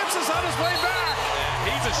 and dances on his way back. Yeah,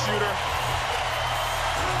 he's a shooter.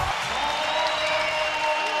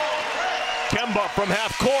 Kemba from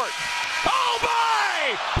half court. Oh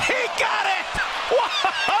my! He got it!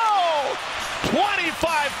 Whoa!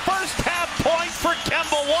 25 first half points for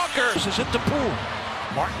Kemba Walker. This is at the Poole.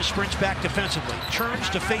 Martin sprints back defensively, turns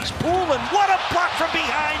to face Poole, and what a block from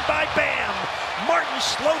behind by Bam! Martin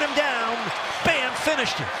slowed him down. Bam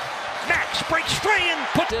finished it. Max breaks free and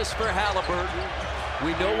put this for Halliburton.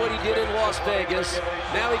 We know what he did in Las Vegas.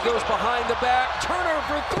 Now he goes behind the back. Turner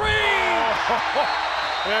for three!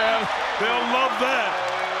 Yeah, they'll love that.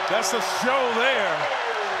 That's a show there.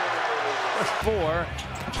 4.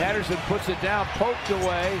 Patterson puts it down, poked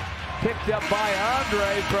away, picked up by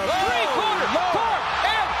Andre from three-quarter court,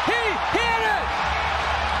 and he hit it!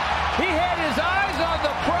 He had his eyes on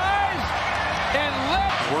the prize and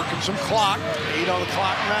left. Working some clock. 8 on the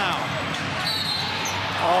clock now.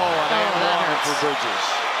 Oh, and for Bridges.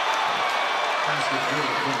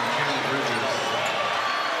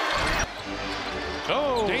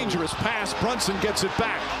 Oh, dangerous pass. Brunson gets it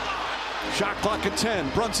back. Shot clock at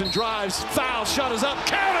 10. Brunson drives. Foul. Shot is up.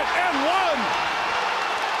 Count it and one.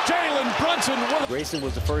 Jalen Brunson. Grayson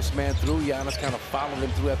was the first man through. Giannis kind of followed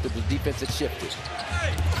him through after the defense had shifted.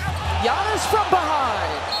 Giannis from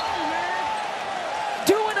behind.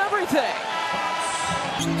 Doing everything.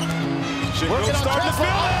 Working on Tesla.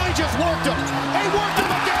 Oh, he just worked him. He worked him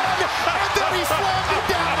again. And then he slammed it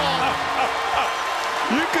down.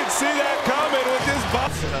 You could see that coming with this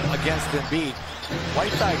bus against Embiid.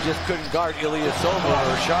 Whiteside just couldn't guard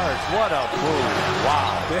Ilyasova or Shards. What a move.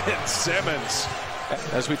 Wow. Ben Simmons.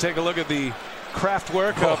 As we take a look at the craft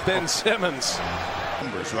work of Ben Simmons.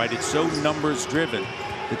 Numbers, right? It's so numbers driven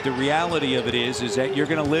that the reality of it is that you're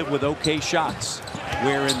going to live with okay shots.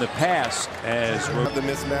 Where in the past, as the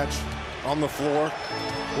mismatch on the floor.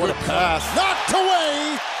 What a pass. Knocked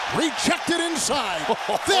away. Rejected inside.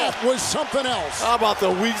 That was something else. How about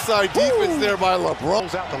the weak side defense there by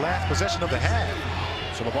LeBron? Out the last possession of the half.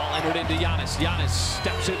 So the ball entered into Giannis. Giannis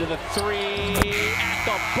steps into the three at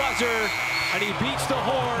the buzzer, and he beats the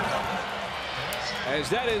horn. As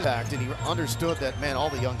that is back, and he understood that, man, all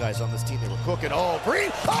the young guys on this team, they were cooking. Oh,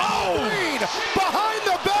 Green! Oh, Green! Behind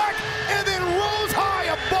the back, and then rose high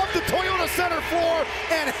above the Toyota center floor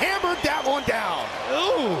and hammered that one down.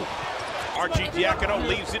 Ooh! Archie Diacono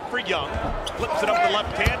leaves it for Young. Flips it up the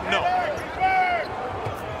left hand. No.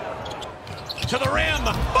 To the rim.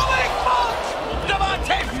 Bowling fault!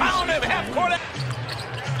 Devontae found him. Half court.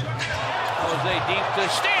 Jose deep to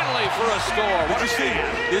Stanley for a score. What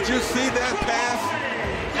Did you see that pass?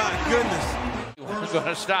 My goodness. Who's going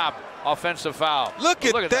to stop? Offensive foul. Look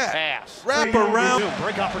at that. The pass. Wrap around.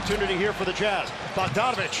 Break opportunity here for the Jazz.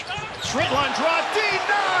 Bogdanovich. Straight line drive.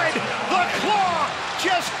 Denied. The claw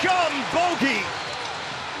just gum bogey.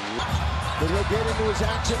 But he'll get into his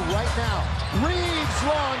action right now. Reeves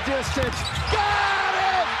long distance. Got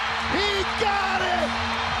it! He got it!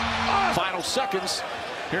 Final seconds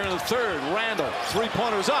here in the third. Randall,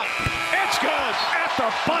 three-pointers up. It's good at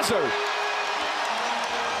the buzzer.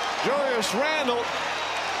 Julius Randall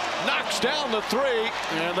knocks down the three.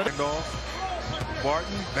 And the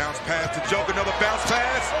Martin, bounce pass to Joke, another bounce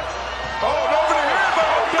pass. Oh, over the head by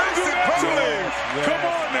Plumlee. Come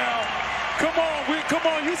on now. Come on.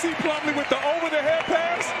 You see Plumlee with the over-the-head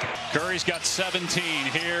pass? Curry's got 17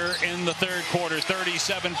 here in the third quarter.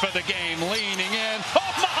 37 for the game. Leaning in. Oh,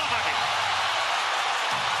 my!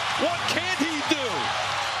 What can't he do?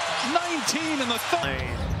 19 in the third.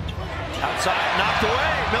 Outside, knocked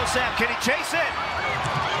away. Millsap, can he chase it?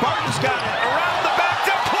 Barton's got it. Around the back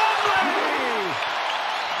to Plumlee.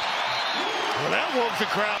 Well, that woke the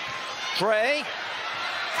crowd. Trey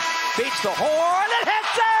beats the horn and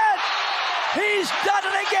hits it! He's done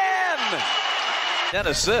it again! 10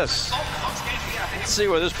 assists. Let's see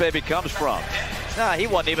where this baby comes from. Nah, he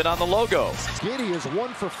wasn't even on the logo. Giddey is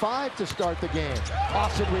 1 for 5 to start the game.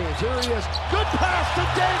 Austin Reeves, here he is. Good pass to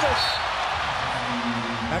Davis.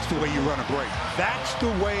 That's the way you run a break. That's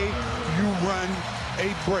the way you run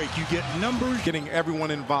a break. You get numbers, getting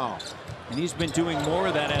everyone involved. And he's been doing more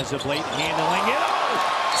of that as of late, handling it.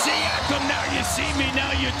 Oh! Siakam, now you see me,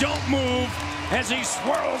 now you don't move as he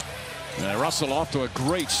swirls. Russell off to a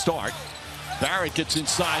great start. Barrett gets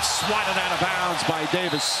inside, swatted out of bounds by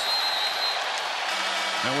Davis.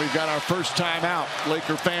 And we've got our first timeout,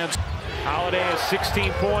 Laker fans. Holiday has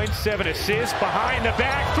 16 points, 7 assists, behind the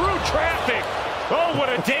back, through traffic. Oh, what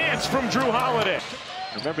a dance from Drew Holiday.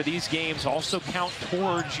 Remember, these games also count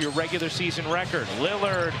towards your regular season record.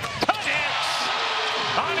 Lillard connects.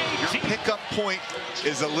 Your pickup point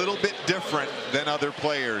is a little bit different than other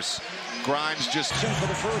players. Grimes just for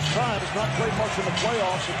the first time has not played much in the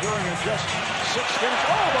playoffs occurring in just 6 games.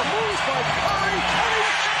 Oh, the moves by Curry.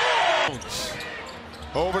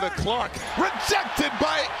 Over to Clark, rejected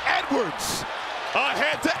by Edwards.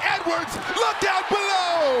 Ahead to Edwards, look out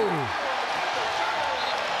below!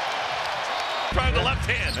 Trying the left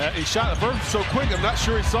hand. He shot the first so quick, I'm not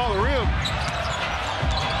sure he saw the rim.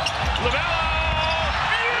 LaMelo!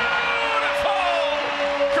 Beautiful!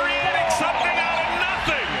 Creating something out of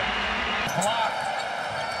nothing! Block.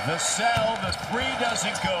 The sell, the three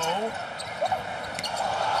doesn't go.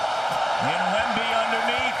 And Wemby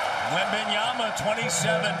underneath. Wembenyama,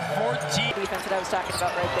 27-14. Defense that I was talking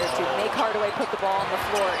about right there, too. Make Hardaway put the ball on the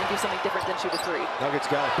floor and do something different than shoot a three. Nuggets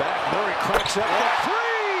got it back. Murray cracks up the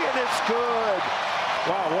three, and it's good.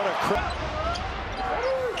 Wow, what a crack.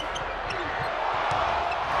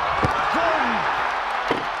 Gordon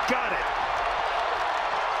got it.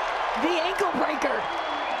 The ankle breaker.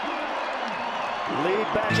 Lead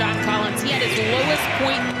back. John Collins, he had his lowest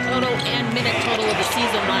point total and minute total of the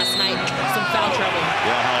season last night. Some foul trouble.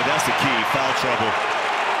 Yeah, Holly, that's the key, foul trouble.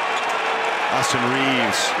 Austin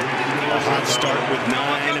Reeves, a hot start with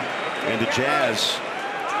 9, and the Jazz.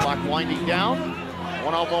 Clock winding down,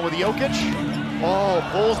 one-on-one with Jokic. Oh,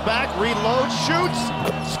 pulls back, reloads, shoots,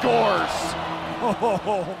 scores.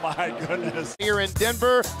 Oh, my goodness. Here in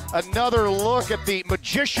Denver, another look at the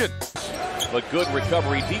magician. But good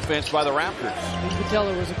recovery defense by the Raptors. You could tell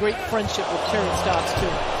there was a great friendship with Terry Stotts, too.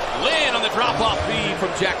 Lynn on the drop-off feed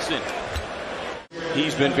from Jackson.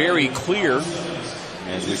 He's been very clear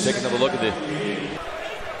as we take another look at the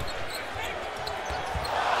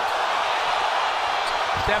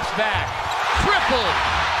steps back. Triple.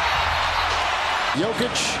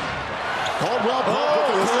 Jokic. Caldwell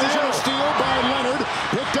collision steal by Leonard.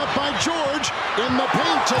 Picked up by George in the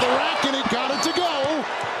paint to the rack, and he got it to go.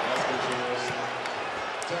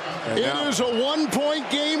 It is a 1-point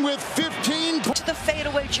game with 15 points. The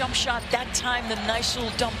fadeaway jump shot, that time the nice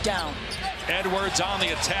little dump down. Edwards on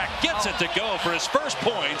the attack, gets it to go for his first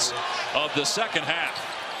points of the second half.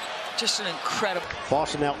 Just an incredible.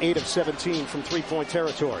 Boston now 8 of 17 from three-point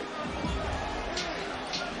territory.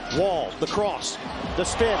 Wall, the cross, the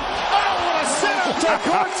spin. Oh, what a setup to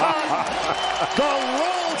Gorton! The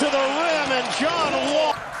roll to the rim, and John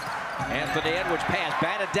Wall. Anthony Edwards pass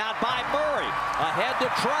batted down by Murray. Ahead to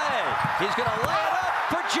Trey. He's going to lay it up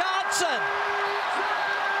for Johnson.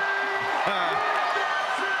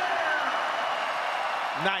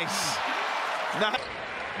 Nice.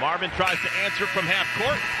 Marvin tries to answer from half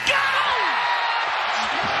court.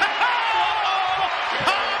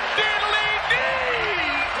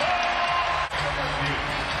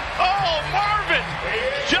 Oh, Marvin!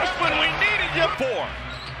 Just when we needed you.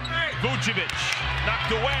 Vucevic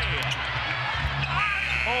knocked away.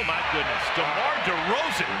 Oh my goodness! DeMar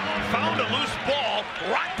DeRozan found a loose ball,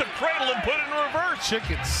 rocked the cradle, and put it in reverse.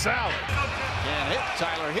 Chicken salad. And hit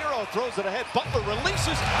Tyler Hero throws it ahead. Butler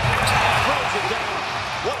releases, throws it down.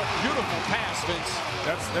 What a beautiful pass, Vince.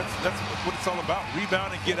 That's what it's all about.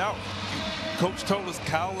 Rebound and get out. Coach told us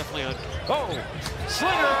Kyle. Oh,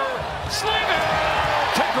 Slinger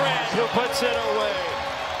to Grant, who puts it away.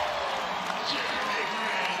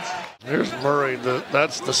 Here's Murray.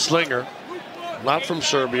 That's the slinger, not from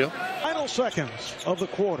Serbia. Final seconds of the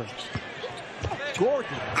quarter.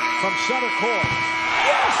 Gordon from center court.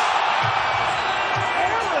 Yes!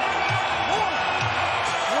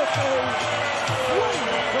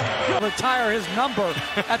 Retire his number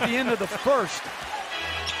at the end of the first.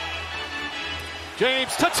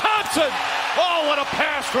 James to Thompson. Oh, what a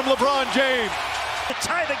pass from LeBron James. To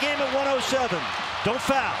tie the game at 107. Don't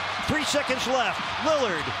foul. 3 seconds left.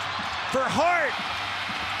 Lillard for Hart.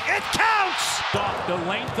 It counts! Off the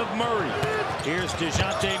length of Murray. Here's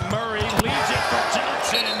DeJounte Murray. Leaves it for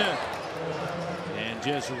Johnson. And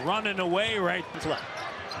just running away right left.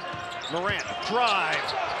 Morant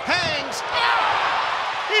drives, hangs.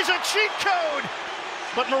 He's a cheat code,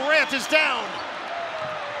 but Morant is down.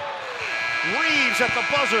 Reeves at the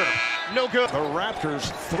buzzer, no good. The Raptors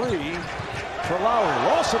 3 for Lowry.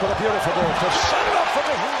 Also with a beautiful move to set it up for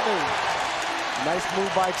the Heat move. Nice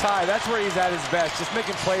move by Ty. That's where he's at his best, just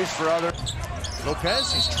making plays for others.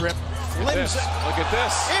 Lopez, he's tripped, flips it. Look at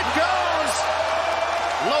this. It goes.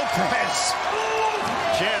 Lopez.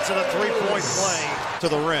 Chance at a three-point play to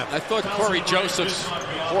the rim. I thought Corey Joseph's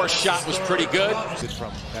forced shot was pretty good.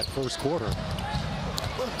 From that first quarter. And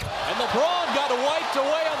LeBron got wiped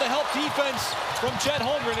away on the help defense from Chet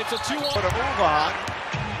Holmgren. It's a 2-1. To move on.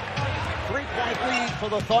 3-point lead for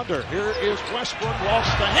the Thunder. Here is Westbrook,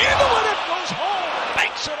 lost the handle, and it was home.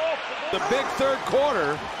 Banks it off the big third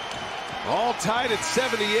quarter. All tied at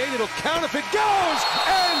 78. It'll count if it goes,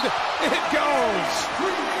 and it goes.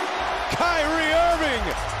 Kyrie Irving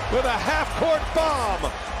with a half-court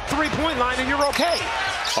bomb. 3-point line, and you're okay.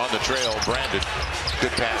 On the trail, Brandon.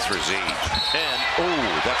 Good pass for Z. And,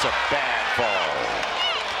 oh, that's a bad fall.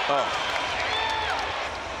 Oh.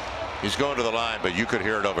 He's going to the line, but you could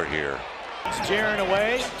hear it over here. It's Jaren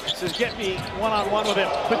away. Says, get me one-on-one with him.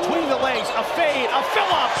 Between the legs, a fade, a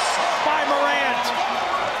Phillips by Morant.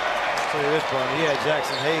 I'll tell you this, Barney. He had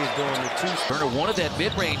Jackson Hayes doing the two. Turner wanted that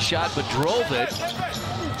mid-range shot, but drove it.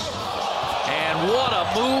 And what a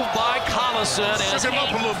move by Collison as he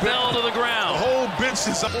fell to the ground. The whole bench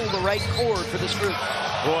is up. The right chord for this group.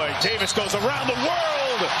 Boy, Davis goes around the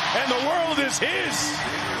world, and the world is his.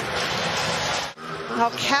 How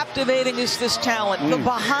captivating is this talent? The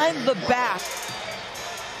behind the back.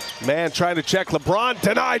 Man trying to check LeBron,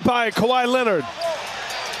 denied by Kawhi Leonard.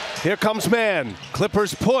 Here comes man.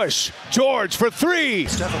 Clippers push. George for three.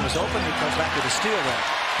 Stephen was open. He comes back to the steal then.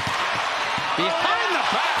 Behind the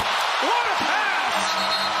back. What a pass!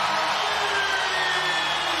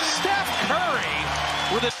 Steph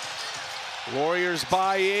Curry with it. Warriors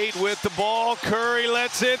by 8 with the ball. Curry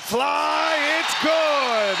lets it fly. It's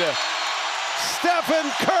good.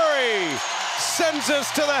 Stephen Curry sends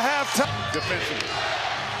us to the halftime. Defensively.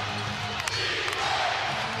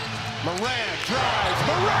 Morant drives.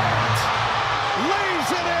 Morant lays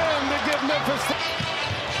it in to give Memphis.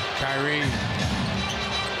 Kyrie.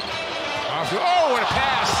 Oh, what a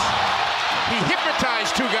pass. He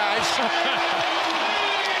hypnotized two guys.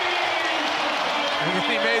 And then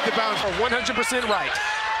he made the bounce. 100% right.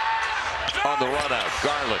 On the run out,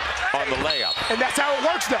 Garland on the layup. And that's how it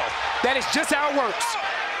works, though. That is just how it works.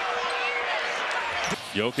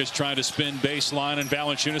 Jokic trying to spin baseline, and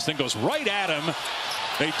Valanciunas then goes right at him.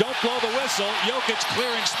 They don't blow the whistle. Jokic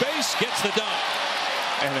clearing space, gets the dunk.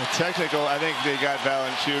 And a technical, I think they got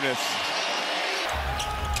Valanciunas.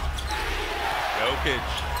 Jokic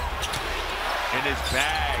in his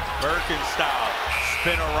bag, Birkenstock,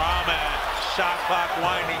 spinorama, shot clock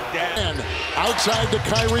winding down. And outside to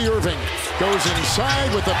Kyrie Irving. Goes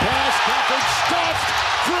inside with the pass. Crawford stuffed.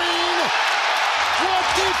 Green. What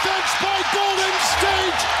defense by Golden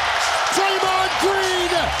State. Draymond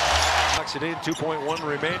Green. Knocks it in, 2.1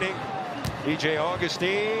 remaining. DJ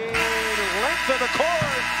Augustine, length of the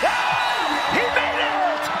court. Ah! He made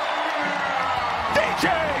it! DJ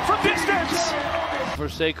from distance. For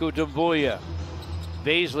Sekou Doumbouya.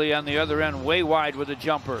 Baisley on the other end, way wide with a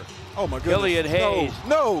jumper. Oh my goodness. Killian Hayes.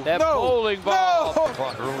 No. That bowling ball. No.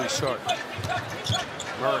 Clock early start.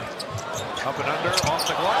 Murray up and under, off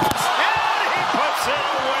the glass. And he puts it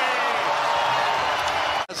away.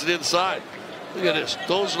 That's it inside. Look at this.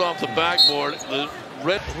 Throws it off the backboard. The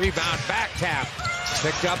red rebound back tap.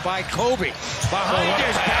 Picked up by Kobe. Behind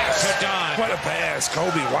his back to Don. What a pass,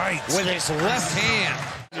 Kobe White. With his left hand.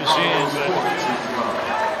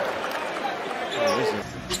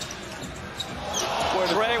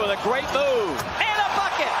 Trey with a great move and a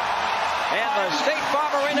bucket. And the State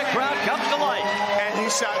Farm Arena crowd comes to life. And he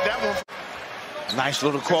shot that one. Nice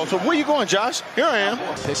little crossover. Where you going, Josh? Here I am.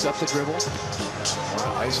 Picks up the dribble.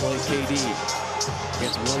 Isolate KD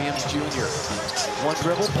against Williams Jr. One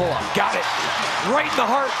dribble, pull up. Got it. Right in the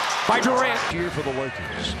heart by Durant. Here for the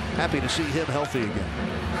Lakers. Happy to see him healthy again.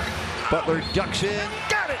 Butler ducks in.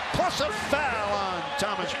 Got it. Plus a foul on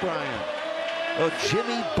Thomas Bryant. Oh,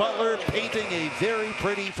 Jimmy Butler painting a very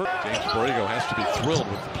pretty first. James Borrego has to be thrilled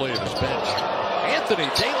with the play of his bench. Anthony,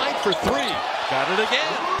 daylight for three. Got it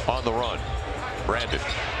again. On the run. Brandon.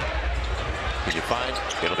 Can you find?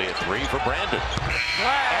 It'll be a three for Brandon.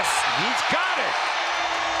 Yes, he's got it.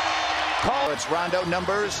 Call. It's Rondo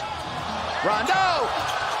numbers. Rondo!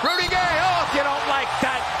 Rudy Gay. Oh, if you don't like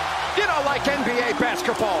that, you don't like NBA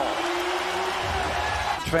basketball.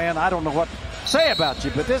 Fan, I don't know what to say about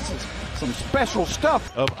you, but this is some special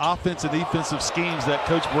stuff. Of offensive and defensive schemes that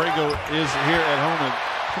Coach Borrego is here at home. And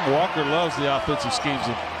Kemba Walker loves the offensive schemes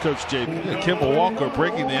of Coach J. Kemba Walker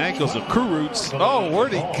breaking the ankles of Kurucs. Oh,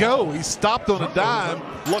 where'd he go? He stopped on a dime.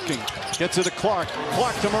 Looking, gets it to Clark.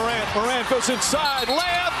 Clark to Morant. Morant goes inside.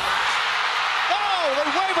 Layup. Oh, they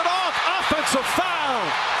wave it off. Offensive foul.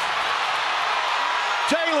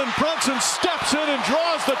 Jalen Brunson steps in and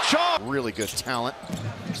draws the charge. Really good talent,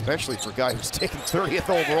 especially for a guy who's taken 30th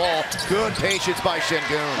overall. Good patience by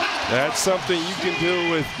Şengün. That's something you can do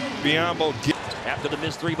with Biyombo. After the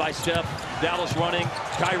missed three by Steph, Dallas running.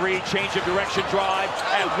 Kyrie, change of direction drive.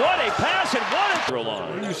 And what a pass and what a throw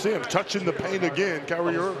line. You see him touching the paint again,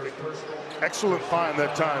 Kyrie Irving. Excellent find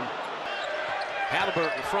that time.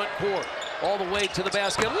 Halliburton, front court, all the way to the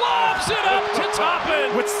basket. Lobs it up to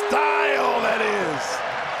Toppin. With style, that is.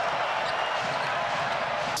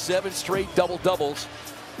 7 straight double-doubles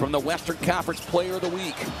from the Western Conference Player of the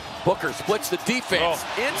Week. Booker splits the defense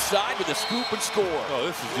inside with a scoop and score. Oh,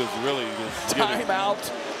 this is just really good.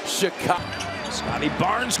 Timeout, Chicago. Scotty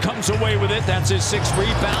Barnes comes away with it. That's his 6th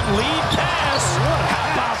rebound. Lead pass.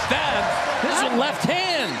 How about that? This is a left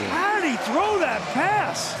hand. How did he throw that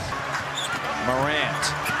pass?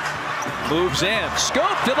 Morant moves in.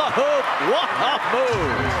 Scoop to the hoop. What a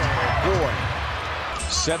move. Boy.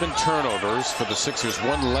 7 turnovers for the Sixers,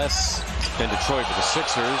 1 less than Detroit for the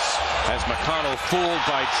Sixers. As McConnell fooled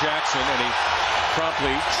by Jackson, and he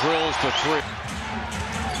promptly drills the three.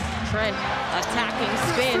 Trent attacking,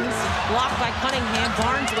 spins, blocked by Cunningham.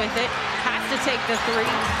 Barnes with it, has to take the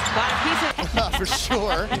three. Got a piece of for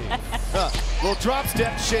sure. Little drop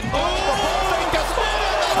step, Şengün.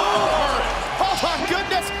 Oh my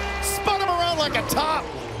goodness! Spun him around like a top.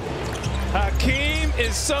 Hakeem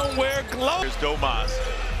is somewhere glowing. Here's Domas.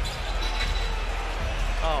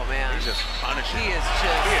 Oh man, He's just punishing. He is just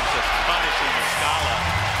punishing Muscala.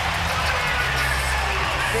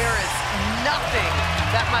 There is nothing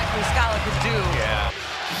that Mike Muscala could do. Yeah.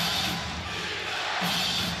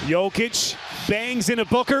 Jokic bangs into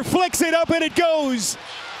Booker, flicks it up, and it goes.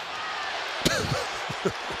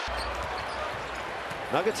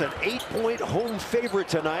 Nuggets an 8-point home favorite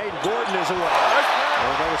tonight. Gordon is away.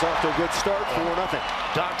 And that was off to a good start, 4-0.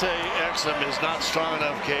 Dante Exum is not strong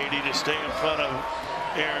enough, KD, to stay in front of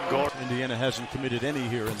Aaron Gordon. Indiana hasn't committed any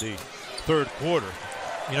here in the third quarter.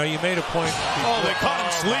 You know, you made a point. Oh, they caught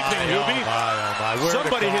him sleeping, Hubie.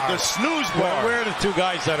 Somebody hit the snooze bar. Where are the two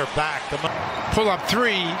guys that are back? Pull up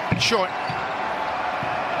 3, short.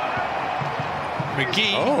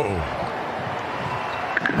 McGee.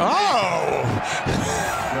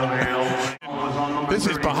 This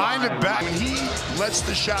is behind the back. When he lets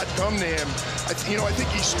the shot come to him, I think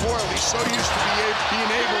he's spoiled. He's so used to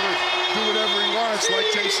being able to do whatever he wants, like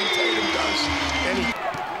Jason Tatum does. And he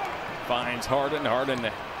Finds Harden. Harden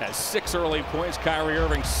has 6 early points. Kyrie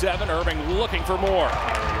Irving 7. Irving looking for more.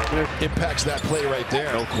 impacts that play right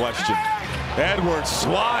there. No question. Edwards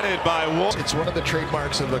swatted by Wolf. It's one of the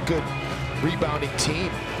trademarks of a good rebounding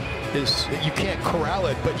team. is that you can't corral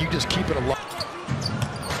it, but you just keep it alive.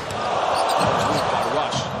 By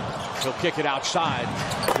Russ. He'll kick it outside.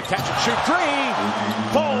 The catch and shoot three.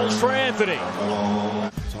 Falls for Anthony.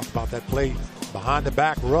 Talk about that play behind the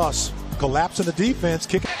back. Russ collapsing the defense.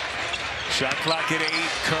 Kick. Shot clock at 8.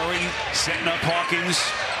 Curry setting up Hawkins.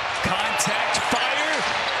 Contact. Fire.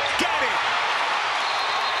 Got it.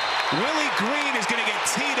 Willie Green is going to get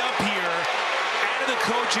teed up here out of the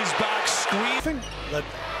coach's box. Screen. Led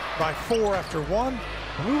by 4 after 1.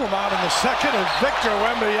 Move him out in the second, and Victor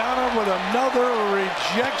Wembanyama with another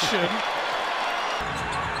rejection.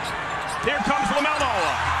 Here comes LaMelo.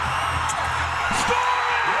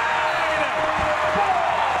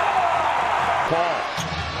 Paul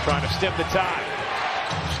trying to stem the tide.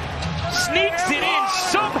 Sneaks it in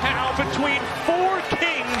somehow between 4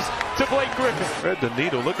 Kings to Blake Griffin. Thread the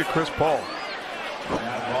needle. Look at Chris Paul.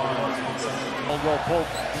 Roll pull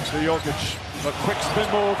to Jokic. A quick spin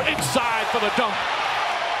move inside for the dunk.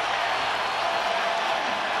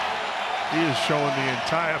 He is showing the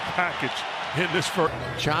entire package in this first.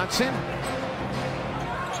 Johnson.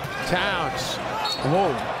 Towns.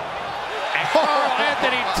 Whoa. Oh,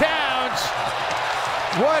 Anthony Towns.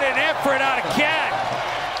 What an effort out of Cat.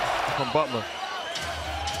 From Butler.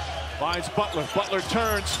 Finds Butler. Butler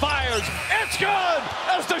turns, fires. It's good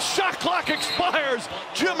as the shot clock expires.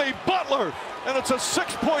 Jimmy Butler, and it's a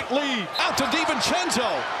 6-point lead. Out to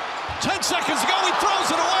DiVincenzo. 10 seconds to go. He throws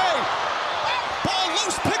it away. Ball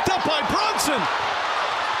loose, picked up by Brunson.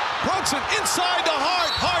 Brunson inside the Hart.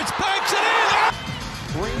 Hart's banks it in.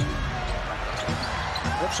 Green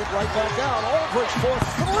flips it right back out. Aldridge for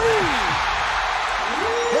 3.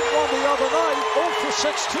 Hit one the other night. 0 for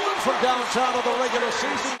 16 from downtown of the regular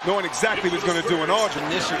season. Knowing exactly what he's going to do in Aldridge.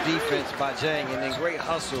 Initial defense by Jang, and then great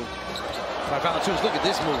hustle by Valanciunas. Look at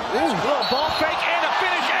this move. Little ball fake and a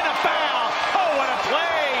finish and a foul. Oh, what a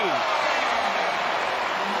play.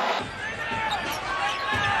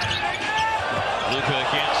 Luka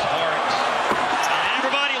against Hart. And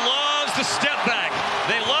everybody loves the step back.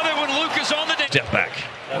 They love it when Luka's on the step back.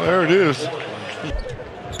 There it is.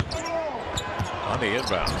 On the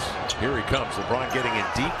inbounds. Here he comes. LeBron getting in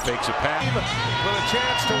deep, fakes a pass. With a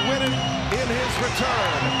chance to win it in his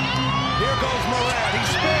return. Here goes Morant. He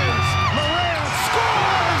spins. Morant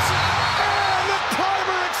scores! And the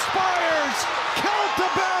timer expires. Count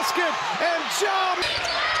the basket and jump.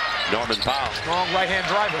 Norman Powell. Strong right-hand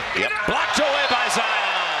driver. Yep. Blocked away by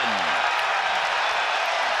Zion.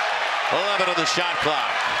 11 on the shot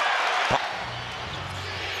clock.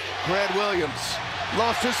 Grant Williams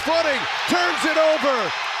lost his footing, turns it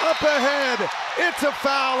over, up ahead. It's a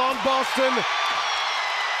foul on Boston.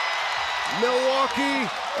 Milwaukee,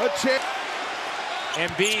 a chance.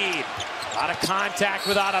 Embiid, a lot of contact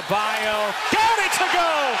with Adebayo. Got it to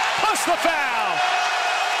go, plus the foul.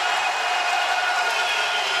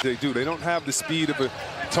 They do. They don't have the speed of a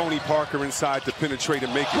Tony Parker inside to penetrate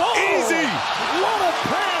and make it easy. What a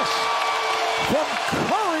pass from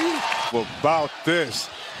Curry. Well, about this.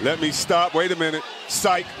 Let me stop. Wait a minute.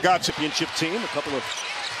 Psych. Gotcha. Championship team. A couple of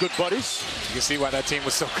good buddies. You can see why that team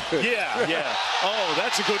was so good. Yeah, yeah. Oh,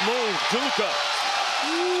 that's a good move. Luka.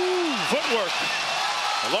 Footwork.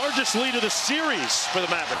 The largest lead of the series for the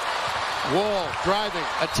Mavericks. Wall driving,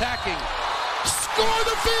 attacking. Score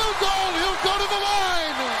the field goal. He'll go to the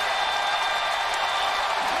line.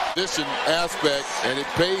 This aspect, and it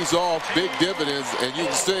pays off big dividends, and you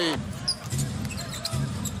can see.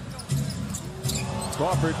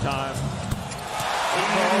 Crawford time.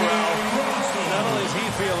 Not only is he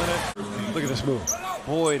feeling it. Look at this move.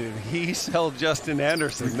 Boy, did he sell Justin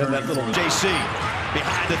Anderson. Then that little JC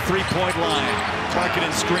behind the three-point line.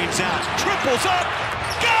 Markkanen screens out. Triples up.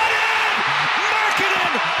 Got it!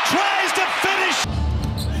 Markkanen tries to finish.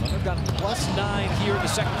 They've got +9 here in the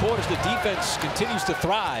second quarter as the defense continues to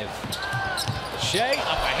thrive. Shea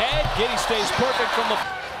up ahead. Giddey stays perfect from the...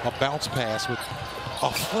 A bounce pass with a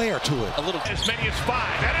flair to it. A little... As many as 5.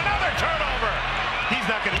 And another turnover. He's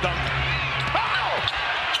not going to dunk. Oh!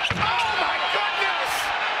 Oh, my goodness!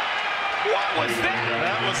 What was that?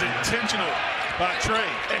 That was intentional by Trey.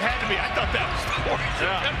 It had to be. I thought that was the worst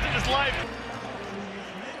attempt in his life.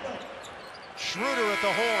 Schroeder at the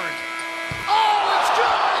horn. Oh, it's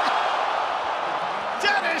good!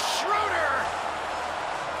 Dennis Schroeder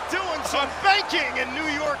doing some banking in New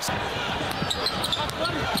York.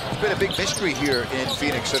 It's been a big mystery here in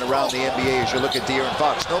Phoenix and around the NBA as you look at De'Aaron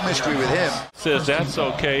Fox. No mystery with him. Says that's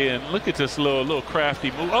okay, and look at this little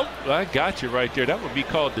crafty move. Oh, I got you right there. That would be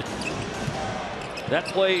called the... That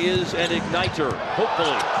play is an igniter,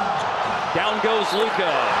 hopefully. Down goes Luka,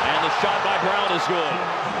 and the shot by Brown is good.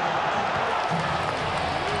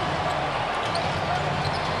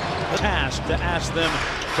 task to ask them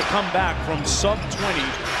to come back from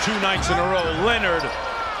sub-20 2 nights in a row. Leonard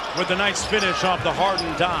with the nice finish off the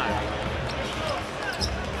Harden dive.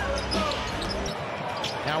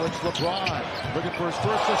 Now it's LeBron looking for his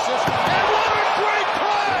first assist. And what a great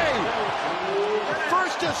play!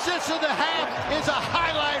 First assist of the half is a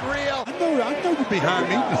highlight reel. I know you're behind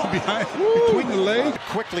me, between the legs.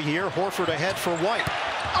 Quickly here, Horford ahead for White.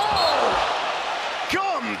 Oh!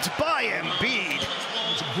 Gummed by Embiid.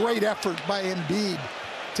 It's a great effort by Embiid.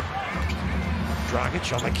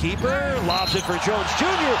 Dragic on the keeper, lobs it for Jones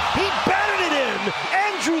Jr. He batted it in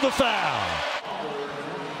and drew the foul.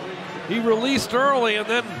 He released early, and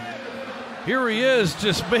then here he is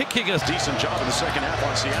just making a decent job in the second half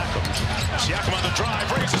on Siakam. Siakam on the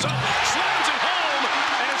drive, raises up, slams it home,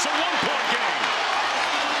 and it's a one-point game.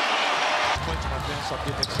 Point to my bench, I'm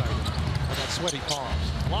getting excited. I got sweaty palms.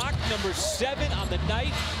 Block number 7 on the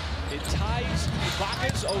night. It ties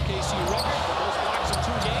Ibaka's OKC record for most blocks in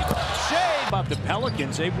 2 games. Shea. About the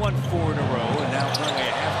Pelicans, they've won 4 in a row and now currently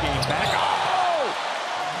a half game back. Oh!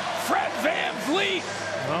 Fred VanVleet.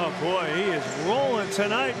 Oh boy, he is rolling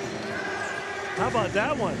tonight. How about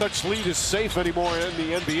that one? Such lead is safe anymore in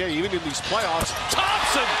the NBA, even in these playoffs.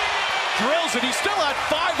 Thompson drills it. He's still at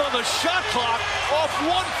 5 on the shot clock off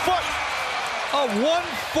 1 foot. A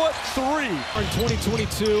 1-foot 3. In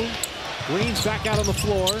 2022, Green's back out on the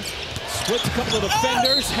floor. Splits a couple of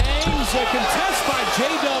defenders. Hangs a contest by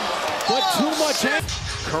J-Dub, but too much.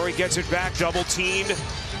 Curry gets it back, double teamed.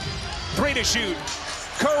 3 to shoot.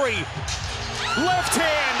 Curry, left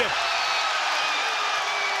hand.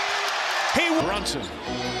 Brunson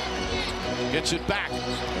gets it back.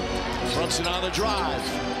 Brunson on the drive.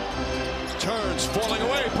 Turns, falling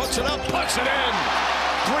away, puts it up, puts it in.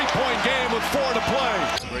 3-point game with 4 to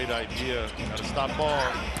play. Great idea. Got to stop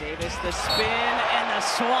ball. Davis the spin and the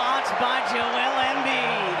swat by Joel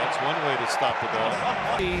Embiid. That's one way to stop the ball.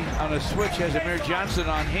 On a switch has Amir Johnson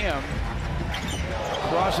on him.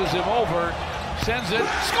 Crosses him over, sends it,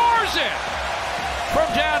 scores it from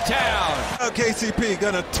downtown. KCP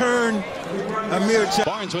gonna turn Amir Johnson.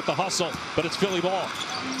 Barnes with the hustle, but it's Philly ball.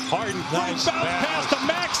 Harden, nice bounce pass to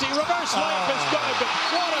Maxey, reverse layup is good, but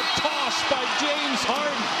what a toss by James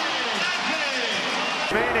Harden.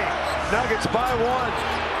 Remaining, Nuggets by 1.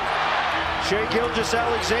 Shea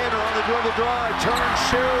Gilgeous-Alexander on the dribble drive, turn,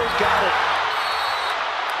 shoot, got it.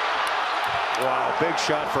 Wow, big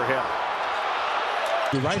shot for him.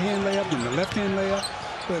 The right-hand layup and the left-hand layup,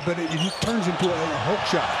 but it turns into a hook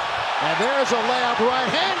shot. And there's a layup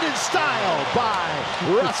right-handed style by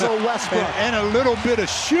Russell Westbrook. and a little bit of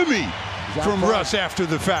shimmy from Russ after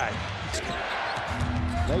the fact.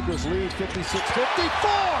 Lakers lead 56-54.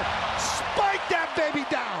 Spike that baby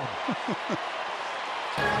down.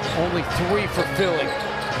 Only 3 for Philly.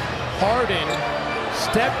 Harden,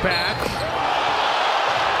 step back.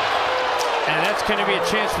 And that's going to be a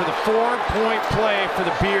chance for the 4-point play for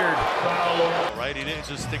the Beard. Right, he didn't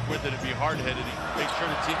just stick with it and be hard-headed. He made sure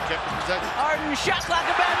the team kept the possession. Harden, shot clock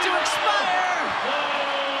about to expire.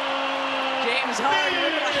 James Harden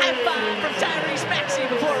with a high five from Tyrese Maxey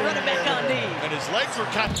before running back on D. And his legs were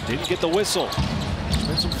cut. Didn't get the whistle.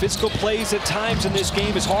 Been some physical plays at times in this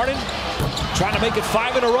game as Harden trying to make it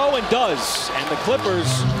 5 in a row and does. And the Clippers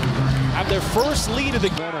have their first lead of the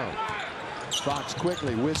game. Fox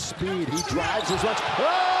quickly with speed. He drives his left.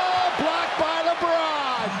 Oh, blocked by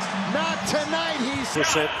LeBron. Not tonight. He's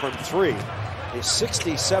 % from 3. His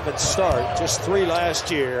 67th start, just 3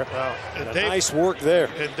 last year. Wow. And nice work there.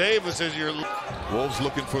 And Davis is your... Wolves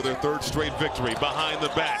looking for their 3rd straight victory behind the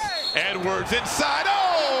back. Edwards inside.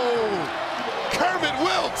 Oh! Kermit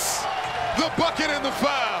Wilkes. The bucket and the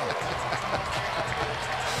foul.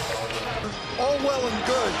 all well and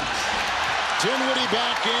good. Dinwiddie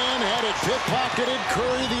back in, had it pickpocketed,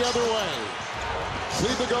 Curry the other way.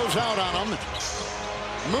 Kleber goes out on him.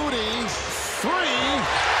 Moody, 3.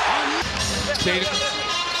 Tatum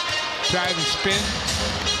tries to spin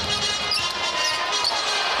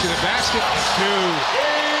to the basket.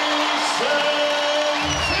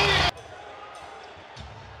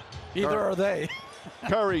 2. Either are they.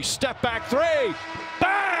 Curry, step back 3.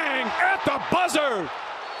 Bang! At the buzzer!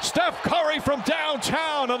 Steph Curry from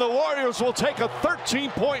downtown, and the Warriors will take a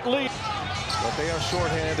 13-point lead. But they are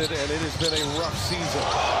shorthanded, and it has been a rough season.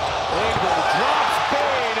 Ingram drops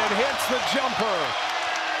Bane and hits the jumper.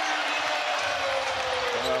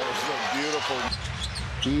 That was so beautiful.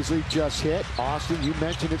 Beasley just hit. Austin, you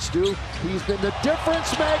mentioned it, Stu. He's been the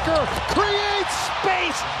difference maker. Creates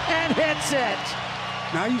space and hits it.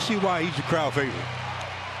 Now you see why he's a crowd favorite.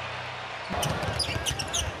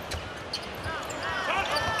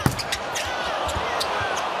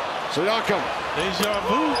 Siakam Deja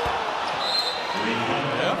vu.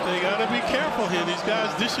 Yep, they got to be careful here. These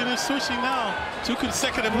guys dishing and switching now. 2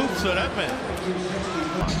 consecutive loops for that man.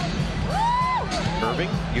 Irving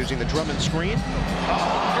using the Drummond screen.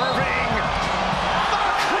 Oh, Irving! The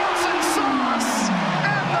crimson sauce!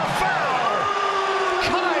 And the foul!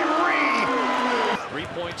 Kyrie! 3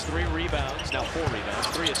 points, 3 rebounds, now 4 rebounds,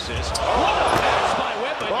 3 assists. What a pass by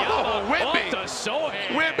Wembanyama.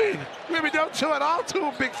 Wemby, don't chill at all to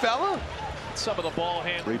him, big fella. Some of the ball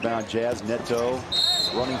hand. Rebound, Jazz. Neto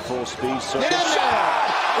running full speed. It's down.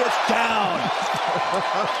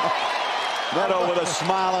 Neto with a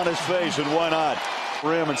smile on his face, and why not?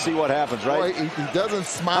 Rim and see what happens, right? Boy, he doesn't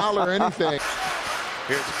smile or anything.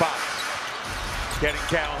 Here's Fox. Getting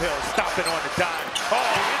downhill, stopping on the dime. Oh,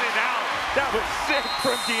 in and out. That was sick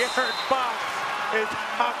from De'Aaron Fox as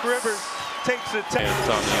Hawk Rivers takes the take. Hands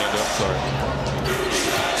on the end, I'm sorry.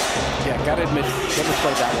 Yeah, gotta admit, never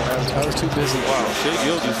played that one. I was too busy. Wow, Shea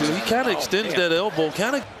Gilgeous, he kind of extends that elbow,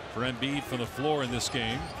 kind of. For Embiid from the floor in this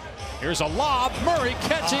game. Here's a lob, Murray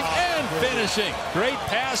catching and finishing. Great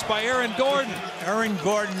pass by Aaron Gordon. Aaron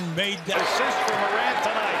Gordon made that Assist for Morant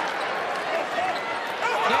tonight.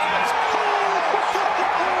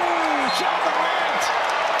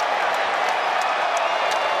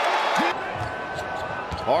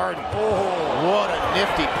 Harden. Oh, what a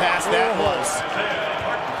nifty pass that was.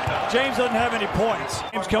 James doesn't have any points.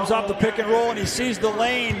 James comes off the pick and roll and he sees the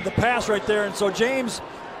lane, the pass right there, and so James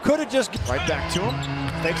could have just... Right back to him.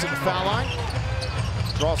 Takes it to the foul line.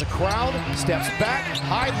 Draws a crowd. Steps back.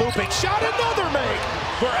 High looping. Shot, another make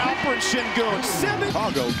for Alperen Şengün.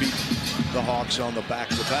 Chicago beat the Hawks on the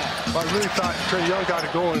back-to-back. I really thought Trae Young got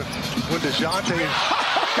it going when DeJounte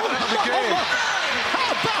got out of the game.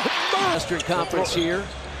 Western Conference here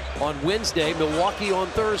on Wednesday, Milwaukee on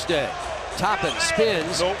Thursday. Toppin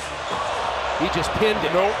spins. Nope. He just pinned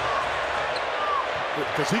it. Nope.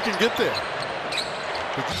 Because he can get there.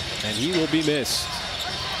 And he will be missed.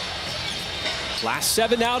 Last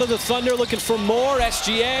 7 now to the Thunder, looking for more.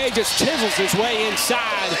 SGA just chisels his way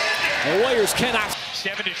inside. The Warriors cannot.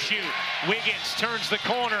 7 to shoot. Wiggins turns the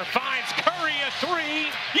corner, finds Curry a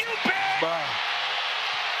 3. You bet!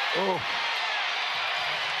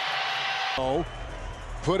 Oh.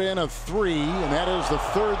 Put in a 3, and that is the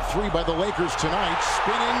 3rd 3 by the Lakers tonight.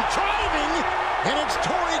 Spinning, driving, and it's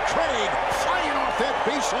Torrey Craig flying off that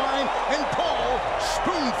baseline, and Paul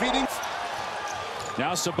spoon-feeding.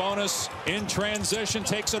 Now Sabonis in transition,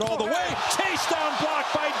 takes it all the way. Chase down block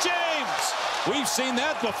by James. We've seen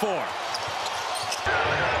that before.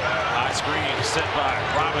 High screen set by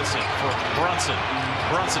Robinson for Brunson.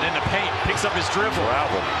 Brunson in the paint, picks up his dribble.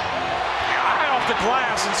 Eye off the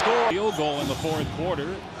glass and scores. Field goal in the 4th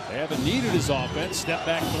quarter. They haven't needed his offense. Step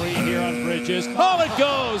back 3 here on Bridges. Oh, it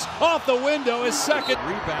goes off the window. His second.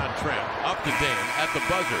 Rebound trip up to Dame at the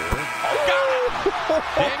buzzer. Got it!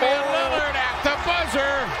 Damian Lillard at the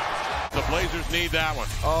buzzer. The Blazers need that one.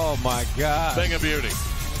 Oh my God. Thing of beauty.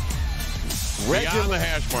 Beyond the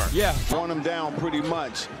hash mark. Yeah. Run him down pretty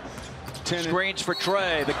much. Screens for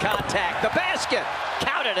Trae. The contact. The basket.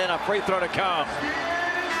 Counted and a free throw to come.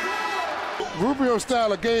 Rubio's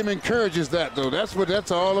style of game encourages that, though. That's what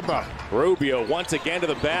that's all about. Rubio once again to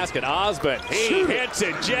the basket. Osmond, he hits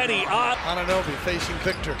it. Jenny up. I don't know if he's facing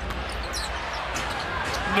Victor.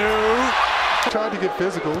 No. Tried to get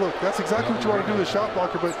physical. Look, that's exactly what you want to do to the shot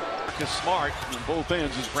blocker, but Smart on both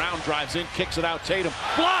ends as Brown drives in, kicks it out. Tatum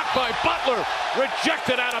blocked by Butler,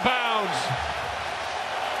 rejected out of bounds.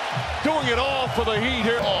 Doing it all for the Heat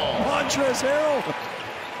here. Montrezl Harrell.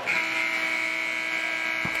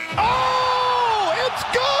 Oh, it's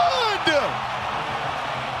good!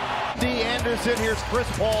 D. Anderson, here's Chris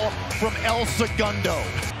Paul from El Segundo.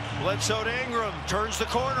 Bledsoe to Ingram, turns the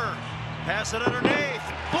corner. Pass it underneath.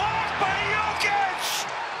 Blocked by Jokic!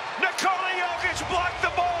 Nikola Jokic blocked the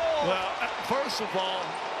ball! Well, first of all,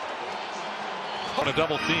 on a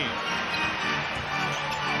double team.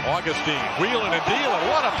 Augustine wheeling and dealing.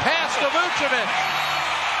 What a pass to Vucevic!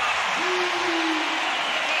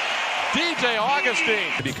 DJ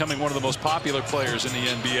Augustine becoming one of the most popular players in the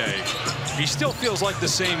NBA. He still feels like the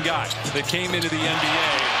same guy that came into the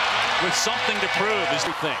NBA with something to prove. Is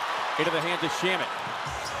the thing. Into the hands of Shamet.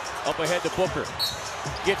 Up ahead to Booker.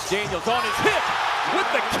 Gets Daniels on his hip with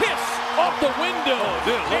the kiss off the window.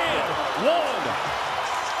 And one.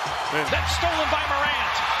 That's stolen by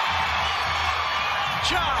Morant.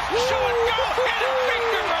 Ja, show and go, and a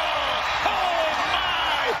finger roll. Oh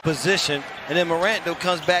my! Position, and then Morant though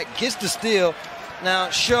comes back, gets the steal. Now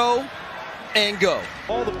Show and go.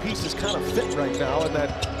 All the pieces kind of fit right now, and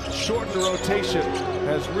that shortened rotation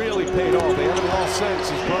has really paid off. They haven't lost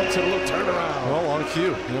sense as Brunson will turn around. Well, on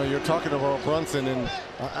cue. You know, you're talking about Brunson, and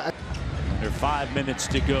under 5 minutes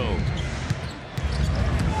to go.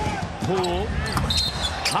 Poole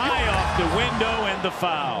high off the window and the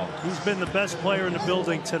foul. He's been the best player in the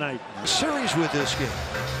building tonight. Series with this game.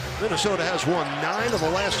 Minnesota has won 9 of the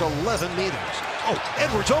last 11 meetings. Oh,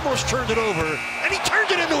 Edwards almost turned it over, and he turned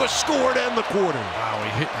it into a score to end the quarter. Wow, he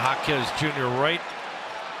hit Hawkins Jr. right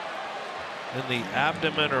in the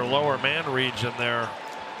abdomen or lower man region there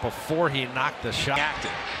before he knocked the shot.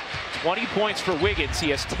 20 points for Wiggins. He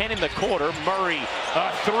has 10 in the quarter. Murray,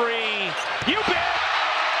 a three. You bet!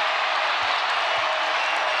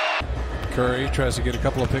 Curry tries to get a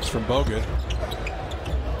couple of picks from Bogut.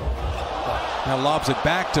 Now lobs it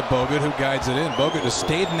back to Bogut, who guides it in. Bogut has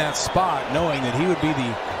stayed in that spot, knowing that he would be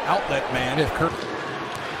the outlet man if Curry.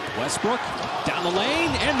 Westbrook down the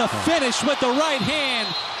lane, and the finish with the right hand.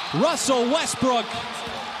 Russell Westbrook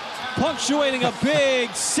punctuating a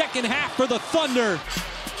big second half for the Thunder.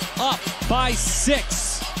 Up by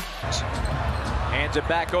 6. Hands it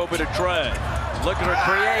back over to Trey. Looking to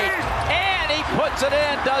create, and he puts it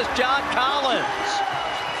in, does John Collins.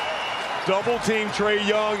 Double team Trae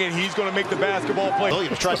Young, and he's going to make the basketball play.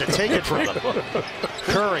 Williams tries to take it from him.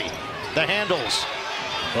 Curry, the handles.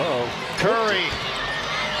 Uh-oh. Curry.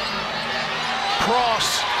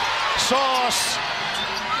 Cross. Sauce.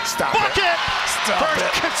 Stop Bucket! Stop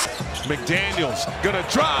it. McDaniels going to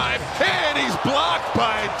drive, and he's blocked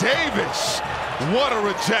by Davis. What a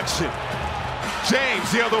rejection.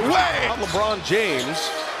 James the other way. LeBron James,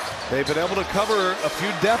 they've been able to cover a few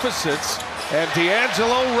deficits, and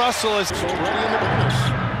D'Angelo Russell is already in the bonus.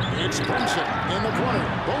 It's Brunson in the corner.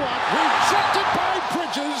 Bullock rejected by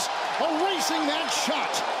Bridges, erasing that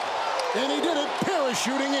shot. And he did it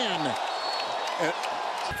parachuting in.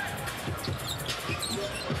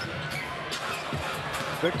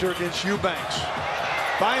 Victor against Eubanks.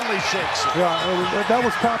 Finally shakes it. yeah, that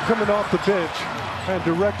was Pop coming off the bench and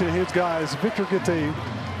directing his guys. Victor gets a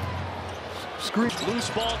screen.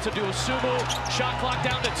 Loose ball to Dosunmu. Shot clock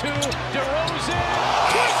down to 2. DeRozan.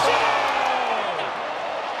 Twisted!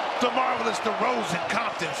 The marvelous DeRozan,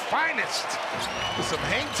 Compton's finest. With some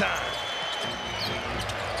hang time.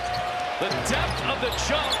 The depth of the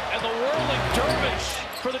jump and the whirling dervish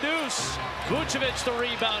for the deuce. Vucevic the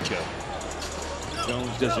rebound.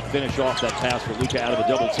 Jones doesn't finish off that pass for Luka out of the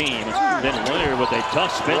double team. Then Leonard with a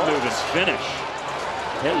tough spin move and finish.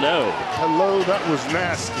 Hello. Hello, that was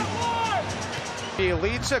nasty. He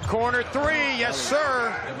leads a corner 3, yes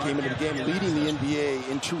sir. Came into the game leading the NBA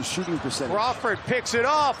in true shooting percentage. Crawford picks it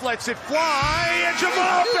off, lets it fly, and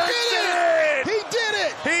Jamal Banks did it! He did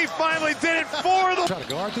it! He finally did it for the... Trying to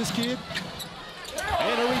guard this kid.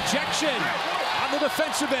 And a rejection on the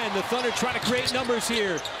defensive end. The Thunder trying to create numbers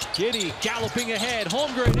here. Giddey galloping ahead.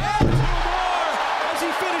 Holmgren and 2 more as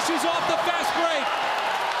he finishes off the fast break.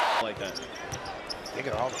 Like that. Think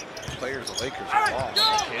of all the players the Lakers have lost.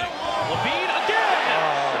 Levine again!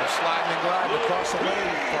 Oh, sliding and gliding across the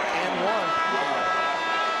lane for N1.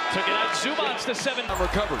 Took it out. Zubac's the 7.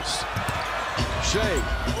 Recovers. Shea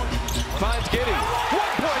finds Giddey.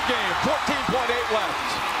 1-point game. 14.8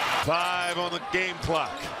 left. 5 on the game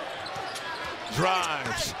clock.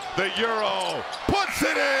 Drives the Euro. Puts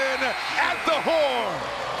it in at the horn.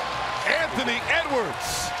 Anthony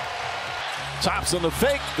Edwards. Tops on the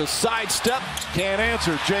fake, the sidestep, can't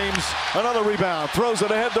answer. James, another rebound, throws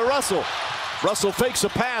it ahead to Russell. Russell fakes a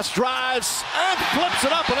pass, drives, and flips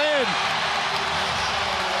it up and in.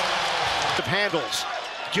 Handles.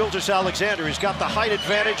 Gilgeous-Alexander has got the height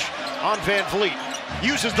advantage on Van Vliet.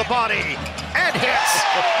 Uses the body and hits.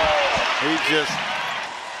 He just...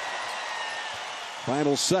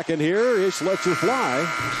 Final second here. Ish lets her fly.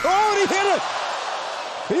 Oh, and he hit it!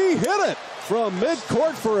 He hit it from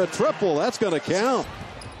midcourt for a triple. That's going to count.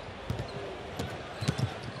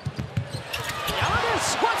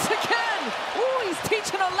 Giannis once again. Ooh, he's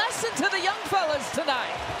teaching a lesson to the young fellas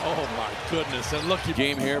tonight. Oh my goodness, and look.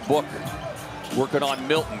 Game here, Booker working on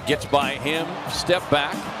Milton, gets by him, step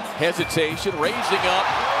back, hesitation, raising up,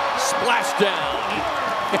 splash down.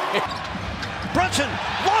 Brunson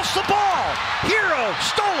lost the ball. Hero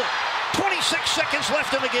stole it. 26 seconds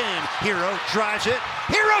left in the game. Hero drives it.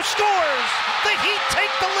 Hero scores. The Heat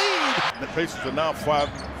take the lead. The Pacers are now 5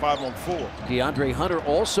 on 4. DeAndre Hunter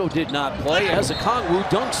also did not play as Okongwu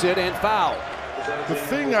dunks it and foul. The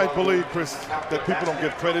thing I believe, Chris, that people don't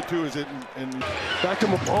give credit to is it in back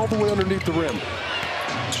him up all the way underneath the rim.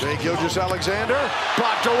 Shea Gilgeous-Alexander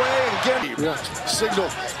blocked away again. Yeah. Signal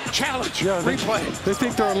challenge. Yeah, replay. They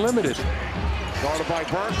think they're unlimited. Guarded by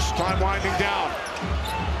Burks. Time winding down.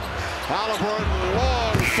 Halliburton,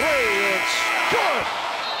 long three. It's good.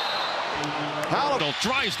 Halliburton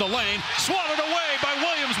drives the lane. Swatted away by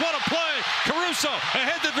Williams. What a play. Caruso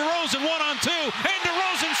ahead to DeRozan. 1-on-2. And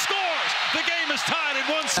DeRozan scores. The game is tied at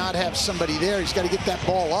 1. Not have somebody there. He's got to get that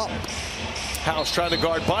ball up. House trying to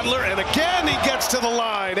guard Butler, and again he gets to the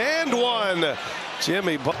line, and one.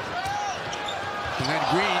 Jimmy Butler. And then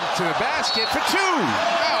Green to the basket for two.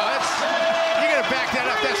 Oh, that's, you got to back that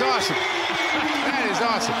up. That's awesome. That is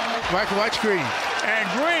awesome. Watch Green. And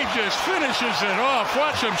Green just finishes it off.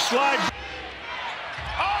 Watch him slide.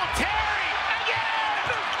 Oh, Terry again!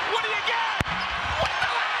 What do you get? With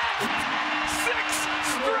the last 6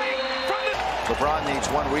 straight from the... LeBron needs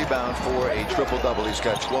 1 rebound for a triple-double. He's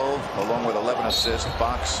got 12 along with 11 assists.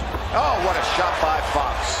 Fox. Oh, what a shot by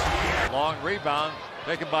Fox. Long rebound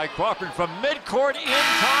taken by Crawford from midcourt. In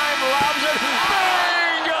time, lobs it.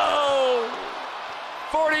 Bingo!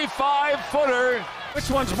 45-footer. Which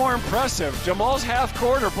one's more impressive, Jamal's half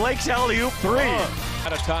court or Blake's alley-oop three?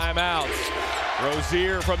 At a timeout.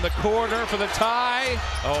 Rozier from the corner for the tie.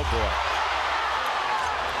 Oh, boy.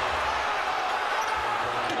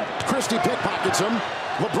 Christie pickpockets him.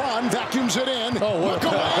 LeBron vacuums it in. Oh, what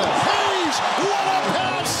Hayes! What a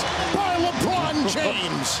pass by LeBron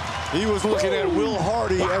James! He was looking at Will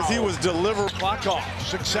Hardy as he was delivering. Clock off.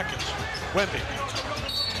 6 seconds. Wemby.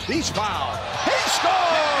 He's fouled. He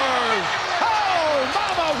scores! Oh,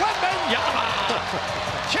 Mama Wembanyama!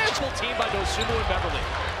 Chanceful team by Dosunmu and Beverly.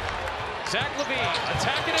 Zach LaVine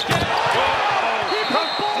attacking again. Oh, he put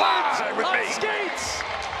bullets on skates.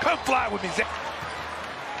 Come fly with me, Zach.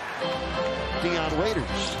 Dion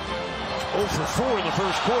Waiters. 0 for 4 in the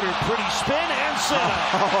first quarter. Pretty spin and center.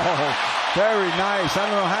 Oh, very nice. I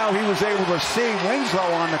don't know how he was able to see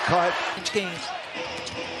Winslow on the cut.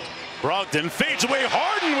 Brogdon fades away.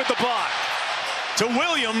 Harden with the block. To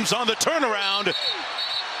Williams on the turnaround.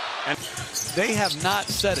 And they have not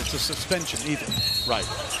said it's a suspension either. Right.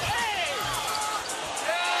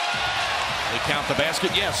 They count the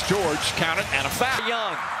basket. Yes, George counted and a foul.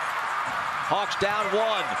 Young. Hawks down 1.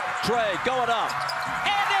 Trey going up.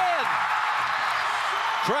 And in!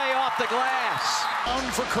 Trey off the glass. Down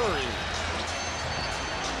for Curry.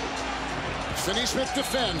 Finney-Smith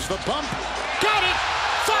defends. The bump. Got it!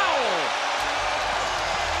 Foul!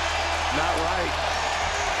 Not right.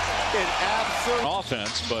 An absolute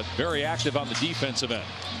offense, but very active on the defensive end.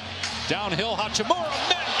 Downhill, Hachimura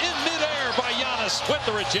met in midair by Giannis with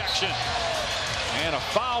the rejection. And a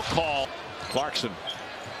foul call. Clarkson.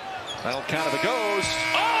 Final count of it goes.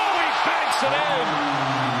 Oh, he banks it in!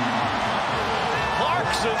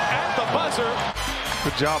 Clarkson at the buzzer.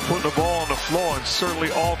 Good job putting the ball on the floor and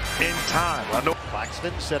certainly off in time. I know.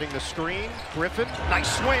 Claxton setting the screen. Griffin, nice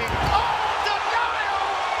swing.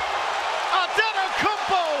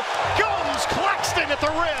 Antetokounmpo guns Claxton at the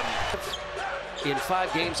rim. In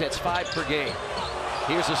 5 games, that's 5 per game.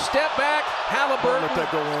 Here's a step back. Halliburton. Let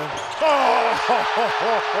that go in. Oh,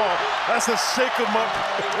 that's a shake 'em up.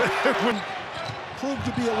 Proved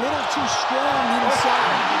to be a little too strong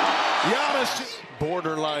inside. Giannis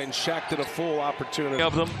borderline Shaq to the full opportunity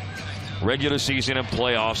of them. Regular season and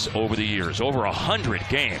playoffs over the years. Over 100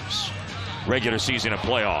 games. Regular season and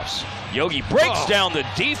playoffs. Yogi breaks down the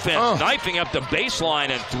defense, knifing up the baseline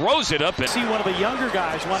and throws it up. See one of the younger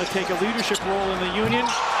guys want to take a leadership role in the Union,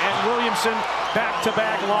 and Williamson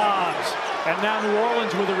back-to-back lobs. And now New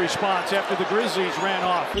Orleans with a response after the Grizzlies ran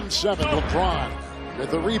off. In 7, LeBron with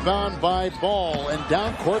the rebound by Ball and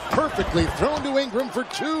down court perfectly thrown to Ingram for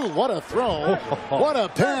 2. What a throw. What a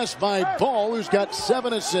pass by Ball, who's got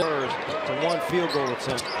 7 assists. To 1 field goal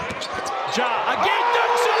attempt. Ja again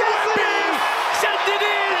dunks it. Wemby sent it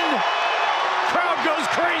in. Crowd goes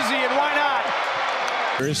crazy, and why not?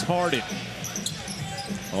 Here's Harden.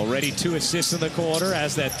 Already 2 assists in the quarter,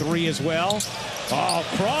 as that 3 as well. Oh,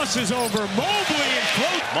 crosses over Mobley and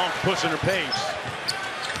close. Monk pushing her pace.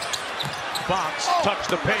 Fox touched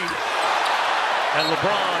the paint. And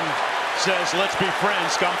LeBron says, let's be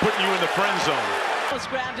friends. I'm putting you in the friend zone. Was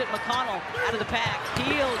grabbed at McConnell out of the pack.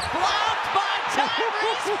 Field blocked by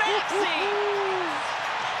Tyrese Maxey.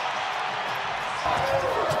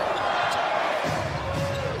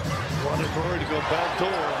 Wanted Murray to go back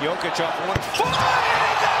door. Jokic off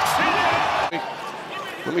 1.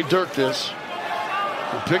 Let me dirk this.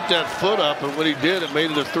 He picked that foot up, and what he did, it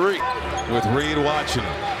made it a 3. With Reed watching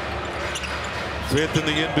him. 5th in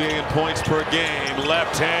the NBA in points per game.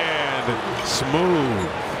 Left hand, smooth.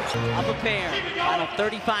 Up a pair. Final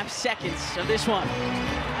 35 seconds of this one.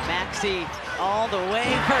 Maxey all the way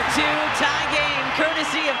for 2. Tie game,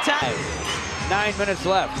 courtesy of Ty. 9 minutes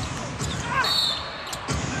left.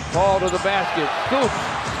 Ball to the basket. Scoops.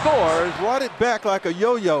 Scores. Brought it back like a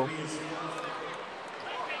yo-yo.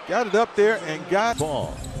 Got it up there and got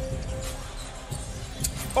ball.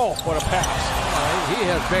 Oh, what a pass. He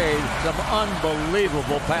has made some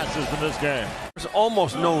unbelievable passes in this game. There's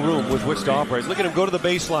almost no room with which to operate. Look at him go to the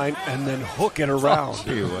baseline and then hook it around.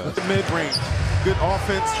 Mid-range. Good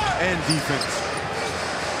offense and defense.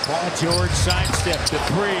 Paul George sidestep to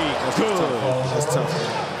three. Good. That's tough.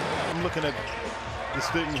 I'm looking at this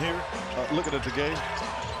thing here, looking at the game.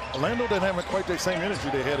 Orlando doesn't have quite the same energy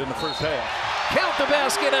they had in the first half. Count the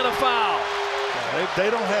basket and a foul. They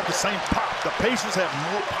don't have the same pop. The Pacers have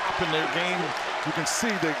more pop in their game. You can see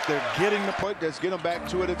they're getting the point. Just get them back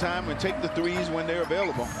two at a time and take the threes when they're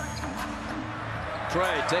available.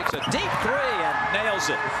 Trey takes a deep three and nails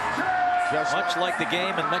it. Just much like the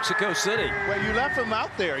game in Mexico City. Well, you left him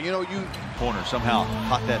out there. You know, corner somehow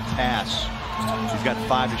caught that pass. He's got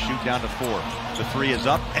 5 to shoot, down to 4. The 3 is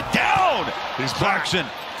up and down. He's Clarkson,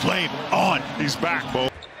 flame on. He's back, Bo.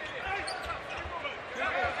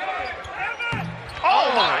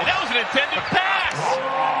 Oh my, that was an intended pass.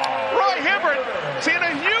 Roy Hibbert seeing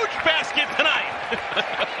a huge basket tonight.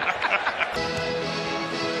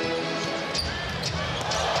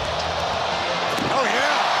 Oh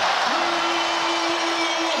yeah.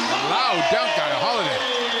 Loud dunk out of Holiday.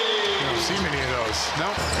 You don't see many of those.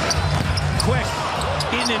 No. Quick,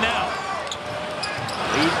 in and out.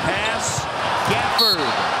 Lead pass, Gafford.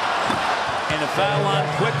 And a foul on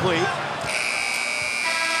quickly.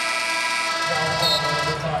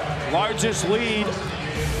 Largest lead.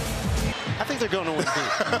 I think they're going to win.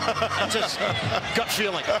 Just gut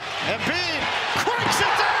feeling. Embiid cranks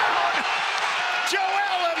it down.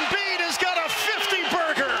 Joel Embiid has got a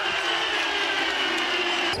 50-burger.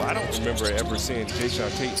 Well, I don't remember ever seeing Jason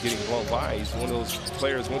Tate getting blown by. He's one of those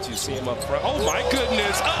players, once you see him up front. Oh, my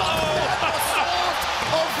goodness.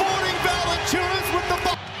 Avoiding Valanciunas with the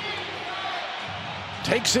ball.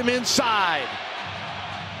 Takes him inside.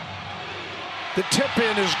 The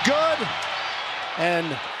tip-in is good,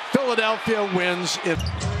 and Philadelphia wins it.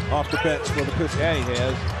 Off the bench for the Pistons. Yeah, he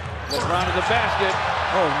has. LeBron to the basket.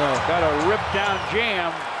 Oh, no. Got a rip-down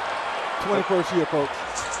jam. 21st year, folks.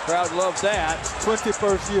 Crowd loves that.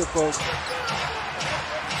 21st year, folks.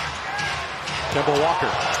 Kemba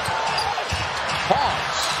Walker.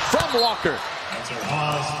 Pause from Walker.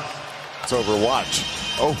 It's over. Watch.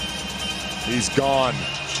 Oh, he's gone.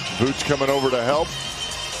 Vooch coming over to help.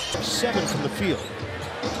 7 from the field.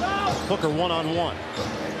 Booker one-on-one.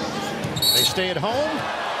 They stay at home.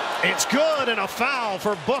 It's good, and a foul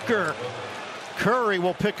for Booker. Curry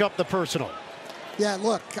will pick up the personal. Yeah,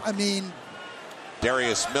 look, I mean,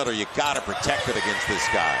 Darius Miller, you got to protect it against this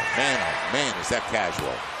guy. Man, oh man, is that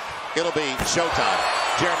casual. It'll be showtime.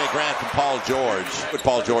 Jeremy Grant from Paul George. What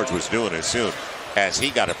Paul George was doing as soon as he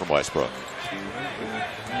got it from Westbrook.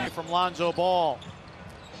 From Lonzo Ball.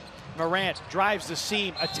 Morant drives the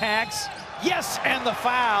seam, attacks. Yes, and the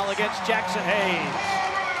foul against Jackson Hayes.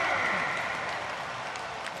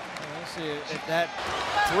 Let's see that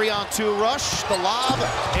 3-on-2 rush, the lob,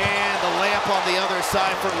 and the layup on the other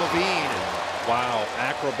side for Levine. Wow,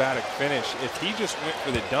 acrobatic finish. If he just went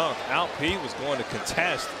for the dunk, Al P was going to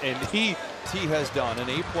contest, and he has done an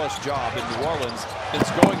A-plus job in New Orleans.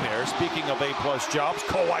 It's going there. Speaking of A-plus jobs,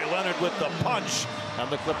 Kawhi Leonard with the punch. And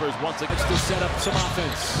the Clippers once again to set up some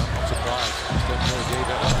offense. I'm surprised. Steph Curry gave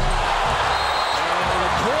that up. And in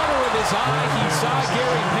the corner of his eye, he saw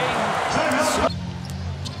Gary Payton.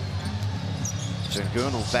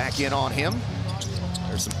 Sengun will back in on him.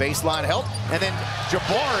 There's some baseline help. And then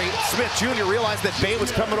Jabari Smith Jr. realized that Bay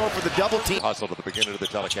was coming over for the double team. Hustled at the beginning of the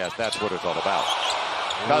telecast. That's what it's all about.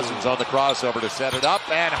 Cousins on the crossover to set it up,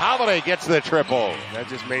 and Holiday gets the triple. That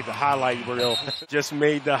just made the highlight reel. Just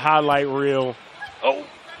made the highlight reel. Oh.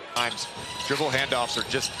 Times dribble handoffs are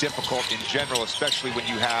just difficult in general, especially when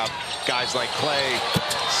you have guys like Clay,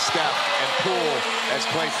 Steph, and Poole, as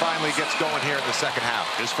Clay finally gets going here in the second half.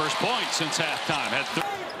 His first point since halftime.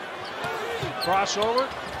 crossover.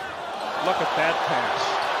 Look at that pass.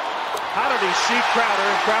 How did he see Crowder,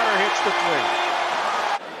 and Crowder hits the three?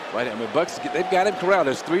 Right, I mean, Bucks, they've got him corralled.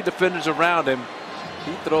 There's 3 defenders around him.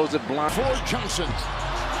 He throws it blind. For Johnson.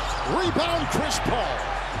 Rebound, Chris Paul.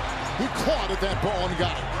 He clawed at that ball and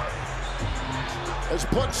got it. As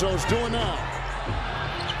Bledsoe's doing now.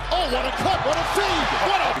 Oh, what a cut, what a feed,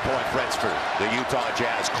 what a... People at Redford, the Utah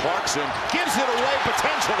Jazz. Clarkson gives it away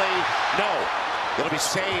potentially. No, it'll be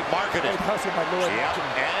saved, marketed. Yep,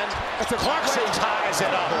 and Clarkson ties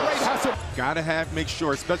it up. Gotta make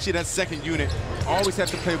sure, especially that second unit, always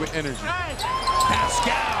have to play with energy.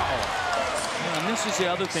 Pascal. And this is the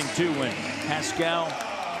other thing, too, when Pascal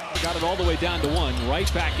Got it all the way down to 1.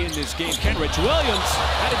 Right back in this game. Kenrich Williams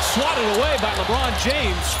had it swatted away by LeBron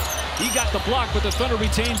James. He got the block, but the Thunder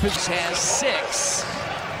retained possession. Has 6.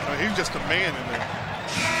 He's just a man in there.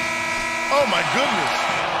 Oh, my goodness.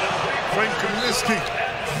 Frank Kaminsky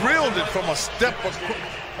drilled it from a step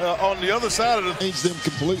on the other side of the... Changed them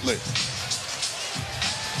completely.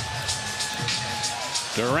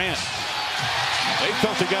 Durant. They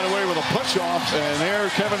felt they got away with a push-off, and there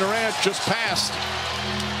Kevin Durant just passed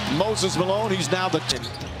Moses Malone. He's now the...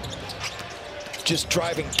 Just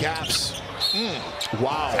driving gaps.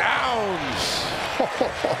 Wow. Downs.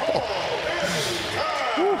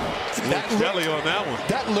 Belly on that one.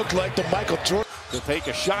 That looked like the Michael Jordan. To take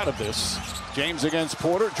a shot of this. James against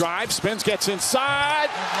Porter. Drive, spins, gets inside.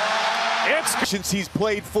 It's... Since he's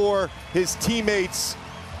played for his teammates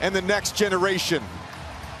and the next generation.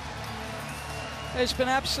 It's been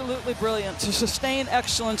absolutely brilliant to sustain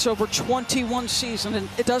excellence over 21 seasons, and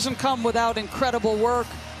it doesn't come without incredible work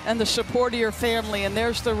and the support of your family, and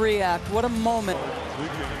there's the react. What a moment. We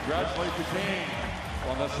can congratulate the team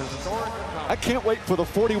on this historic... I can't wait for the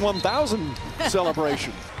 41,000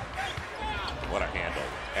 celebration. What a handle.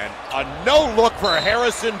 And a no look for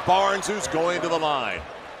Harrison Barnes, who's going to the line.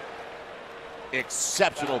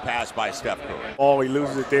 Exceptional pass by Steph Curry. Oh, he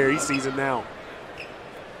loses it there. He sees it now.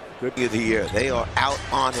 Good of the year. They are out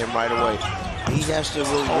on him right away. He has to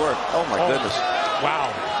really work. Oh, my goodness.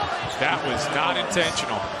 Wow. That was not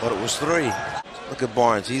intentional. But it was 3. Look at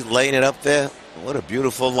Barnes. He's laying it up there. What a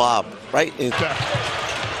beautiful lob. Right in. Nice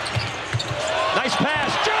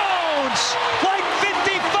pass. Jones, like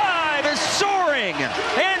 55, is soaring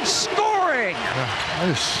and scoring.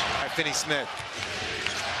 Finney Smith.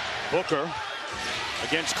 Booker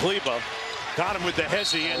against Kleba. Got him with the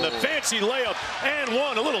hezzy and the fancy layup and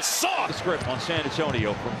one. A little soft. Script on San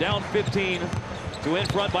Antonio from down 15 to in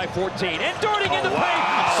front by 14. And darting in the paint.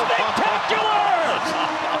 Spectacular!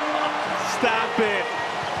 Stop it.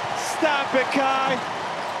 Stop it, Kai.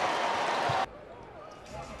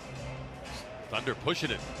 Thunder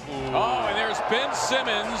pushing it. Oh, and there's Ben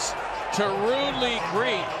Simmons to rudely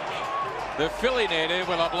greet the Philly native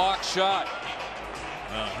with a block shot.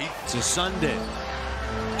 It's a Sunday.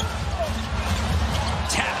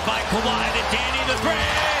 Tap by Kawhi to Danny the three.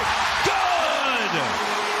 Good!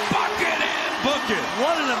 Bucket and book it.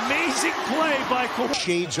 What an amazing play by Kawhi.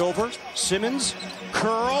 Shades over. Simmons.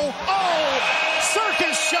 Curl. Oh!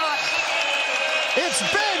 Circus shot! It's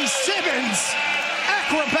Ben Simmons!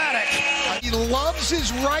 Acrobatic! He loves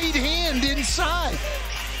his right hand inside.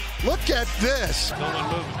 Look at this. No one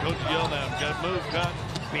moving. Coach yelled at him. Got to move, got.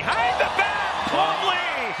 Behind the back,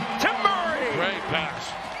 Plumlee to Murray. Great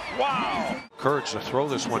pass. Wow. Courage to throw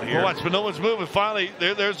this one here. Watch, but no one's moving. Finally,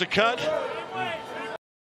 there's the cut.